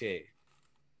all that shit.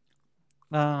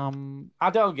 I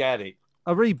don't get it.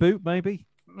 A reboot maybe.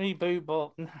 Reboot,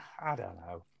 but I don't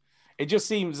know. It just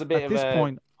seems a bit At of this a...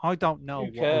 point, I don't know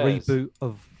Who what a cares? reboot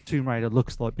of Tomb Raider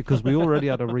looks like because we already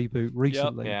had a reboot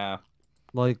recently. Yeah.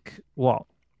 Like what?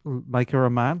 Make her a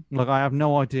man? Like I have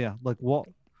no idea. Like what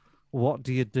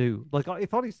do you do? Like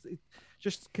if I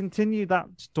just continue that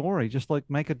story, just like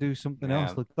make her do something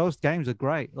else. Yeah. Like those games are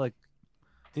great. Like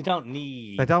They don't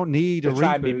need they don't need to a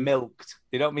try and be reboot. milked.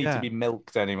 They don't need Yeah. to be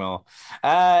milked anymore.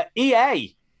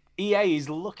 EA is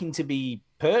looking to be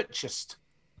purchased.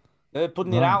 They're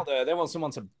putting it out there. They want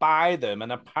someone to buy them,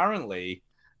 and apparently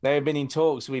they've been in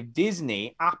talks with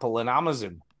Disney, Apple, and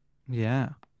Amazon. Yeah.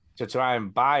 To try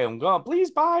and buy them. Go on,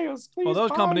 please buy us. Please. Well, those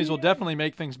buy companies will us. definitely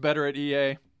make things better at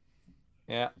EA.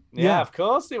 Yeah. Of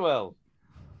course they will.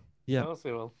 Yeah. Of course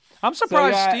they will. I'm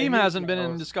surprised So, yeah, Steam hasn't been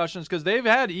in discussions because they've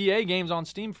had EA games on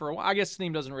Steam for a while. I guess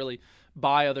Steam doesn't really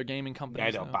buy other gaming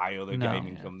companies. They don't buy other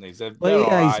gaming companies. They're Well,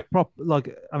 all right.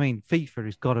 FIFA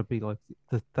has got to be like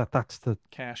that's the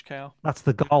cash cow. That's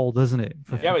the gold, isn't it?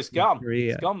 It's gone. EA.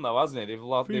 It's gone though, hasn't it?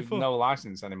 They've no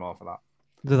license anymore for that.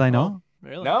 Do they not?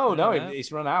 Really? No,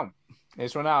 it's run out.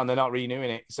 It's run out, and they're not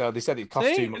renewing it. So they said it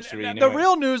costs too much to renew The it.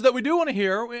 real news that we do want to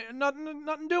hear,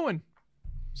 nothing doing.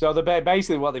 So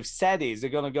basically what they've said is they're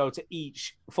going to go to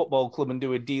each football club and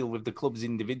do a deal with the clubs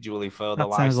individually for the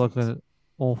license. Sounds like an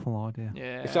awful idea.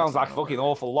 Yeah, it sounds like a fucking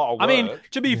awful lot of work. I mean,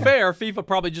 to be fair, FIFA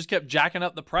probably just kept jacking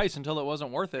up the price until it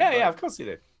wasn't worth it. Yeah, of course they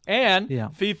did. And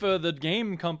FIFA, the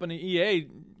game company, EA,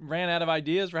 ran out of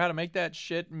ideas for how to make that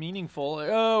shit meaningful.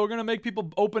 We're going to make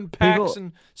people open packs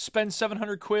and spend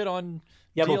 700 quid on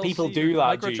DLC, but people do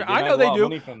that, Dude. I know they do.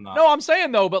 No, I'm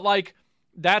saying, though, but like,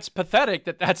 that's pathetic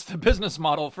that's the business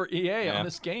model for EA on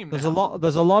this game. There's a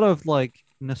lot of like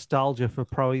nostalgia for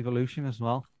Pro Evolution as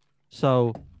well.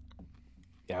 So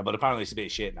yeah, but apparently it's a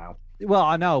bit shit now. Well,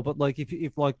 I know, but like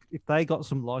if they got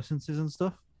some licenses and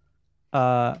stuff,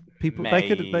 people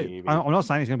I'm not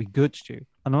saying it's gonna be good, Stu,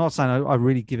 and I'm not saying I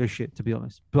really give a shit, to be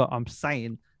honest, but I'm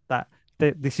saying that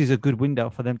this is a good window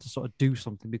for them to sort of do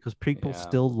something because people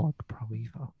still like Pro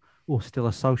Evo or still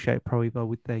associate Pro Evo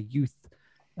with their youth.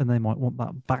 And they might want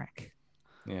that back.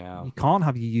 Yeah. You can't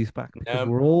have your youth back because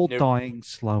we're all dying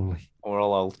slowly. We're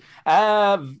all old.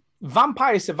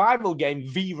 Vampire survival game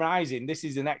V Rising. This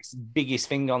is the next biggest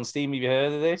thing on Steam. Have you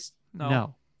heard of this?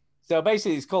 No. So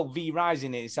basically, it's called V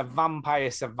Rising. It's a vampire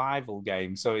survival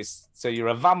game. So you're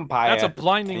a vampire. That's a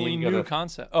blindingly new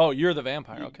concept. Oh, you're the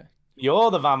vampire. Okay. You're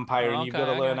the vampire, and you've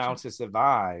got to learn how to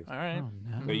survive. All right.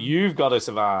 So you've got to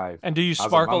survive. And do you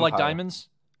sparkle like diamonds?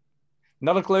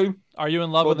 Not a clue. Are you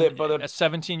in love with a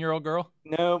 17-year-old girl?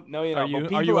 No, you're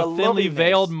not. Are you a thinly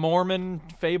veiled Mormon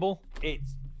fable?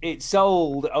 It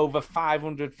sold over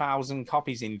 500,000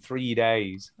 copies in 3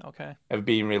 days. Okay. Of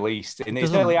being released, and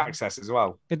it's early access as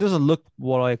well. It doesn't look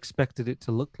what I expected it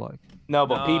to look like. No,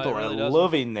 but people are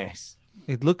loving this.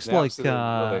 It looks like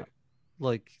Diablo. It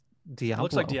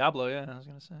looks like Diablo. Yeah, I was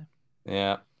gonna say.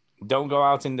 Yeah. Don't go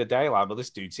out in the daylight, but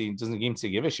this dude doesn't seem to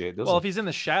give a shit, does he? Well, if he's in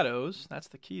the shadows, that's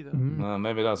the key, though.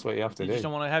 Maybe that's what you have to do. You just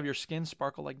don't want to have your skin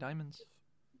sparkle like diamonds.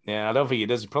 Yeah, I don't think he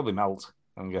does. He'd probably melt,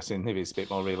 I'm guessing, if it's a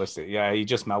bit more realistic. Yeah, he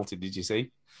just melted, did you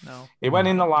see? No. He went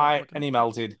in the light and he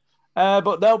melted.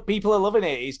 But no, people are loving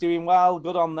it. It's doing well.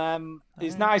 Good on them.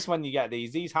 It's nice when you get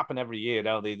these. These happen every year,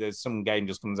 don't they? There's some game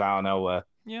just comes out of nowhere.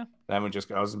 Yeah. Then we just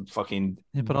goes and fucking.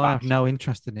 Yeah, but I have no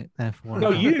interest in it, therefore.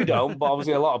 No, you don't. But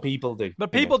obviously, a lot of people do.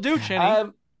 But people do,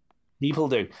 Chinny. People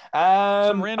do.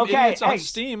 Some random idiots on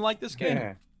Steam like this game.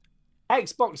 Yeah.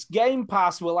 Xbox Game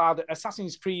Pass will add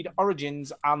Assassin's Creed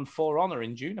Origins and For Honor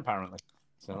in June, apparently.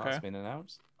 So that's been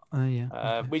announced.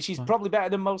 Which is probably better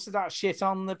than most of that shit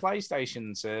on the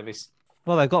PlayStation service.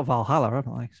 Well, they've got Valhalla,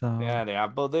 haven't they? So yeah, they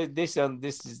have. But this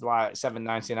is like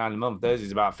 $7.99 a month. Theirs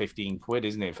is about 15 quid,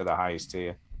 isn't it, for the highest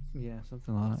tier? Yeah,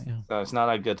 something like that. Yeah. So it's not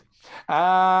that good.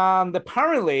 And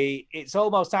apparently, it's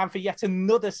almost time for yet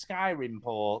another Skyrim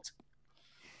port.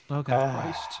 Okay.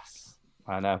 Christ.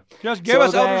 I know. Just give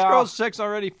us Elder Scrolls 6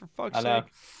 already, for fuck's sake.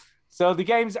 So the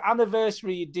game's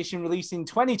anniversary edition, released in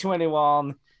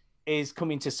 2021, is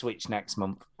coming to Switch next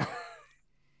month.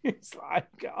 It's like,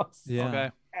 God, yeah.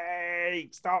 Okay. Hey,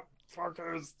 stop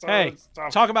fuckers. Hey,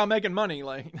 talk about making money,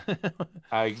 like.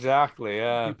 Exactly,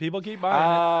 yeah. People keep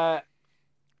buying it.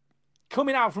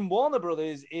 Coming out from Warner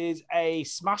Brothers is a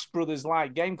Smash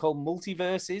Brothers-like game called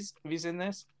Multiverses. Have you seen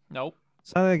this? Nope.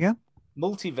 Say that again?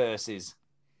 Multiverses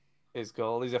is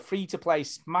called. It's a free-to-play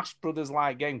Smash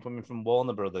Brothers-like game coming from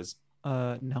Warner Brothers.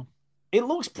 No. It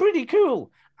looks pretty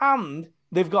cool, and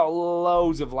they've got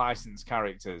loads of licensed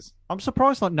characters. I'm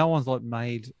surprised no one's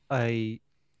made a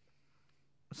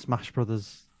Smash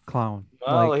Brothers clone.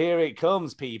 Well, here it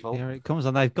comes, people. Here it comes,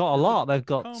 and they've got a lot. They've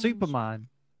got Superman,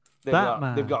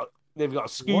 Batman. They've got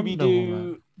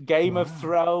Scooby-Doo, Game of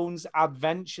Thrones,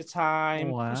 Adventure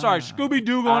Time. Wow. I'm sorry,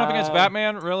 Scooby-Doo going up against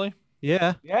Batman, really?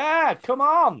 Yeah. Yeah, come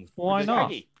on. Why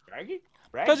not?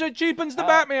 Because it cheapens the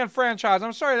Batman franchise.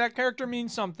 I'm sorry, that character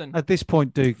means something. At this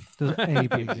point, Duke, does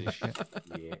anybody give a shit?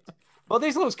 Yeah. But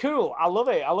this looks cool. I love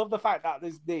it. I love the fact that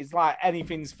there's like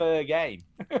anything's fair game.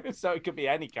 So it could be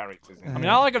any characters. I mean,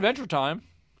 I like Adventure Time.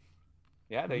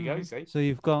 Yeah, there you go. You see. So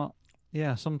you've got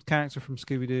Yeah, some character from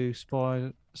Scooby Doo,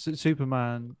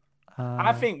 Superman.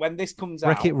 I think when this comes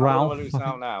Wreck-It out, Ralph, I don't know whether it's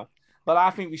out now, but I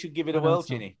think we should give it a I know whirl, it's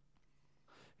not. Ginny.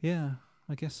 Yeah,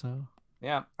 I guess so.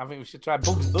 Yeah, I think we should try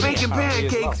Bugs Bunny. Making apparently,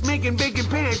 as pancakes, well. making bacon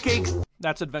pancakes.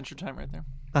 That's Adventure Time right there.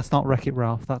 That's not Wreck-It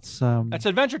Ralph. That's That's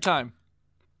Adventure Time.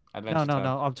 Adventure no.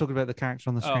 Time. I'm talking about the character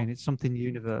on the screen. Oh. It's something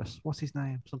Universe. What's his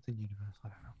name? Something Universe. I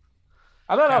don't know.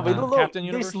 I don't know, but Captain- look, Captain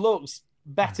Universe? this looks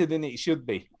better than it should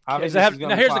be. I think Does it this have, is gonna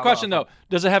now, be here's quite the a question, lot of though.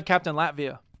 Does it have Captain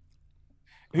Latvia? fun.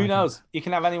 Who knows? You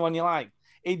can have anyone you like.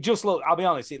 It just look. I'll be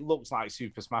honest. It looks like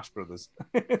Super Smash Brothers.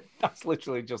 That's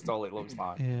literally just all it looks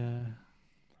like. Yeah.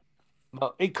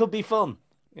 But it could be fun.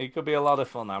 It could be a lot of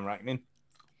fun. I'm reckoning.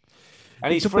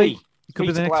 And it's could free. be- It could Free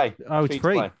be the to next. play. Oh, it's to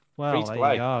free. play. Well, Free to there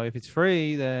play. you go. If it's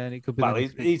free, then it could be. Well, the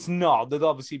next it's not. There'd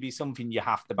obviously be something you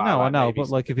have to buy. No, I like know, maybe but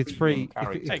like if it's free,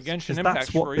 characters. Hey, Genshin 'cause Impact's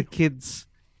that's what free. the kids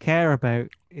care about.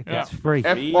 If Yeah. it's free,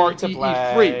 Free,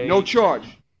 free, no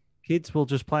charge. kids will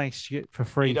just play shit for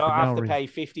free. You don't for have no to reason. pay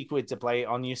 50 quid to play it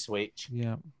on your Switch.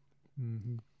 Yeah.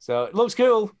 Mm-hmm. So it looks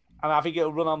cool. And I think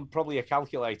it'll run on probably a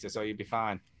calculator, so you'll be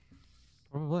fine.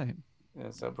 Probably.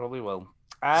 Yeah, so probably will.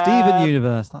 Steven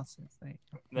Universe. That's it.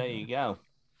 There you go.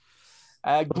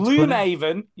 funny.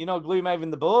 Gloomhaven, you know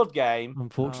Gloomhaven, the board game.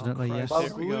 Unfortunately, yes. Well,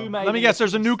 Here we go. Gloomhaven Let me guess.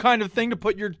 There's a new kind of thing to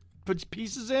put your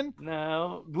pieces in.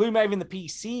 No, Gloomhaven, the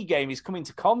PC game, is coming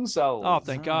to consoles. Oh,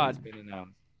 thank God. It's been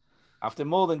announced. After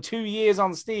more than 2 years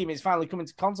on Steam, it's finally coming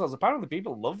to consoles. Apparently,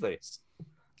 people love this.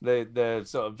 The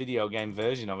sort of video game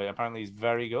version of it apparently is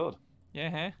very good.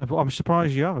 Yeah. I'm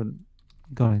surprised you haven't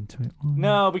got into it.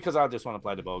 No, because I just want to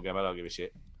play the board game. I don't give a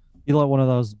shit. You're like one of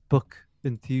those book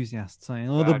enthusiasts saying,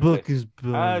 "Oh, the Exactly. book is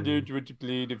bad. I don't want to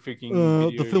play the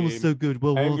freaking The film's so good.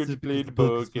 Well, I'm what's going to it play because the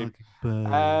book is book game. fucking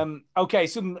bad." Okay,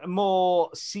 some more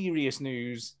serious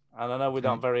news. And I know we're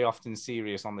not very often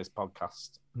serious on this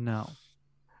podcast. No.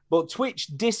 But Twitch,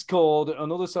 Discord,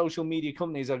 and other social media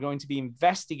companies are going to be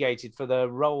investigated for their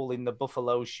role in the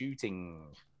Buffalo shooting.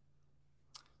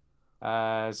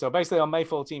 So basically, on May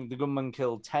 14th, the gunman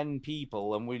killed 10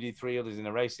 people and wounded 3 others in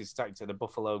a racist attack at a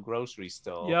Buffalo grocery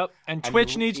store. Yep. And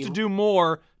Twitch needs to do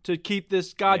more to keep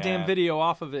this goddamn video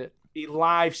off of it. He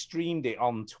live streamed it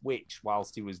on Twitch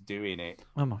whilst he was doing it.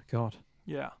 Oh my God.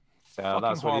 Yeah. So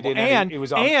that's what he did. And it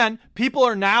was on... and people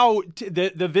are now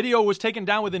the video was taken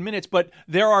down within minutes, but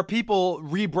there are people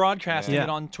rebroadcasting it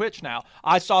on Twitch now.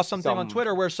 I saw something on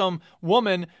Twitter where some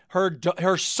woman,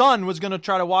 her son was going to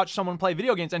try to watch someone play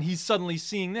video games, and he's suddenly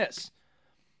seeing this.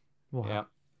 Wow. Yeah.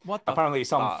 What? The Apparently,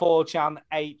 it's on 4chan,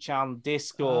 8chan,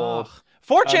 Discord.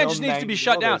 4chan just needs to be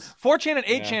shut down. others. 4chan and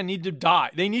 8chan need to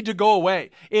die. They need to go away.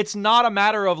 It's not a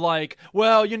matter of like,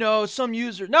 well, you know, some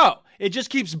user. No, it just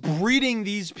keeps breeding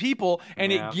these people,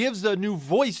 and it gives a new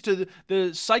voice to the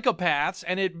psychopaths.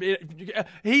 And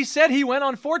he said he went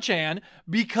on 4chan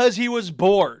because he was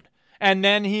bored. And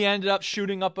then he ended up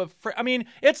shooting up I mean,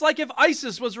 it's like if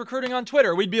ISIS was recruiting on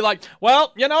Twitter. We'd be like,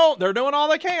 well, you know, they're doing all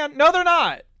they can. No, they're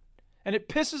not. And it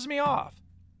pisses me off.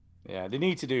 Yeah, they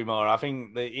need to do more. I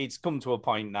think that it's come to a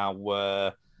point now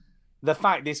where the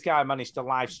fact this guy managed to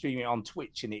live stream it on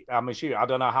Twitch, and I'm sure I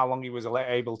don't know how long he was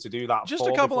able to do that. Just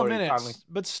for a couple of before he minutes, finally...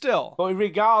 but still. But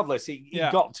regardless, he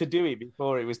got to do it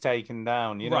before it was taken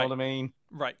down. You know Right. what I mean?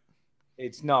 Right.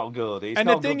 It's not good. It's And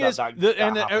not the thing good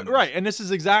is, right, and this is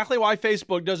exactly why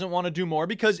Facebook doesn't want to do more,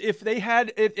 because if they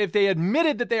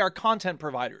admitted that they are content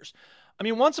providers, I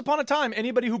mean, once upon a time,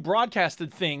 anybody who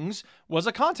broadcasted things was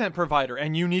a content provider,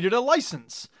 and you needed a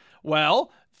license. Well,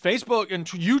 Facebook and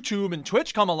YouTube and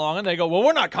Twitch come along, and they go, "Well,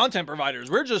 we're not content providers.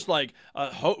 We're just like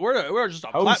we're just a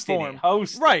platform,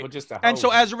 right?" And so,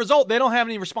 as a result, they don't have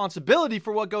any responsibility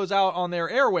for what goes out on their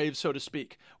airwaves, so to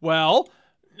speak. Well,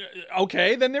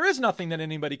 okay, then there is nothing that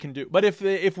anybody can do. But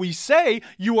if we say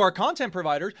you are content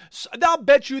providers, I'll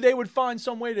bet you they would find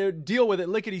some way to deal with it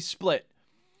lickety split.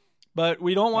 But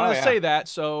we don't want to say that,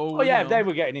 so... Oh, yeah, they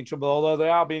were getting in trouble, although they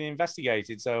are being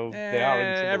investigated, so they are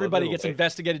in trouble. Everybody gets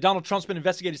investigated. Donald Trump's been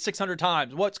investigated 600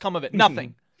 times. What's come of it?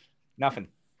 Nothing. Nothing.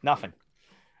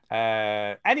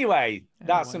 Anyway,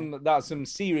 that's some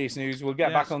serious news. We'll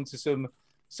get back onto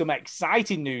some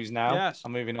exciting news now. Yes.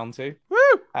 I'm moving on to. Woo!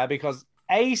 Because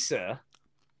Acer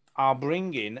are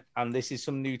bringing, and this is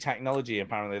some new technology,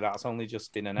 apparently, that's only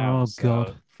just been announced. Oh, God.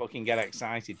 So fucking get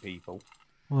excited, people.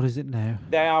 What is it now?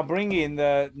 They are bringing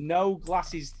the no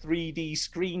glasses 3D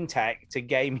screen tech to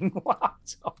gaming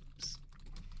laptops.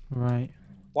 Right.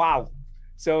 Wow.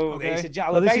 So it's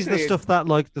this is the stuff that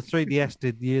like the 3DS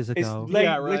did years ago. It's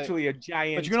literally a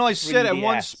giant. But you can only sit 3DS. at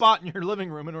one spot in your living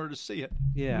room in order to see it.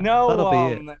 Yeah. No that'll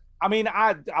be one I mean,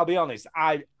 I'll be honest.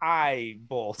 I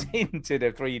bought into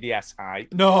the 3DS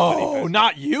hype. No,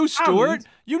 not you, Stuart. And-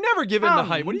 You never give in the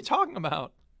hype. What are you talking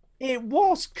about? It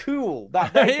was cool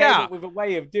that they came Yeah. up with a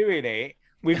way of doing it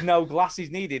with no glasses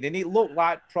needed, and it looked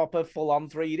like proper full-on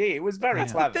 3D. It was very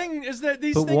That's clever. the thing is that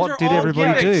these But things what are did all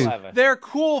everybody gimmicks. do? They're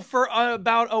cool for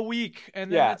about a week,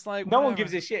 and then it's like no one whatever.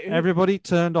 gives a shit. Everybody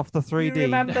turned off the 3D. You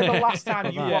remember the last time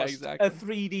you Yeah, watched exactly. a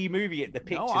 3D movie at the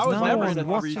pictures? I was No never one in a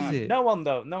watches 3D. it. No one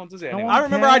though. No one does it. No anymore. one I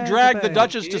remember I cares dragged the about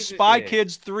Duchess it. to Gives a Spy shit.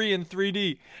 Kids 3 in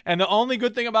 3D, and the only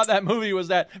good thing about that movie was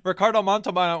that Ricardo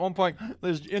Montalban at one point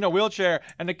is in a wheelchair,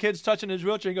 and the kid's touching his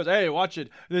wheelchair. He goes, "Hey, watch it.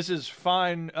 This is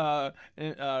fine."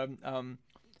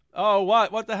 Oh,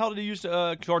 what the hell did he use to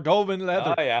Cordovan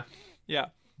leather? Oh yeah. Yeah,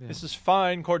 this is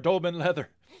fine Cordovan leather,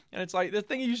 and it's like the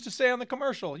thing he used to say on the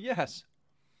commercial. Yes.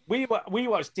 We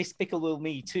watched Despicable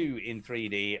Me 2 in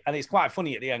 3D, and it's quite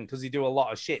funny at the end because they do a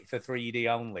lot of shit for 3D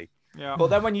only. Yeah. But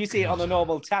then when you see it on a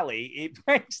normal telly, it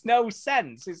makes no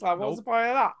sense. It's like, what's the point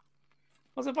of that?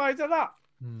 What's the point of that?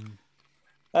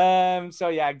 So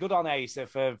yeah, good on Acer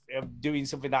for doing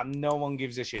something that no one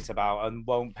gives a shit about and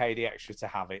won't pay the extra to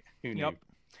have it. Who knew?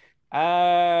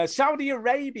 Yep. Saudi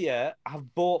Arabia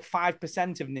have bought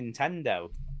 5% of Nintendo.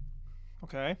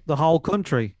 Okay. The whole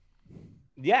country.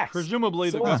 Yes, Presumably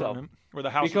the sort of. government or the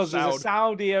House Because of there's Saud. a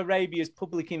Saudi Arabia's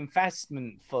public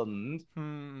investment fund,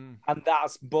 and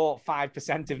that's bought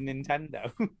 5% of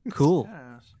Nintendo. Cool.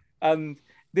 Yes. And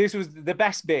this was the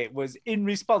best bit. Was in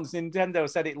response, Nintendo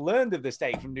said it learned of the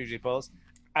stake from news reports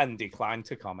and declined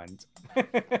to comment. I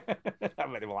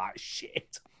mean, they were like,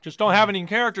 shit. Just don't have any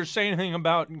characters say anything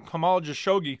about Kamal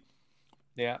Khashoggi.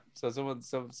 Yeah, so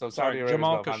Saudi Sorry, Arabia.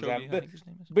 Jamal Well, Khashoggi, I think his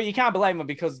name is. but you can't blame them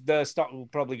because the stock will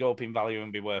probably go up in value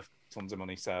and be worth tons of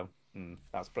money. So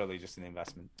that's probably just an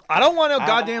investment. I don't want no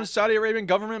goddamn Saudi Arabian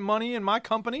government money in my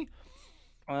company.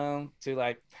 Well, too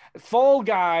late. Fall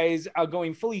Guys are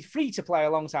going fully free to play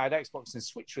alongside Xbox and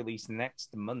Switch release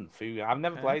next month. I've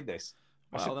never played this.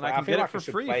 Well, then I can feel get it like I for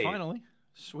should free play it. finally.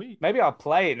 Sweet. Maybe I'll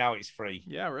play it now it's free.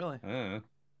 Yeah, really.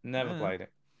 Never played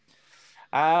it.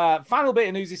 Final bit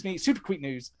of news this week. Super quick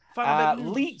news. Final bit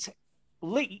of news.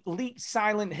 Leaked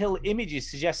Silent Hill images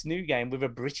suggest new game with a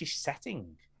British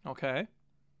setting. Okay.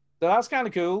 So that's kind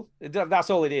of cool.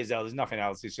 That's all it is, though. There's nothing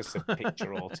else. It's just a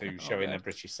picture or two showing a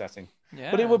British setting.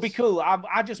 Yeah. But it would be cool.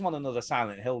 I just want another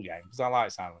Silent Hill game because I like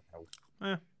Silent Hill.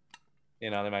 Yeah. You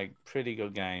know, they make pretty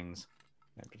good games.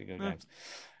 Games.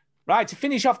 Right, to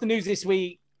finish off the news this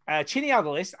week, Chinny had a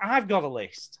list. I've got a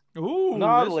list. Ooh,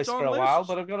 Not a list for a while,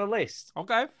 but I've got a list.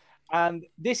 Okay. And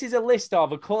this is a list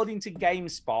of, according to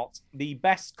GameSpot, the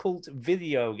best cult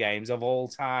video games of all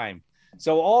time.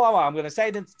 So I'm going to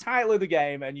say the title of the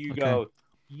game, and you go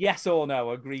yes or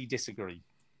no, agree, disagree.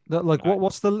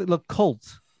 What's the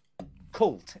cult?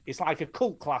 Cult. It's like a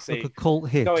cult classic. Like a cult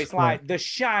hit. So it's like right. The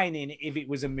Shining if it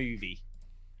was a movie.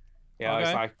 Yeah,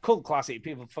 it's like cult classic.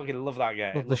 People fucking love that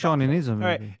game. Look, The Shining is a movie. All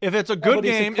right. If it's a good but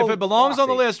it's a game, if cult it belongs on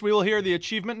the classic. list, we will hear the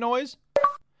achievement noise.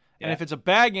 And Yeah. if it's a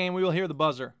bad game, we will hear the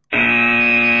buzzer.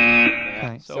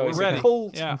 Yeah. So So we're it's ready. a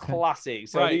cult Yeah. classic.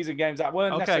 So Right. these are games that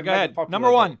weren't Okay, necessarily go ahead. popular, Number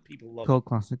but one. People love. Cult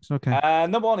classics. Okay.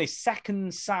 Number one is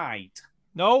Second Sight.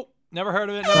 Nope. Never heard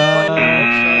of it. Never played it.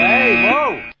 Oops, sorry. Hey,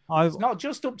 whoa! I've, It's not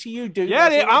just up to you, dude. Yeah,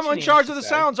 That's what I'm in Chinny charge has of to the say.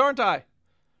 sounds, aren't I?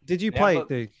 did you Yeah, play but- it,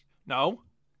 Duke? No.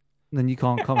 Then you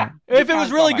can't comment. If it was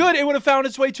can't really comment. good, it would have found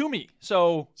its way to me.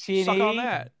 So Chinny, suck on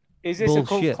that. Is this a cult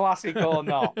Bullshit. classic or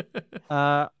not?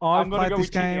 I've I'm gonna played go this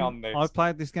with Chinny game. on this. I've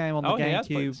played this game on the Oh, he has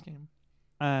played GameCube, this game.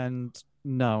 and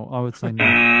no, I would say no.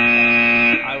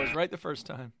 I was right the first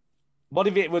time. What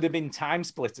if it would have been Time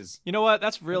Splitters? You know what?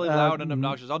 That's really loud and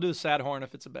obnoxious. I'll do the sad horn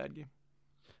if it's a bad game.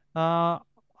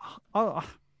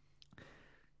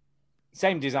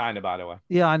 Same designer, by the way.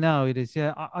 Yeah, I know it is.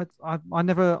 Yeah,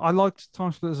 I liked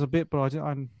Time Splitters a bit, but I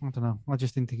don't know. I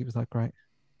just didn't think it was that great.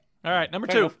 All right, number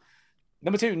Fair two. enough.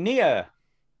 Number two, Nier.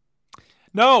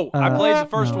 No, I played the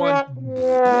first no.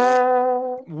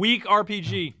 one. Weak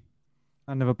RPG.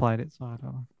 I never played it, so I don't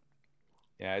know.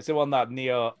 Yeah, it's the one that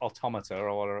Nier Automata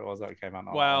or whatever it was that came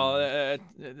out. Well,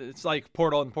 it's like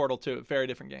Portal and Portal 2. Very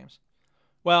different games.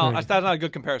 Well, Very that's not a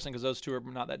good comparison because those two are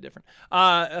not that different.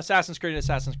 Assassin's Creed and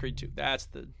Assassin's Creed 2. That's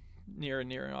the Nier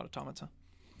and Automata.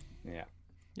 Yeah.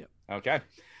 Yep. Okay.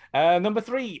 Number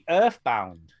three,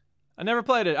 Earthbound. I never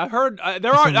played it. I've heard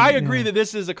there are. I agree that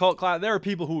this is a cult class. There are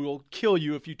people who will kill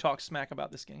you if you talk smack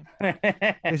about this game.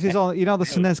 This is on, the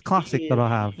SNES Classic that I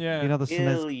have. Yeah. You know the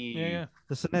Kill SNES. you. Yeah.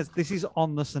 The SNES. This is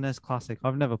on the SNES Classic.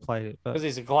 I've never played it, but Because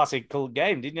it's a classic cult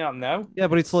game. Did you not know? yeah,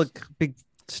 but it's like big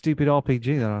stupid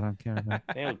RPG that I don't care about.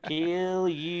 They'll kill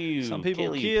you. Some people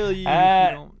kill kill you. you.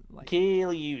 If you don't like it.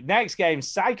 Kill you. Next game,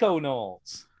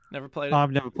 Psychonauts. Never played it.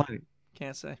 I've never played it.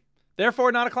 Can't say.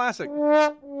 Therefore, not a classic. Yeah,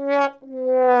 but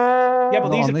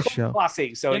Not these on are this cult show.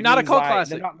 classics, so Yeah, it not a means, cult like,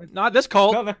 classic. they're Not this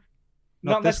cult.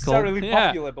 not this cult. necessarily Yeah.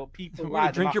 popular, but people We're gonna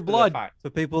like them drink your after the blood. fact. For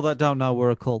people that don't know,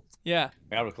 we're a cult. Yeah.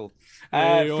 They are a cult.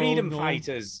 They all Freedom know.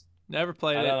 Fighters. Never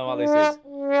played I it. don't know what this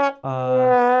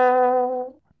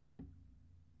is.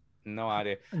 No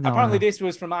idea. No, Apparently, no. this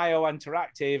was from IO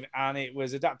Interactive, and it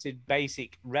was adapted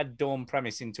basic Red Dawn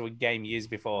premise into a game years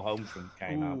before Homefront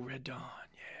came out. Ooh, Red Dawn.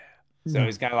 So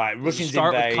it's kind of like Russians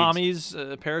Start invade. with commies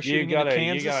parachuting into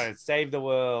Kansas. You gotta save the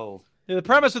world. Yeah, the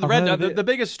premise with I've Red heard Dawn, it. the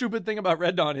biggest stupid thing about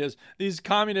Red Dawn is these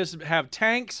communists have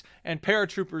tanks and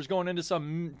paratroopers going into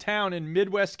some town in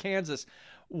Midwest Kansas.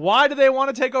 Why do they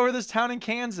want to take over this town in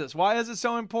Kansas? Why is it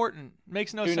so important?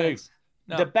 Makes no Who knew? sense.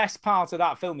 No. The best part of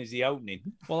that film is the opening.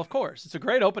 Well, of course. It's a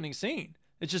great opening scene.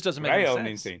 It just doesn't make Great any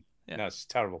opening sense. scene. Yeah. No, it's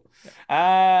terrible.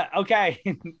 Okay,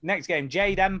 next game,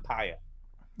 Jade Empire.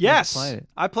 Yes. played it.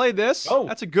 I played this. Oh.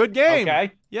 That's a good game.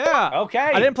 Okay. Yeah. Okay.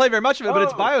 I didn't play very much of it, but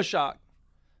it's Oh. BioShock.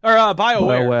 Or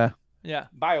BioWare. Where? Yeah.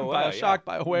 BioWare, BioShock,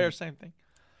 yeah. BioWare, same thing.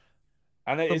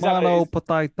 And is that, Tomato, is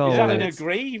potato. that an It's-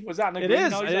 agree? Was that an It agree?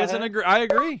 is. noise It I is an heard? agree. I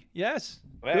agree. Yes.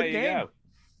 There Good you game. go.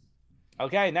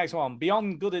 Okay, next one.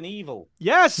 Beyond Good and Evil.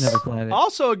 Yes. Never played it.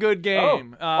 Also a good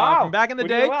game. wow. From back in the We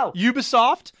day, did well.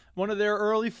 Ubisoft, one of their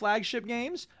early flagship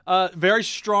games. Very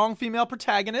strong female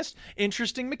protagonist.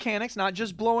 Interesting mechanics, not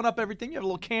just blowing up everything. You have a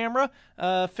little camera,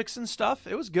 fixing stuff.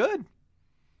 It was good.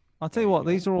 I'll tell you what,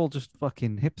 these are all just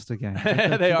fucking hipster games.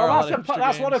 They are. Well, a lot of hipster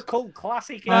that's what a games. cult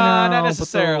classic is. Nah, not but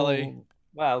necessarily. they're all-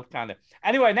 Well, kind of.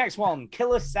 Anyway, next one.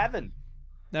 Killer 7.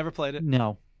 Never played it.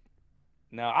 No.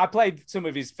 No, I played some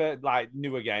of his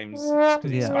newer games. Yeah.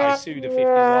 By Suda 51.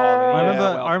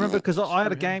 I remember because I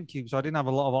had a Screw him. GameCube, so I didn't have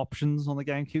a lot of options on the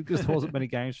GameCube because there wasn't many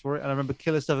games for it. And I remember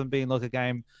Killer 7 being like a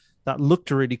game that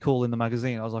looked really cool in the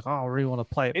magazine. I was like, oh, I really want to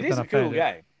play it. It but is then a I cool found it.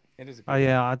 game. It is a cool Oh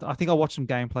yeah, I think I watched some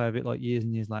gameplay of it like years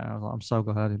and years later. I was like, I'm so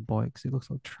glad I didn't buy it because it looks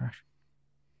like trash.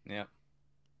 Yeah.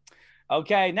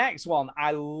 Okay, next one.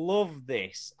 I love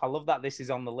this. I love that this is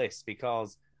on the list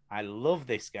because I love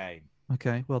this game.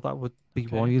 Okay, well that would be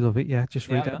Okay. why you love it. Yeah, just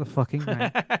read Yeah. out the fucking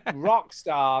name.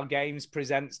 Rockstar Games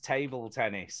presents Table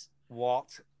Tennis.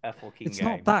 What a fucking It's game.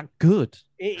 not that good.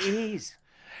 It is.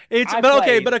 It's I but okay,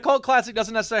 played- but a cult classic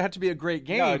doesn't necessarily have to be a great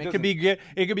game. No, it could be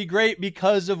it could be great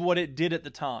because of what it did at the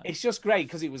time. It's just great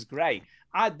because it was great.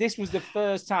 This was the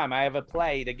first time I ever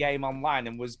played a game online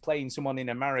and was playing someone in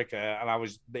America,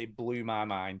 and it blew my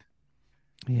mind.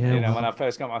 Yeah, You know, well, when I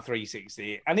first got my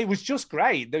 360, and it was just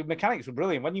great. The mechanics were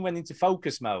brilliant. When you went into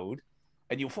focus mode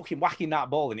and you were fucking whacking that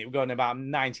ball and it was going about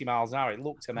 90 miles an hour, it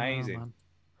looked amazing. man.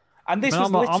 And this I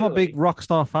was mean, I'm a literally- big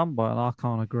Rockstar fanboy, and I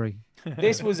can't agree.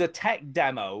 This was a tech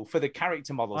demo for the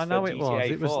character models. I know for it GTA was.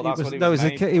 It 4. was. That's It what was. No,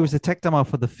 made it was a tech demo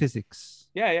for the physics.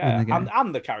 Yeah, in yeah, the game.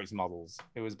 and the character models.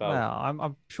 It was both. Well,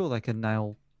 I'm sure they can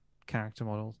nail character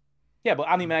models. Yeah, but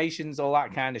animations, all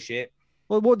that kind of shit.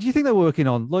 Well, what do you think they're working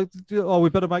on? Like, oh, we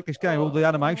better make this game. All the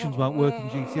animations won't work in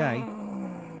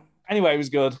GTA. Anyway, it was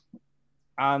good.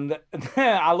 And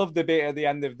I love the bit at the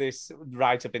end of this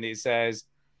write-up, and it says,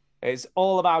 it's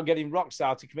all about getting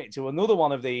Rockstar to commit to another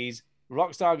one of these.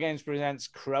 Rockstar Games presents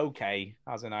Croquet.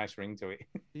 Has a nice ring to it.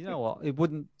 You know what? It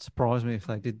wouldn't surprise me if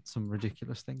they did some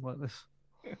ridiculous thing like this.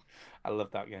 I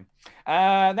love that game.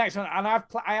 Next one, and I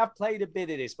have played a bit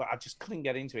of this, but I just couldn't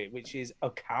get into it, which is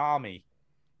Okami.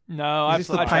 No, Is I this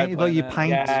tried the paint? Like you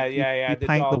playing that. paint? Yeah, you- yeah, yeah, You the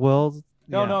paint the dog. world.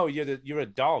 No, Yeah. no, you're a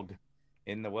dog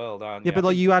in the world, aren't you? Yeah, but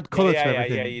like you add colour yeah, to yeah,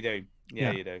 everything. yeah, you do. Yeah,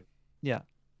 Yeah. you do. Yeah.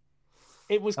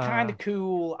 It was kind of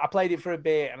cool. I played it for a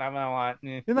bit, and I'm like,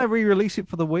 Didn't they re-release it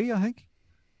for the Wii? I think.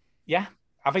 yeah,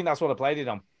 I think that's what I played it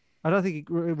on. I don't think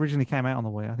it originally came out on the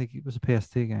Wii. I think it was a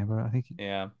PS2 game, but I think.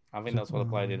 Yeah, I think that's what I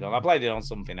played it on. I played it on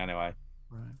something anyway.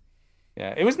 Right.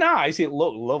 Yeah, it was nice. It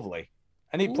looked lovely,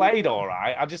 and it played all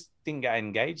right. I just didn't get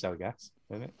engaged, I guess.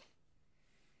 With it.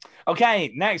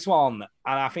 Okay, next one,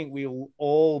 and I think we'll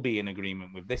all be in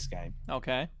agreement with this game.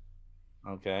 Okay.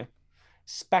 Okay,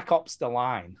 Spec Ops: The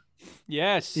Line.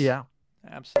 Yes. Yeah.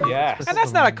 Absolutely. Yes. And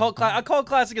that's not a cult classic. A cult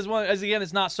classic is one, as again,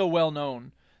 it's not so well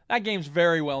known. That game's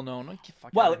very well known.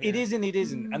 Well, it is and it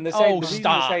isn't. And the Oh, reason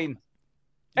stop. they're saying,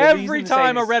 Every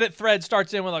time a Reddit thread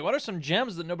starts in with like, what are some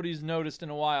gems that nobody's noticed in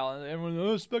a while? And everyone,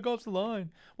 oh, Spec Ops: The Line.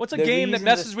 What's a The game that reason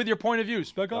messes that- with your point of view?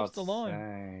 Spec Ops: The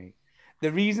Line.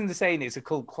 The reason they're saying it's a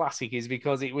cult classic is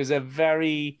because it was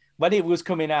when it was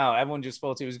coming out, everyone just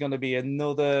thought it was going to be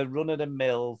another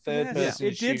run-of-the-mill third-person It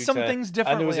did shooter, some things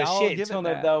and there was differently, a I'll shit give it ton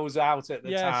that. of those out at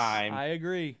the Yes, time. I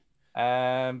agree.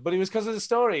 But it was because of the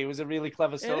story. It was a really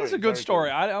clever story. It is a Very good story.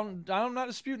 cool. I'm not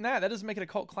disputing that. That doesn't make it a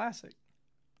cult classic.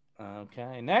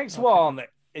 Okay, next one.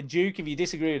 Duke, if you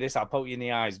disagree with this, I'll poke you in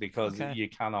the eyes because you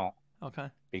cannot. Okay.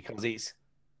 Because it's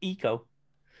eco.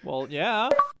 Well, yeah.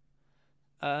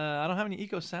 I don't have any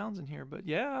eco sounds in here, but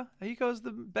yeah, eco's the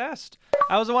best.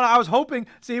 I was hoping.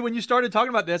 See, when you started talking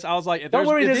about this, I was like, if Don't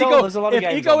worry, if there's a lot of if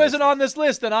games eco on isn't on this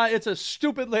list, then it's a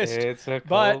stupid list. It's a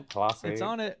but classic. It's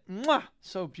on it. Mwah,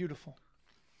 so beautiful.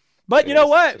 But you know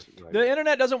what? The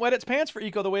internet doesn't wet its pants for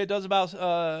eco the way it does about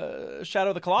Shadow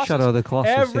of the Colossus. Shadow of the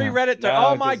Colossus. Every Reddit,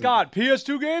 oh my God,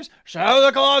 PS2 games, Shadow of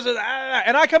the Colossus,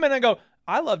 and I come in and go,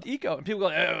 I loved eco, and people go,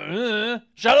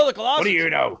 Shadow of the Colossus. What do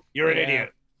you know? You're an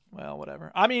idiot. Well,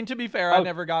 whatever. I mean, to be fair, I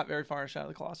never got very far in Shadow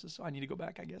of the Colossus, so I need to go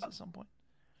back, I guess, at some point.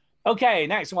 Okay,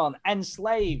 next one.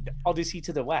 Enslaved, Odyssey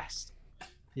to the West.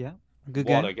 Yeah, good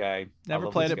game. What a game. Never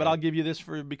played it, but I'll give you this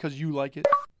because you like it.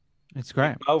 It's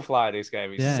great. We both like this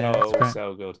game. It's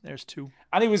so good. There's two.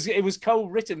 And it was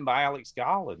co-written by Alex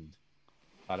Garland,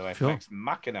 by the way, from Ex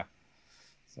Machina.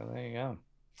 So there you go.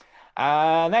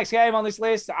 Next game on this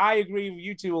list, I agree with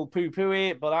you two will poo-poo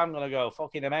it, but I'm going to go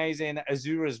fucking amazing.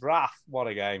 Azura's Wrath, what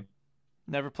a game.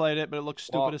 Never played it, but it looks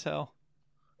stupid as hell.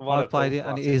 I've played it,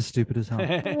 and it is stupid as hell.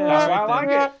 That's why I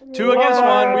like it. 2 against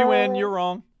 1, we win, you're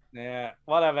wrong. Yeah,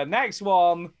 whatever. Next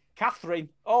one, Catherine.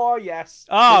 Oh, yes.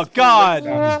 Oh, God.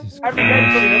 Every game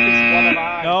coming up is one of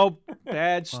mine. No,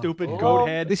 bad, stupid goat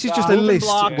head. This is just a list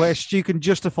where Stu can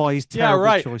justify his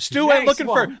terrible choices. Stu ain't looking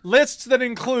for lists that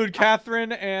include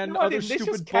Catherine and other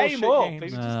stupid bullshit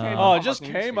games. It just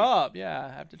came up.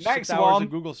 Yeah, after 6 hours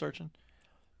of Google searching.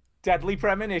 Deadly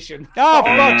Premonition. Oh,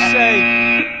 for fuck's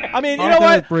sake. I mean, you know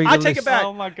what? I take it back.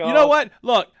 Oh, my God. You know what?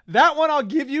 Look, that one I'll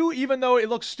give you, even though it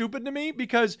looks stupid to me,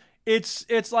 because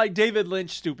it's like David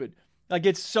Lynch stupid. Like,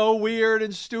 it's so weird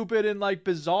and stupid and, like,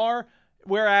 bizarre,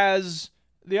 whereas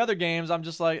the other games, I'm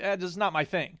just like, this is not my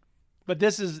thing. But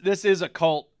this is a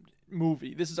cult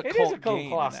movie. This is a cult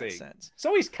game classic. In that sense.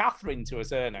 So is Catherine to a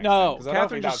certain extent. No, because I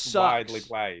Catherine don't think just that's sucks. widely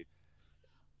played.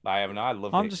 I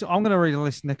love it. I'm going to read a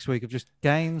list next week of just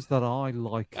games that I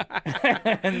like.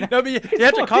 No, but you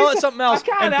have to call it something else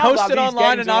and post it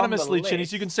online anonymously, Chinny,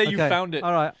 so you can say you found it.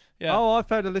 All right. Yeah. Oh, I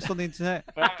found a list on the internet.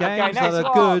 Games that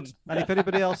are good, and if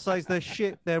anybody else says they're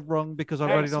shit, they're wrong because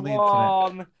I read it on the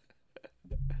internet.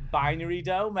 Binary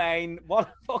Domain. What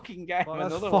a fucking game. Well,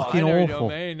 that's Another fucking one. awful.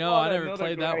 Domain. No, I never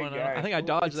played that one. I think I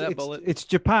dodged that bullet. It's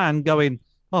Japan going,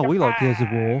 we like Gears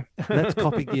of War. Let's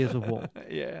copy Gears of War.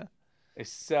 Yeah.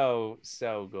 It's so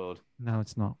good. No,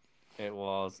 it's not. It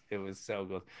was so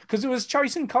good because there was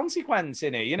choice and consequence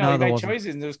in it. You know, you made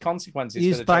choices and there was consequences.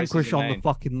 Is Vanquish on the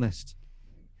fucking list?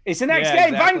 It's the next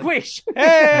game, exactly. Vanquish.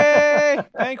 Hey,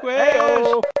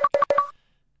 Vanquish.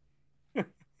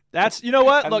 That's, you know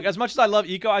what? Look, as much as I love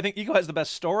Eco, I think Eco has the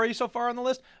best story so far on the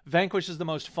list. Vanquish is the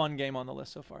most fun game on the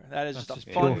list so far. That is just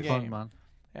a fun game, man.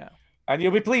 Yeah. And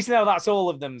you'll be pleased to know that's all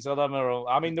of them. So them are all.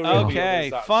 I mean, there will be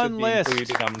others that fun should be list.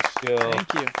 included, I'm sure.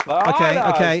 Thank you. But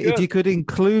Okay. If you could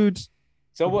include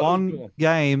one cool.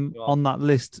 game on that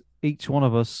list, each one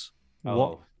of us,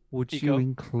 what would you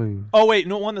include? Oh wait,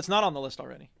 no, one that's not on the list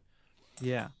already.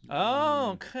 Yeah.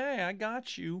 Oh, okay, I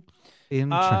got you.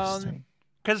 Interesting.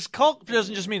 Because cult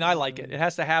doesn't just mean I like it; it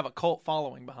has to have a cult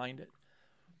following behind it.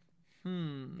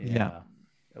 Yeah.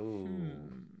 Ooh.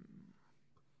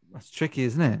 That's tricky,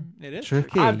 isn't it? It is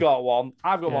tricky. I've got one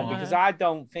because I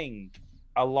don't think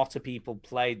a lot of people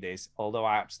played this, although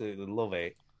I absolutely love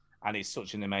it, and it's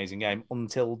such an amazing game.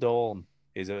 Until Dawn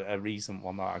is a recent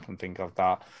one that I can think of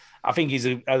that I think is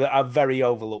a very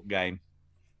overlooked game.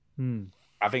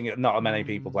 I think not many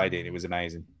people played it. It was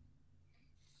amazing.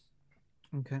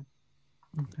 Okay.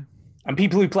 And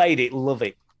people who played it love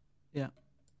it.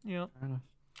 Yeah.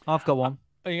 I've got one.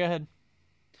 Oh, you go ahead.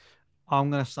 I'm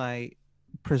going to say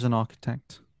Prison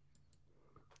Architect.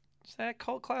 Is that a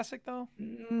cult classic though?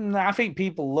 I think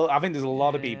people look. I think there's a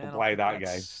lot of people play that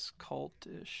game.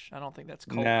 Cultish. I don't think that's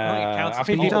cult. No, I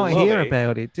think you people don't hear it.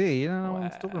 about it, do you? You don't know what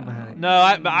I'm talking about it. No,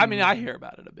 I mean I hear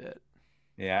about it a bit.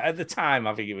 Yeah, at the time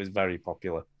I think it was very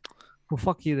popular. Well,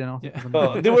 fuck you then.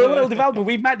 But they were a little developer.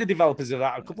 We've met the developers of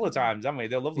that a couple of times, haven't we?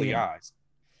 They're lovely guys.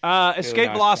 Escape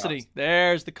nice Velocity. guys.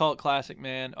 There's the cult classic,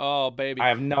 man. Oh, baby. I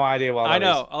have no idea what I that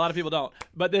know. is. A lot of people don't.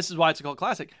 But this is why it's a cult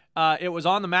classic. It was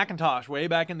on the Macintosh way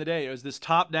back in the day. It was this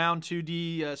top-down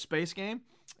 2D space game.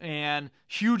 And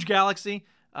huge galaxy.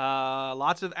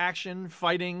 Lots of action,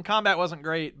 fighting. Combat wasn't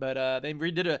great, but they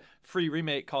redid a free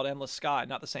remake called Endless Sky.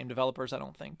 Not the same developers, I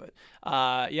don't think. But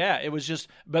yeah, it was just...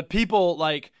 But people,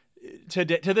 like... To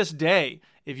this day,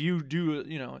 if you do,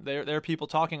 there are people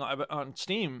talking on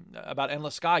Steam about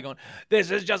Endless Sky going, this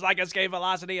is just like Escape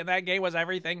Velocity, and that game was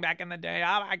everything back in the day.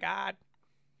 Oh, my God.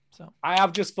 So I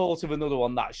have just thought of another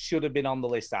one that should have been on the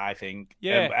list, I think.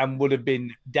 Yeah. And would have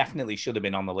been, definitely should have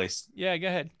been on the list. Yeah, go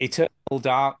ahead. Eternal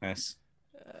Darkness.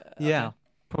 Yeah. Okay.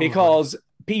 Probably. Because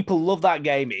people love that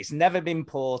game. It's never been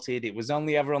ported. It was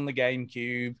only ever on the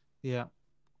GameCube. Yeah.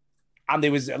 And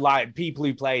there was like people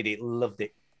who played it loved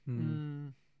it.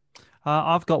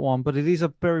 I've got one, but it is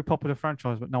a very popular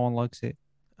franchise, but no one likes it.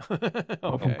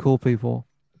 From cool people.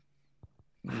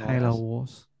 Halo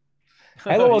Wars.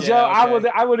 Halo Wars, Yeah,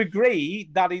 I would agree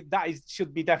that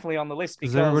should be definitely on the list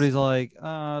Because because everybody's like,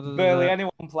 barely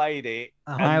anyone played it.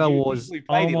 Halo Wars. People who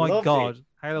played Oh it my loved god, it.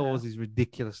 Halo Wars is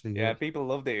ridiculously good. Yeah, people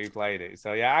loved it who played it.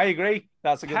 So yeah, I agree.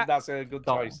 That's a good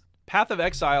choice. Path of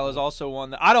Exile is also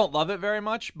one that I don't love it very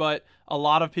much, but a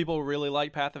lot of people really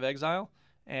like Path of Exile,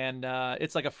 and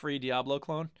it's like a free Diablo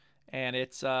clone, and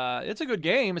it's a good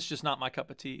game. It's just not my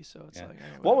cup of tea. So it's like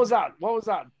what was that?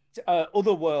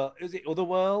 Otherworld? Is it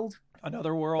Otherworld?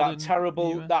 Another World? That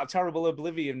terrible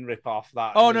Oblivion ripoff.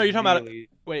 That no, you're talking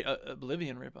about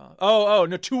Oblivion ripoff. Oh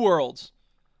no, Two Worlds.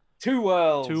 Two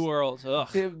Worlds. Ugh.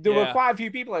 There were quite a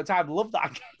few people at the time who loved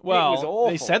that game. Well, it was awful.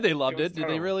 they said they loved it. Did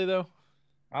they really though?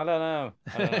 I don't know.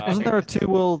 Wasn't there a Two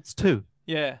Worlds 2?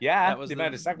 Yeah. Yeah, they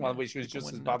made a second one, which was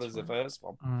just as bad as the first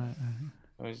one.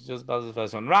 It was just as bad as the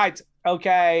first one. Right.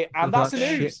 Okay. And that's the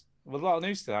news. With a lot of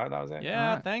news tonight. That was it.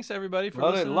 Yeah. Thanks everybody for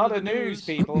listening. A lot of news,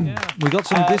 people. Yeah. We got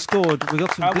some Discord. We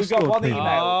got some Discord. We got one people.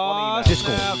 email.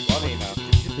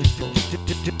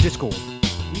 Discord.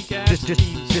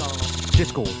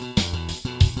 Discord.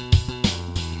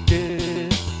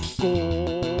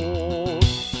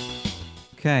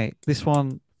 Okay,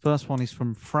 first one is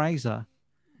from Fraser.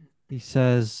 He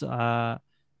says,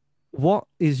 what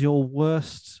is your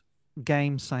worst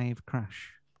game save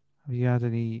crash? Have you had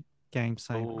any game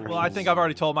save crashes? Well, I think I've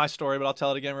already told my story, but I'll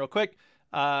tell it again real quick.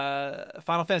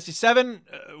 Final Fantasy VII,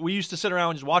 we used to sit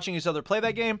around just watching each other play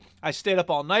that game. I stayed up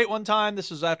all night one time.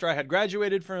 This was after I had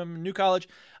graduated from New College.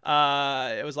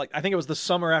 It was I think it was the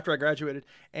summer after I graduated.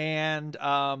 And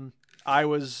I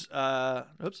was, so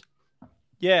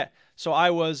I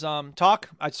was,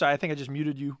 sorry, I think I just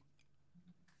muted you.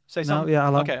 Say something? No, yeah,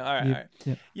 hello. Okay, all right.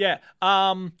 Yeah.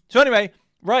 So anyway,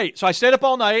 right. So I stayed up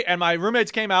all night, and my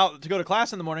roommates came out to go to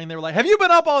class in the morning. And they were like, "Have you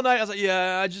been up all night?" I was like,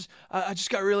 "Yeah, I just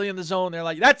got really in the zone." They're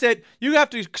like, "That's it. You have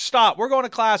to stop. We're going to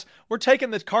class. We're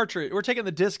taking the cartridge. We're taking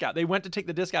the disc out." They went to take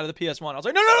the disc out of the PS1. I was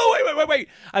like, "No, wait.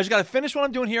 I just got to finish what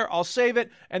I'm doing here. I'll save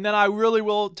it, and then I really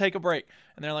will take a break."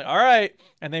 And they're like, "All right."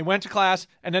 And they went to class,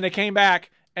 and then they came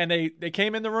back, and they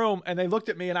came in the room, and they looked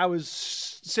at me, and I was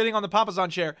sitting on the Papasan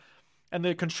chair, and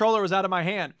the controller was out of my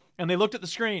hand, and they looked at the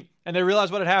screen, and they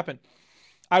realized what had happened.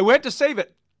 I went to save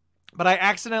it, but I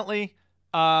accidentally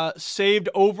saved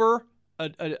over.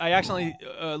 I accidentally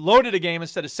loaded a game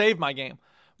instead of saved my game.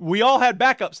 We all had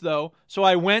backups, though, so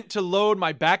I went to load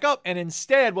my backup, and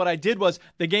instead what I did was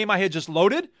the game I had just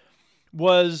loaded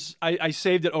was I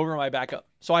saved it over my backup.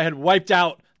 So I had wiped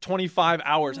out 25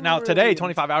 hours. Now, today,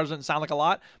 25 hours doesn't sound like a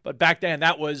lot, but back then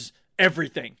that was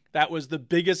everything. That was the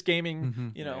biggest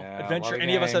gaming, adventure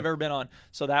any of us have ever been on.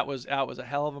 So that was a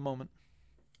hell of a moment.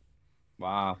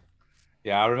 Wow.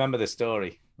 Yeah, I remember the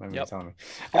story. You telling me.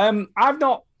 I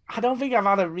don't think I've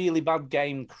had a really bad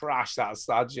game crash that's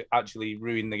actually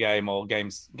ruined the game or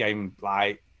game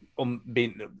like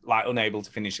being like unable to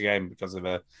finish the game because of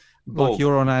a bug. Like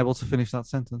you're unable to finish that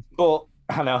sentence. But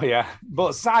I know, yeah.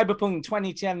 But Cyberpunk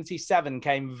 2077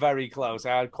 came very close.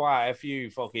 I had quite a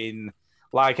few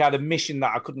I had a mission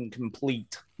that I couldn't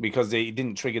complete because it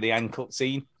didn't trigger the end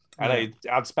cutscene. And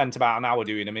I'd spent about an hour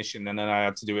doing a mission, and then I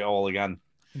had to do it all again.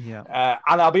 Yeah.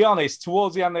 And I'll be honest,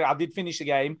 towards the end, I did finish the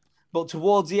game, but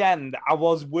towards the end, I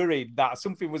was worried that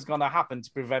something was going to happen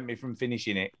to prevent me from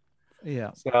finishing it. Yeah.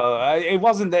 So it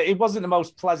wasn't the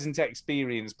most pleasant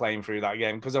experience playing through that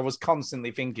game because I was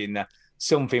constantly thinking that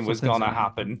something was going to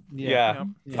happen. Yeah,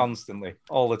 constantly,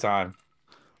 all the time.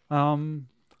 I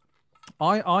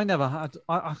never had.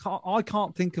 I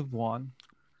can't think of one,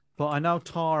 but I know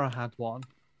Tara had one.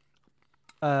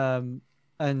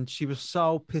 And she was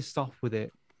so pissed off with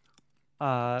it,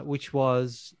 which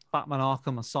was Batman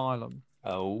Arkham Asylum.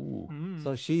 Oh.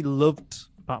 So she loved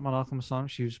Batman Arkham Asylum.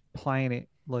 She was playing it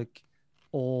like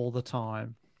all the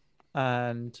time.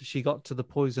 And she got to the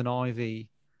Poison Ivy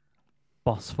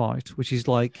boss fight, which is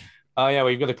like... Oh, yeah, well,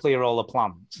 you've got to clear all the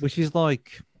plants. Which is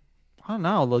like, I don't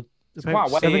know, like it's about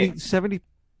quite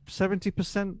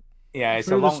 70% yeah, it's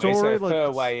through a the story. It's a like,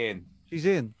 fair way in. She's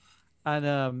in.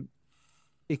 And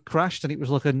it crashed, and it was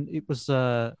like it was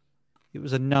a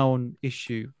known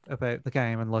issue about the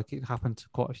game, and like it happened to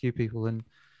quite a few people. And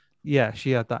yeah,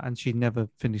 she had that, and she never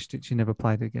finished it. She never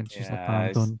played it again. She's like,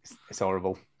 I'm done. It's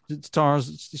horrible.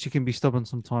 Stars, she can be stubborn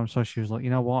sometimes. So she was like, you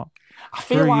know what? I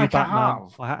feel Screw you, like I Batman.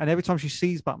 have. And every time she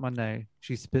sees Batman now,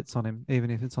 she spits on him,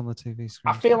 even if it's on the TV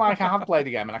screen. I feel like I have played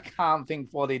a game, and I can't think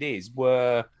what it is,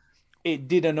 where it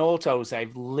did an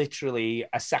autosave literally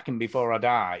a second before I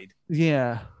died.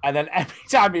 Yeah. And then every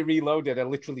time it reloaded, I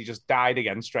literally just died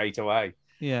again straight away.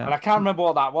 Yeah. And I can't remember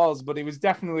what that was, but it was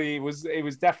definitely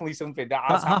something that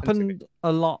has happened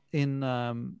a lot in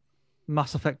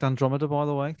Mass Effect Andromeda, by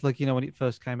the way. Like, when it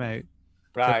first came out.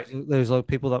 Right. There was like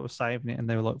people that were saving it and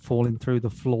they were like falling through the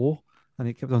floor and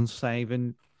it kept on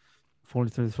saving, falling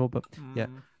through the floor. But yeah.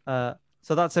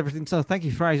 So that's everything. So thank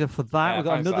you, Fraser, for that. Yeah, We've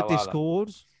got thanks, another I like Discord.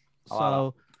 that.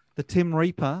 So the Tim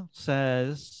Reaper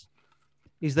says,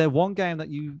 is there one game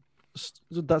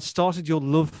that started your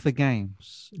love for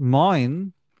games?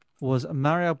 Mine was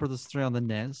Mario Brothers 3 on the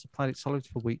NES. I played it solid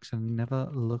for weeks and never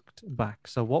looked back.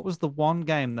 So what was the one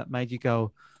game that made you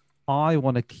go, I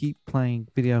want to keep playing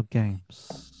video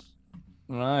games?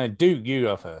 Right, Duke, you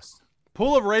go first.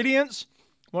 Pool of Radiance,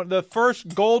 the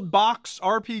first gold box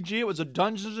RPG. It was a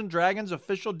Dungeons and Dragons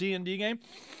official D&D game.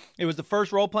 It was the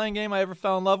first role-playing game I ever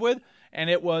fell in love with, and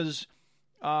it was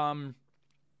so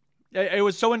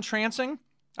entrancing.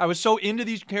 I was so into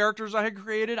these characters I had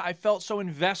created. I felt so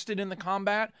invested in the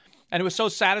combat, and it was so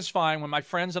satisfying when my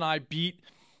friends and I beat,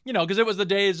 because it was the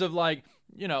days of like,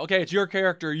 okay, it's your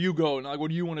character, you go, and like, what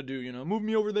do you want to do? Move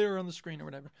me over there on the screen or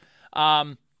whatever.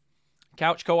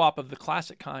 Couch co-op of the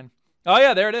classic kind. Oh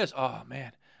yeah, there it is. Oh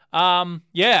man.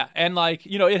 Yeah, and like,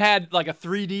 it had like a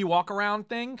 3D walk around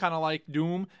thing, kind of like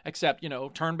Doom, except,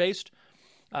 turn-based.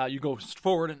 You go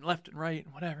forward and left and right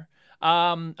and whatever.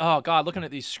 Oh God, looking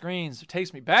at these screens, it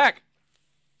takes me back.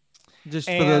 Just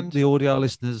for the audio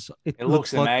listeners, it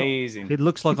looks like, amazing. It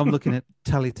looks like I'm looking at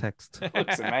teletext. It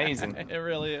looks amazing. It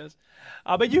really is.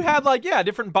 But you had like,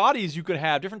 different bodies you could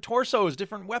have, different torsos,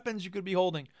 different weapons you could be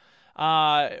holding.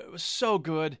 It was so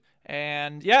good.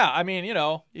 And yeah, I mean,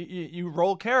 you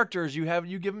roll characters, you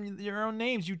give them your own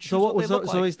names, you choose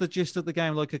So is the gist of the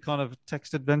game like a kind of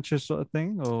text adventure sort of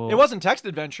thing, or it wasn't text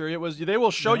adventure? It was, they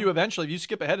will show you eventually. If you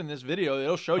skip ahead in this video,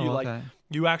 it'll show you like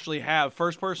you actually have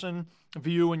first person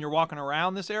view when you're walking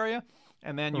around this area,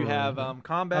 and then you have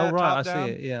combat. Oh right, I down.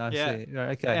 see it. Yeah, I see it. Right,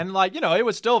 okay. And like, it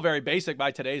was still very basic by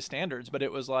today's standards, but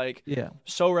it was like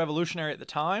so revolutionary at the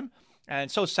time. And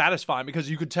so satisfying because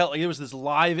you could tell it was this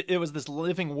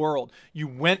living world. You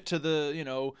went to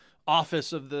the,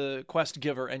 office of the quest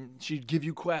giver and she'd give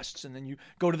you quests, and then you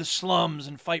go to the slums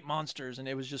and fight monsters. And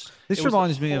it was just,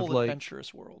 reminds me of like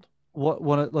adventurous world.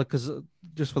 Because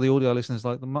just for the audio listeners,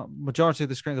 like the majority of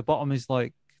the screen at the bottom is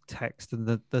like text,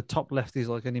 and the top left is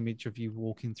like an image of you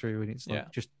walking through, and it's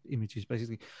like just images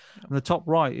basically. And the top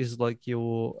right is like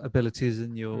your abilities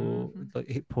and your like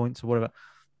hit points or whatever.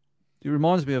 It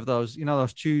reminds me of those,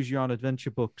 those choose your own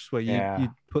adventure books where you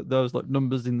put those like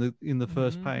numbers in the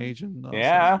first page, and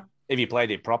if you played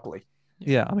it properly.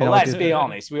 Yeah, I mean, well, let's be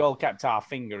honest, we all kept our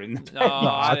finger in the page.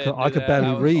 I could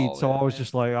barely read, so I was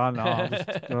just like, I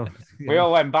know. We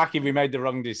all went back if we made the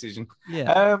wrong decision.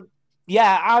 Yeah,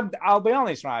 I'll be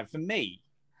honest, right? For me,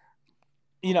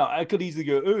 I could easily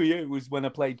go, oh yeah, it was when I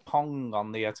played Pong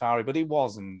on the Atari, but it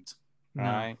wasn't,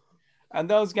 right? And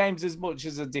those games, as much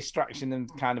as a distraction and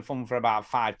kind of fun for about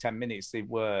 5-10 minutes, they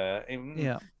were.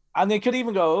 And they could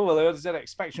even go, oh, well, there's an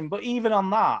expectation. But even on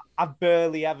that, I've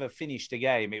barely ever finished a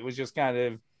game. It was just kind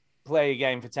of play a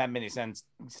game for 10 minutes and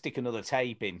stick another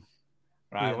tape in,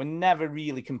 right? We never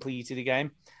really completed a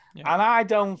game. Yeah. And I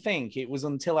don't think it was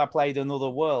until I played Another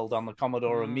World on the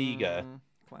Commodore Amiga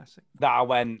that I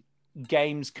went,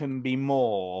 games can be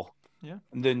more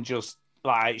than just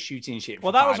like shooting shit.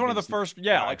 Well, that was one of the first,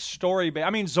 like story.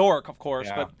 I mean, Zork, of course,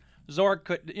 but Zork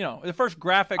could, the first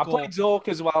graphical. I played Zork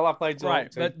as well. I played Zork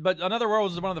right, too. But Another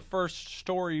World was one of the first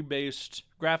story-based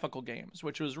graphical games,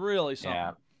 which was really something.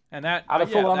 Yeah. And that had a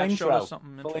full-on intro,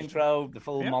 full intro, the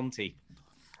full Monty.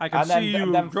 I can see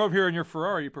you drove here in your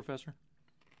Ferrari, Professor.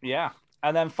 Yeah,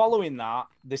 and then following that,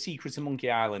 The Secrets of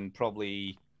Monkey Island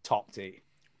probably topped it.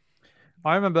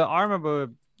 I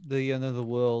remember the Another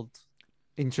World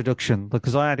introduction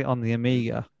because I had it on the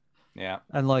Amiga. Yeah,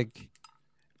 and like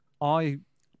I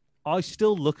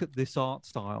still look at this art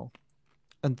style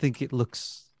and think it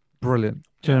looks brilliant.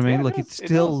 Do you know what I mean? Like it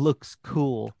still looks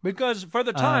cool. Because for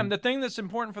the time, the thing that's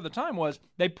important for the time was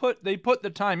they put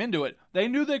the time into it. They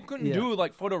knew they couldn't do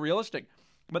like photorealistic,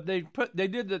 but they took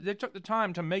the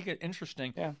time to make it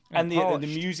interesting. Yeah, and the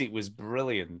music was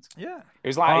brilliant. Yeah, it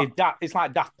was like it's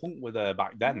like Daft Punk with her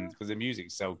back then because the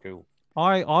music's so cool.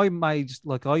 I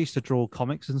used to draw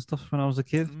comics and stuff when I was a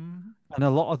kid, and a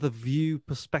lot of the view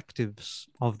perspectives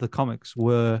of the comics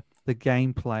were the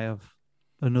gameplay of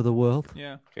another world.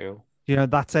 Yeah. Cool. You know,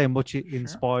 that's how much it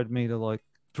inspired me to like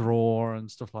draw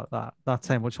and stuff like that. That's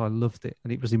how much I loved it,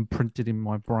 and it was imprinted in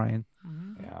my brain.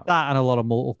 Yeah. That and a lot of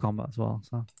Mortal Kombat as well.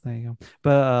 So there you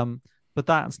go. But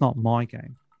that's not my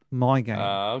game. My game.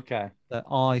 Okay. That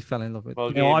I fell in love with. Well,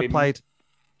 You know, I played.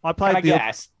 Can I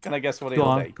guess? Can I guess what Go it'll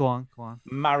on, be? go on, go on.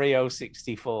 Mario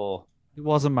 64. It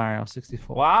wasn't Mario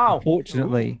 64. Wow.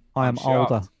 Unfortunately, I am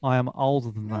older. I am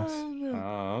older than that.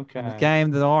 Oh, okay. The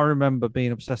game that I remember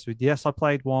being obsessed with. Yes, I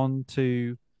played 1,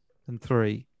 2, and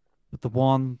 3, but the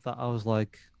one that I was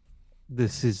like,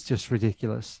 "This is just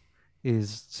ridiculous,"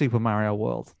 is Super Mario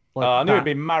World. Like I knew it'd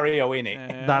be Mario in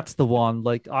it. That's the one.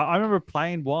 Like I remember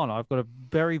playing one. I've got a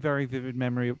very, very vivid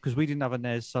memory because we didn't have a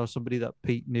NES, so somebody that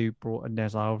Pete knew brought a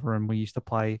NES over, and we used to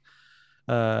play.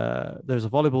 There's a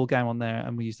volleyball game on there,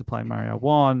 and we used to play Mario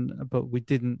 1, but we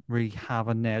didn't really have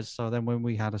a NES. So then when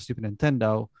we had a Super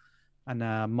Nintendo, and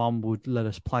Mom would let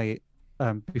us play it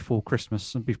before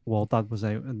Christmas and before Dad was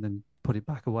out, and then put it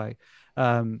back away.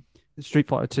 Street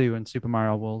Fighter 2 and Super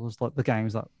Mario World was like the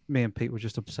games that me and Pete were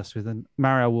just obsessed with, and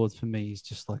Mario World for me is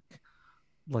just like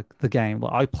the game.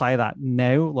 Like I play that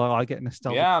now, like I get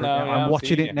nostalgic. Yeah, for it now. no, I'm yeah,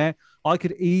 watching it now. I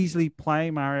could easily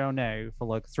play Mario now for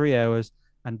like 3 hours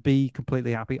and be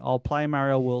completely happy. I'll play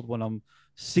Mario World when I'm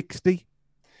 60.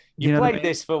 You know what I played mean?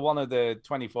 this for one of the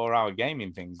 24-hour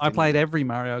gaming things. I didn't played you? every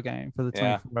Mario game for the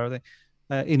Yeah. 24-hour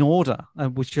thing in order,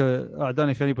 which I don't know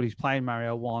if anybody's playing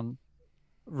Mario 1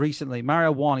 recently.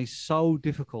 Mario 1 is so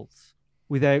difficult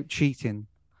without cheating,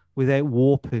 without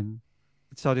warping.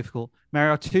 It's so difficult.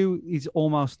 Mario 2 is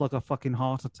almost like a fucking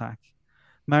heart attack.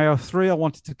 Mario 3, I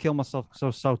wanted to kill myself because I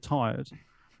was so tired.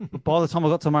 But by the time I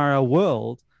got to Mario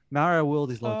World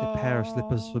is like a pair of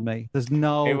slippers for me. There's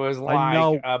no. It was I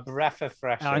know, like a breath of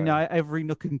fresh air. I know every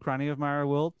nook and cranny of Mario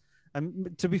World.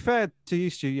 And to be fair to you,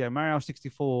 Stu, yeah, Mario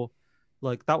 64,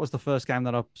 like that was the first game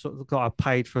that I sort of got. I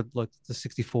paid for like the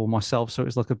 64 myself, so it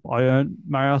was like I earned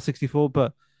Mario 64,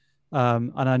 but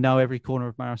and I know every corner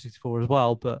of Mario 64 as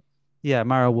well. But yeah,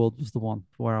 Mario World was the one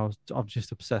where I'm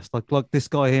just obsessed. Like this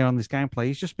guy here on this gameplay,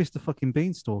 he's just missed a fucking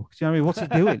beanstalk. Do you know what I mean? What's he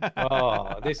doing?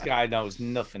 Oh, this guy knows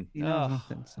nothing. He knows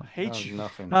nothing. So. I hate you.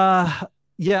 Nothing.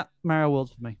 Yeah, Mario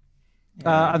World for me.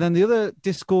 And then the other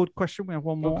Discord question, we have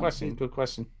one more. Good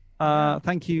question.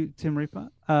 Thank you, Tim Reaper.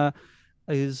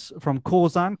 Is from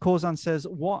Corzan. Corzan says,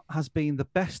 "What has been the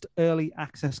best early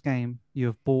access game you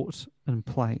have bought and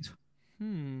played?"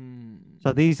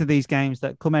 So these are these games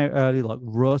that come out early, like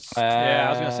Rust. Yeah,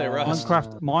 I was gonna say Rust.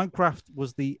 Minecraft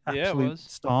was the absolute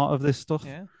start of this stuff.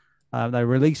 Yeah. They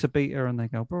release a beta and they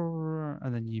go, brrr,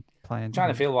 and then you play. I'm trying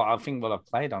to feel what I've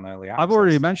played on early access. I've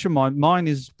already mentioned mine. Mine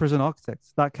is Prison Architect.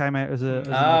 That came out as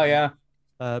a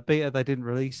beta. They didn't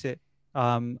release it,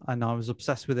 and I was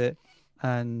obsessed with it.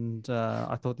 And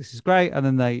I thought this is great, and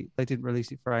then they didn't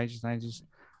release it for ages and ages,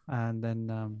 and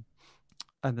then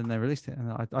they released it,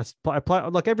 and I play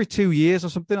like every 2 years or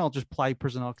something. I'll just play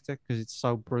Prison Architect because it's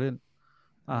so brilliant.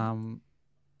 So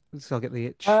I'll get the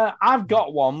itch. I've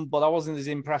got one, but I wasn't as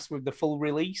impressed with the full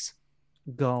release.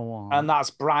 Go on, and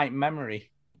that's Bright Memory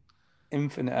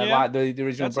Infinite, like the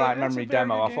original Bright Memory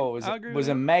demo. I thought was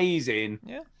amazing.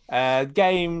 Yeah.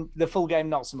 The full game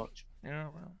not so much. Yeah,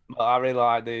 well. But I really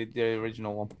like the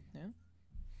original one. Yeah.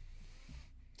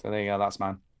 So there you go. That's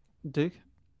mine. Duke.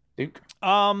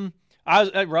 I was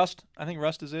at Rust. I think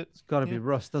Rust is it. It's got to be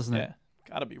Rust, doesn't it? Yeah.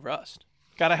 Got to be Rust.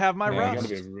 Got to have my Rust.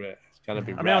 Gotta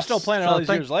be I mean, I'm still playing it all these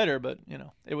years later, but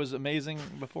it was amazing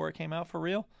before it came out for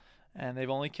real, and they've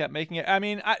only kept making it. I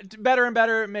mean, better and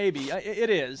better, maybe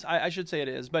it is. I should say it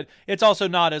is, but it's also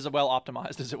not as well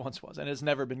optimized as it once was, and it's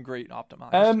never been great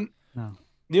optimized. No.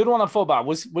 The other one I thought about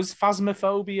was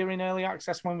Phasmophobia in early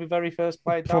access when we very first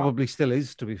played that. Probably still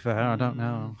is, to be fair. I don't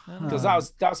know. Because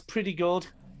that's pretty good.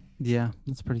 Yeah,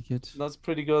 that's pretty good. That's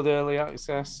pretty good early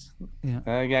access. Yeah.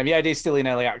 Yeah, it is still in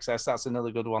early access. That's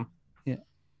another good one. Yeah.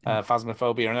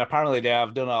 Phasmophobia, and apparently they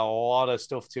have done a lot of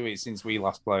stuff to it since we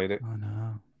last played it. I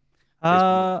know.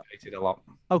 It's been updated a lot.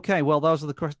 Okay, well, those are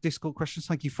the Discord questions.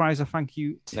 Thank you, Fraser. Thank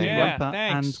you, Tim Roper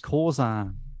and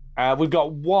Corzan. We've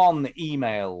got one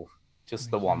email. Just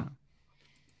the one.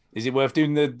 Is it worth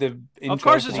doing the intro? Of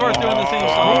course it's worth doing the thing.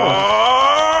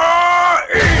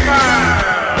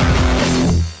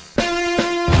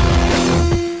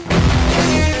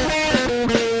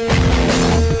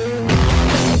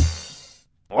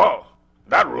 Whoa,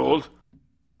 that ruled.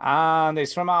 And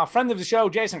it's from our friend of the show,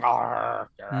 Jason.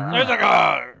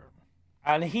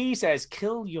 And he says,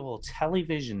 kill your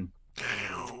television.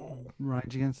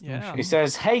 Rage Against the Machine. He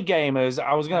says, hey gamers,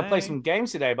 I was going to play some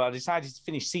games today, but I decided to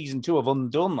finish season 2 of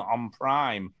Undone on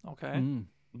Prime. Okay.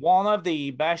 One of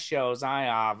the best shows I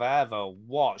have ever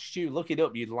watched. You look it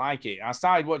up, you'd like it. I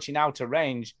started watching Outer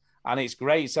Range, and it's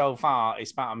great so far.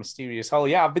 It's about a mysterious hole.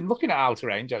 Yeah, I've been looking at Outer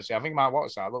Range, actually. I think I might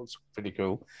watch that. It looks pretty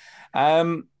cool.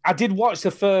 I did watch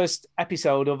the first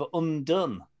episode of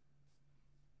Undone,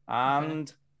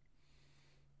 and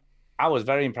I was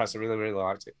very impressed. I really, really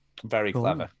liked it. Very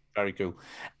clever. Very cool.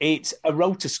 It's a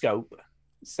rotoscope.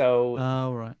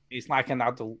 So it's like an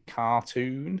adult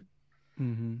cartoon.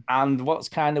 Mm-hmm. And what's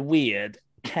kind of weird,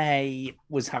 Kay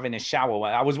was having a shower.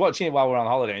 I was watching it while we were on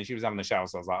holiday, and she was having a shower.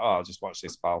 So I was like, "Oh, I'll just watch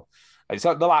this while."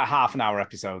 So they're like half an hour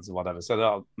episodes or whatever, so they're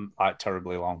not like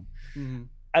terribly long. Mm-hmm.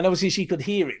 And obviously, she could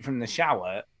hear it from the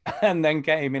shower, and then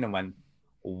came in and went,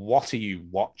 "What are you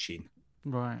watching?"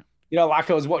 Right. You know,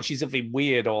 like I was watching something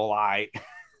weird or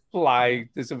like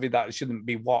there's something that shouldn't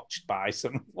be watched by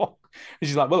someone. And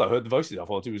she's like, "Well, I heard the voices. I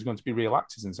thought it was going to be real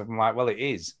actors and stuff." I'm like, "Well, it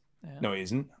is." Yeah. No, it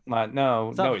isn't. Like,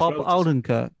 no, is that Bob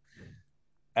Odenkirk?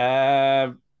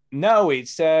 No,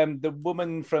 it's the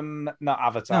woman from not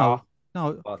Avatar.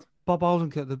 No, what? Bob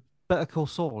Odenkirk, the Better Call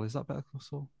Saul. Is that Better Call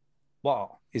Saul? What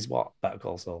is what Better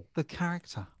Call Saul? The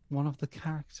character, one of the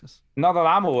characters. Not that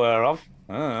I'm aware of.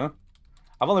 I've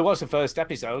only watched the first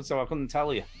episode, so I couldn't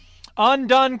tell you.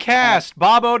 Undone cast,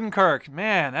 Bob Odenkirk.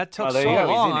 Man, that took so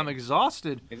long. I'm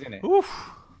exhausted. Isn't it? Oof.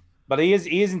 But he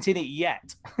isn't in it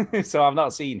yet, so I've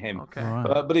not seen him. Okay,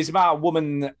 but it's about a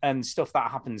woman and stuff that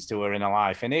happens to her in her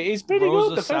life, and it is pretty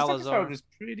good. The first episode was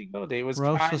pretty good. It was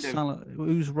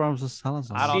who's Rosa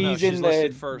Salazar? I don't know. She's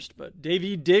listed first, but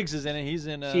Davey Diggs is in it. He's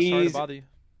in Sorry to Bother You.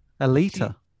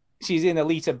 Alita. She's in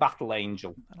Alita Battle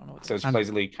Angel. I don't know what so she plays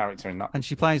the lead character in that. And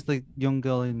she plays the young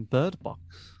girl in Bird Box.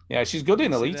 Yeah, she's good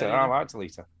in Alita. I liked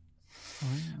Alita. Oh,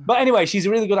 yeah. But anyway, she's a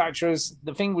really good actress.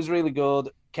 The thing was really good.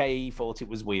 Kay thought it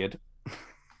was weird.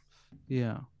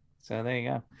 Yeah. So there you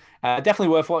go. Definitely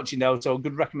worth watching though. So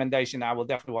good recommendation. I will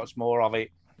definitely watch more of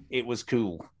it. It was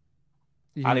cool.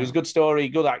 Yeah. And it was a good story,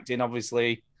 good acting,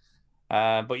 obviously.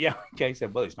 But yeah, Kay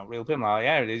said, well, it's not real people. I'm like,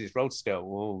 yeah, it is. It's rotoscope.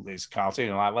 Well, it's a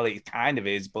cartoon. I'm like, well, it kind of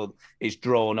is, but it's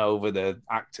drawn over the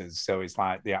actors. So it's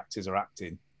like the actors are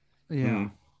acting. Yeah.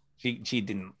 She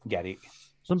didn't get it.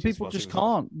 Some people just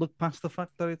can't look past the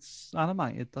fact that it's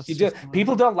animated.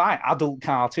 People don't like adult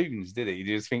cartoons, do they? You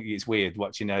just think it's weird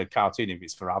watching a cartoon if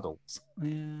it's for adults.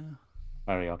 Yeah.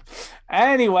 Very odd.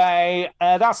 Anyway,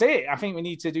 that's it. I think we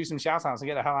need to do some shout-outs and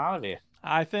get the hell out of here.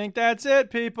 I think that's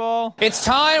it, people. It's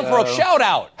time for a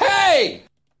shout-out. Hey!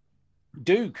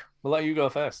 Duke, we'll let you go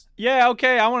first. Yeah,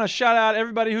 okay. I want to shout out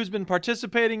everybody who's been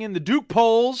participating in the Duke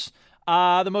polls.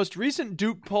 The most recent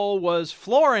Duke poll was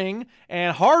flooring,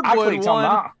 and hardwood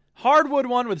won. Hardwood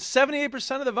won with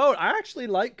 78% of the vote. I actually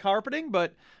like carpeting,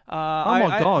 but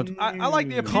I like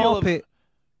the appeal of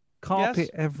carpet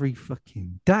every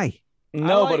fucking day.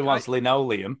 Nobody wants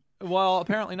linoleum. Well,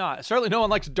 apparently not. Certainly no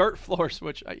one likes dirt floors,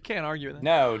 which you can't argue with that.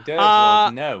 No, dirt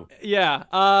floors, no. Yeah.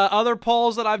 Other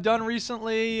polls that I've done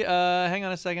recently, hang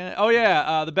on a second. Oh,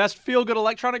 yeah, the best feel-good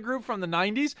electronic group from the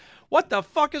 90s. What the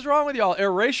fuck is wrong with y'all?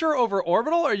 Erasure over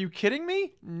Orbital? Are you kidding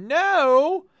me?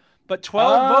 No. But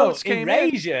 12 votes came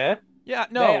Erasure? Yeah,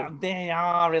 no. They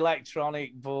are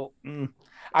electronic, but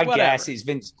I guess it's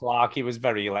Vince Clarke. He was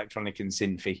very electronic and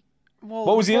synthy. Well,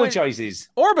 what was the other choices?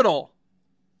 Orbital.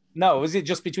 No, was it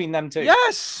just between them two?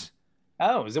 Yes.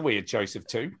 Oh, it was a weird choice of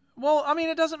two. Well, I mean,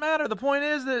 it doesn't matter. The point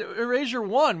is that Erasure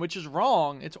won, which is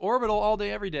wrong. It's Orbital all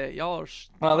day, every day. Y'all are.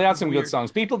 Well, they had some good songs.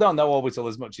 People don't know Orbital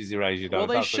as much as Erasure, though. Well,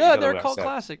 they should. They're a cult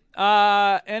classic.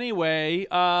 Anyway,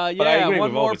 yeah,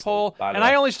 one more poll, and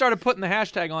I only started putting the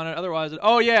hashtag on it. Otherwise,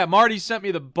 oh yeah, Marty sent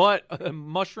me the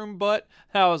mushroom butt.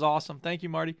 That was awesome. Thank you,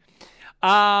 Marty.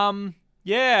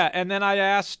 Yeah, and then I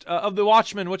asked of the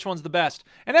Watchmen, which one's the best?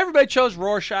 And everybody chose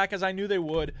Rorschach, as I knew they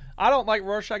would. I don't like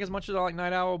Rorschach as much as I like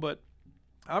Night Owl, but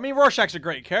I mean, Rorschach's a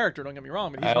great character, don't get me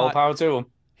wrong, but power to him.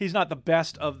 He's not the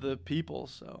best of the people,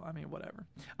 so I mean, whatever.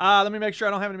 Let me make sure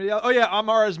I don't have anybody else. Oh yeah,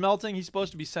 Amara's melting. He's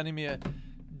supposed to be sending me a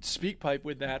speak pipe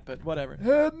with that, but whatever.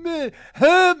 Help me!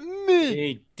 Help me!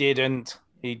 He didn't.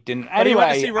 Anyway, but he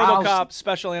went to see RoboCop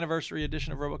special anniversary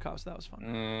edition of RoboCop, so that was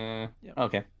fun. Yep.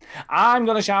 Okay, I'm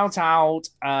gonna shout out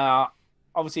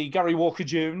obviously Gary Walker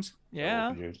Jones.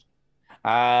 Yeah.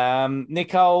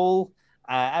 Nicole,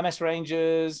 MS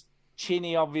Rangers,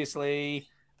 Chinny, obviously,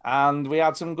 and we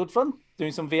had some good fun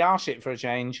doing some VR shit for a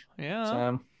change.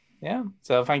 Yeah.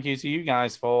 So thank you to you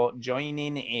guys for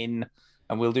joining in,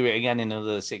 and we'll do it again in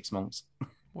another 6 months.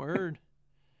 Word.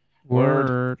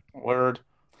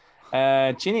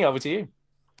 Chinny, over to you.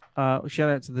 Shout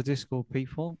out to the Discord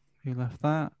people who left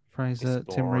that. Fraser,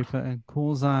 Tim Reaper, and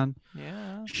Corzan.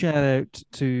 Yeah. Shout out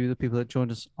to the people that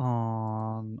joined us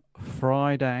on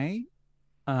Friday.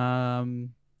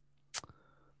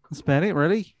 That's about it,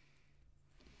 really.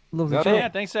 Lovely show. Yeah,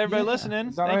 thanks to everybody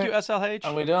listening. Thank you, SLH.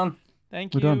 Are we done?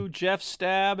 Thank We're you, done. Jeff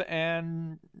Stab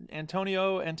and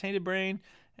Antonio and Tainted Brain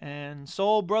and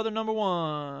Soul Brother number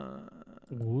 1.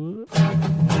 What?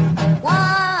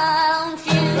 Won't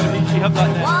you? She hugged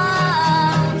like that.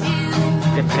 Won't you?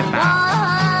 Won't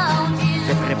you?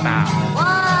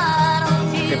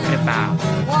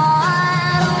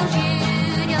 Why don't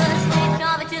you just switch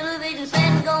off the television set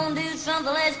and go and do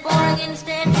something less boring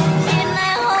instead? Sitting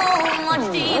at home, watch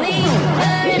TV,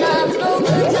 dirty love's no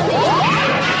good to me.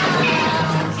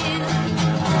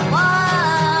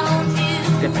 Why don't you?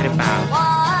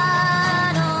 Why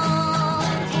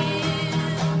don't you?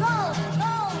 Why don't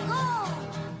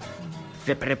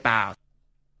you? Go.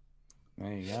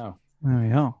 There you go. There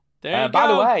we are. There you By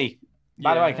go. the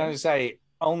way, can I just say,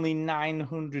 only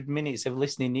 900 minutes of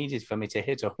listening needed for me to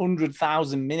hit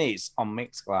 100,000 minutes on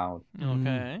Mixcloud.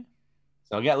 Okay.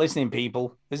 So get listening,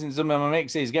 people. Listen to some of my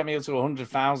mixes. Get me up to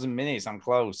 100,000 minutes. I'm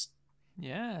close.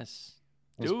 Yes.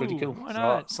 It's pretty cool. Why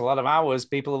not? It's a lot of hours.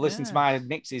 People have listened to my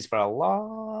mixes for a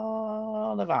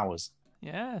lot of hours.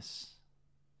 Yes.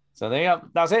 So there you go.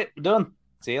 That's it. We're done.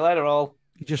 See you later, all.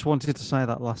 You just wanted to say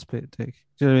that last bit, Dick.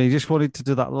 Do you know what I mean? You just wanted to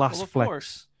do that last Well, of flex.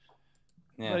 course.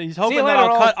 Yeah. But he's See hoping you that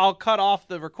later, I'll cut off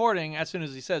the recording as soon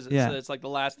as he says it. Yeah. So it's like the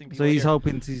last thing So people he's hear.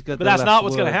 hoping he's got. But the that's last not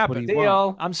what's going to word, happen. but he See won't.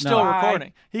 y'all. I'm still Bye.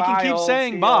 recording. He can Bye, keep all.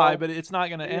 saying See bye, y'all. but it's not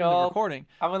going to See end the y'all. recording.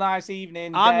 Have a nice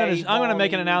evening. I'm day, gonna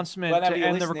make an morning, announcement to whenever you're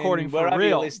end the listening, recording for wherever real.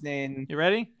 You're listening. You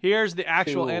ready? Here's the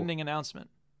actual Cool. ending announcement.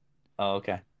 Oh,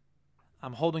 okay.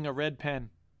 I'm holding a red pen.